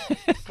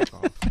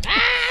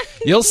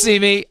 You'll see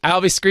me.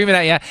 I'll be screaming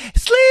at you,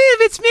 Slim,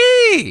 it's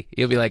me.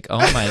 You'll be like, oh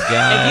my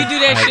God. If you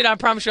do that shit, I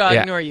promise you I'll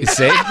ignore you. You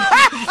see?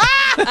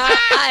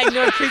 I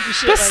ignore creepy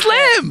shit. But like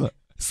Slim! That.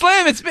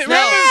 Slim, it's me. No,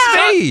 Remember,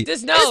 it's me.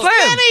 Just no. Slim.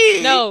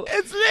 Lenny! No.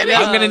 It's Lenny.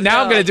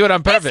 I'm gonna do it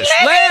on purpose.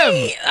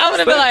 Slim! I'm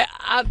gonna be like,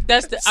 I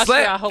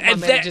swear, I hope my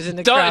And manager's in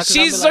the crowd. 'Cause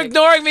She's I'm like,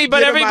 ignoring me, but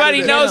Get him out of everybody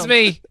there. knows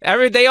me.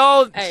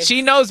 Hey.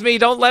 She knows me.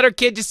 Don't let her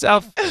kid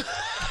yourself.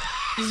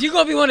 Is you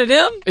gonna be one of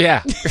them?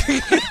 Yeah.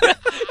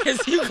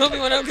 Is you gonna be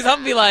one of them? Because I'm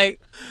gonna be like,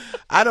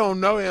 I don't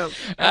know him.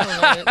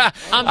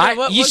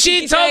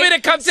 She told me to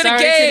come to the Sorry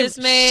game. to this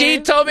man. She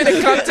told me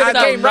to come to the I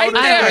don't game right know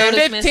I there. don't know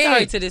this man. 15.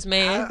 Sorry to this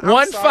man. I'm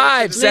 1-5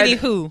 sorry to said, Lenny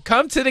who?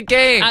 come to the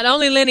game. The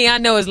only Lenny I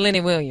know is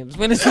Lenny Williams.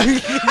 When it's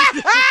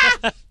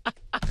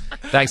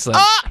Thanks, Slim.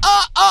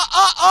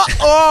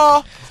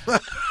 Oh.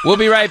 We'll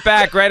be right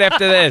back right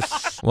after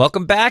this.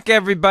 Welcome back,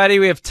 everybody.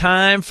 We have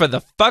time for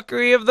the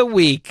Fckry of the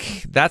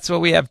week. That's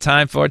what we have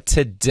time for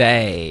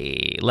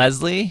today.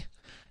 Leslie,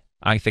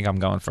 I think I'm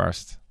going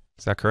first.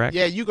 Is that correct?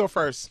 Yeah, you go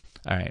first.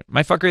 All right.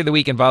 My Fckry of the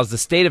week involves the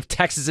state of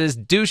Texas's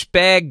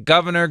douchebag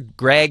Governor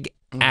Greg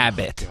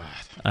Abbott.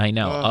 I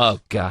know. Oh,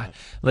 God.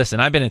 Listen,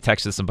 I've been in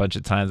Texas a bunch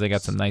of times. They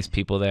got some nice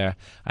people there.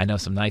 I know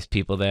some nice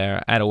people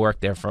there. I had to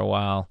work there for a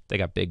while. They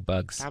got big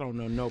bugs. I don't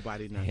know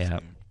nobody nice. Yeah. there.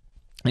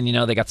 And, you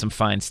know, they got some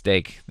fine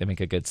steak. They make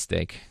a good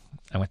steak.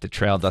 I went to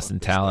Trail Dust in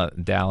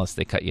Dallas.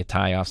 They cut your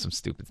tie off, some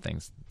stupid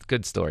things.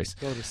 Good stories.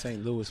 Go to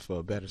St. Louis for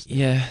a better steak.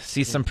 Yeah,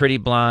 see some pretty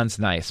blondes.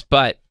 Nice.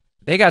 But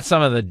they got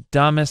some of the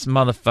dumbest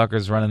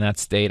motherfuckers running that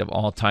state of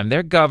all time.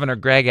 Their governor,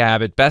 Greg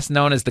Abbott, best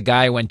known as the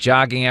guy who went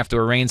jogging after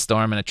a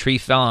rainstorm and a tree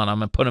fell on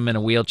him and put him in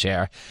a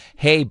wheelchair.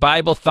 Hey,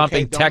 Bible-thumping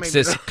Okay, don't make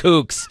Texas me-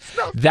 kooks.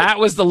 That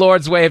was the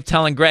Lord's way of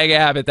telling Greg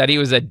Abbott that he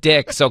was a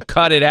dick, so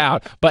cut it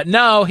out. But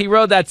no, he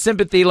rode that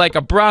sympathy like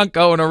a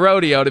bronco in a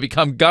rodeo to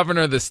become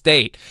governor of the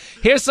state.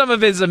 Here's some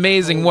of his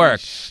amazing work.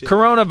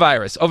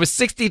 Coronavirus. Over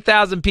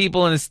 60,000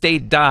 people in the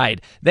state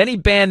died. Then he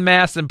banned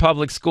masks in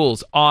public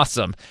schools.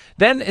 Awesome.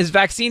 Then his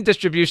vaccine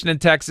distribution in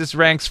Texas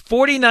ranks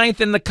 49th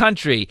in the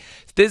country.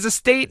 There's a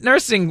state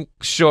nursing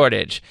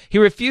shortage. He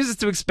refuses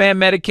to expand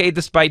Medicaid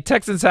despite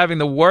Texans having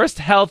the worst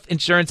health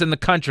insurance in the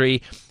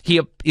country. He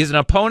is an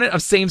opponent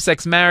of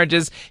same-sex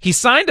marriages. He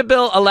signed a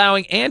bill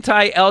allowing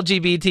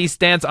anti-LGBT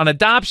stance on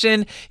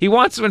adoption. He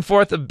wants to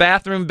enforce a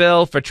bathroom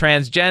bill for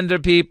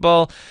transgender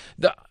people.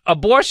 The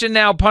abortion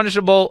now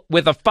punishable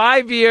with a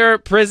 5-year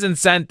prison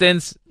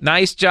sentence.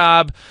 Nice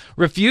job.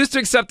 Refused to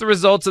accept the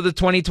results of the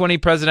 2020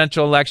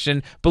 presidential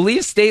election.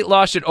 Believes state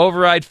law should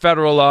override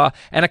federal law.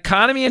 An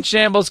economy in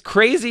shambles.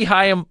 Crazy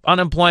high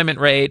unemployment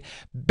rate.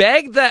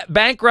 Begged the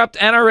bankrupt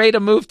NRA to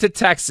move to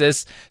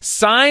Texas.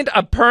 Signed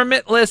a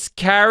permitless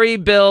carry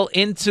bill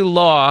into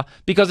law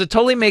because it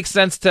totally makes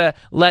sense to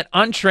let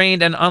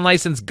untrained and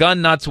unlicensed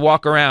gun nuts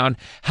walk around.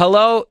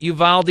 Hello,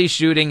 Uvalde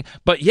shooting.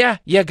 But yeah,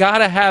 you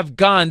gotta have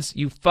guns,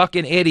 you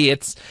fucking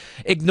idiots.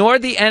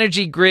 Ignored the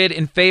energy grid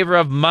in favor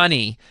of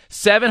money.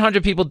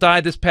 700 people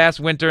died this past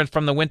winter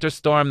from the winter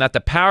storm that the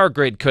power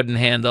grid couldn't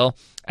handle.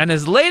 And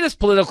his latest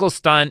political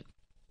stunt,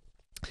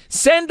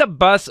 send a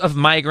bus of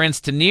migrants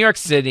to New York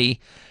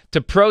City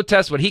to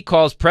protest what he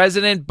calls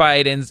President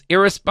Biden's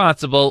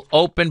irresponsible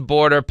open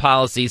border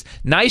policies.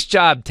 Nice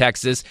job,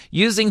 Texas,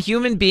 using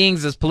human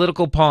beings as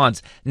political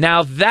pawns.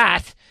 Now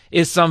that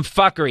is some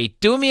fuckery.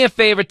 Do me a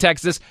favor,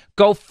 Texas.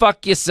 Go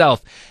fuck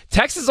yourself.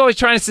 Texas is always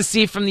trying to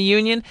secede from the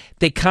union.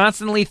 They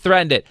constantly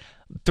threaten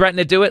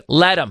to do it.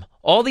 Let them.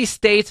 All these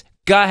states,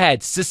 go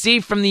ahead,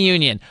 secede from the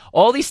union.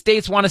 All these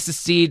states want to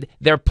secede.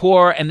 They're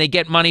poor and they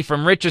get money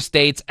from richer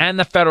states and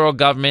the federal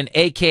government,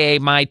 a.k.a.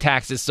 my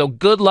taxes. So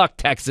good luck,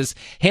 Texas.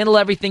 Handle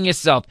everything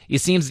yourself. It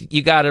seems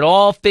you got it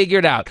all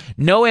figured out.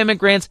 No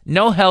immigrants,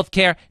 no health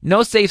care,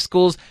 no safe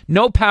schools,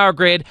 no power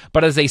grid.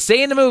 But as they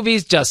say in the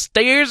movies, just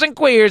steers and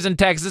queers in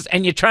Texas,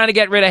 and you're trying to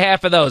get rid of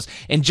half of those.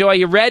 Enjoy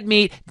your red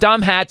meat,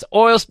 dumb hats,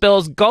 oil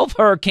spills, Gulf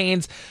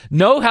hurricanes,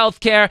 no health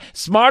care,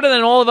 smarter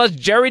than all of us,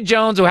 Jerry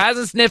Jones, who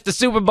hasn't sniffed the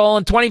Super Bowl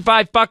in 25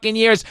 fucking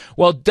years.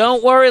 Well,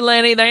 don't worry,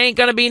 Lenny. There ain't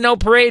gonna be no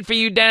parade for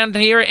you down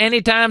here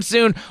anytime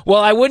soon.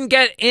 Well, I wouldn't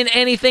get in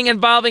anything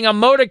involving a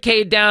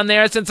motorcade down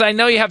there since I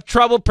know you have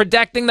trouble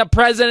protecting the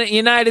President of the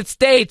United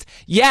States.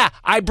 Yeah,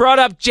 I brought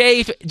up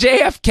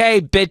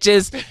JFK,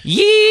 bitches.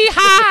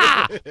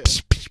 Yeehaw!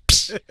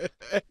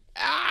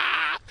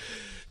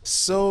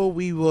 So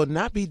we will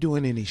not be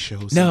doing any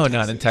shows. No, in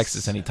not in Texas.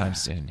 Texas anytime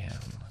soon. Yeah.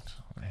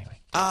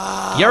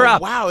 Anyway. You're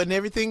up. Wow, and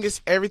everything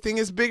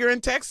is bigger in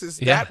Texas.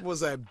 Yeah. That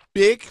was a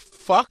big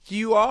fuck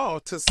you all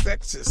to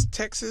Texas.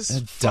 Texas,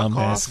 A fuck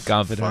dumbass off,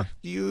 governor. Fuck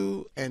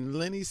you, and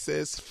Lenny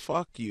says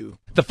fuck you.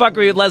 The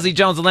Fckry with Leslie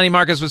Jones and Lenny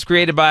Marcus was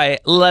created by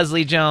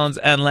Leslie Jones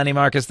and Lenny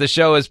Marcus. The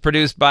show is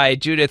produced by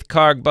Judith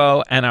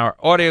Cargbo, and our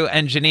audio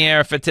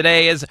engineer for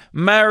today is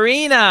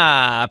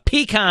Marina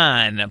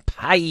Pecan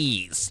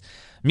Pais.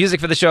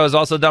 Music for the show is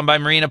also done by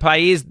Marina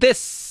Pais.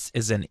 This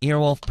is an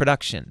Earwolf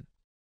production.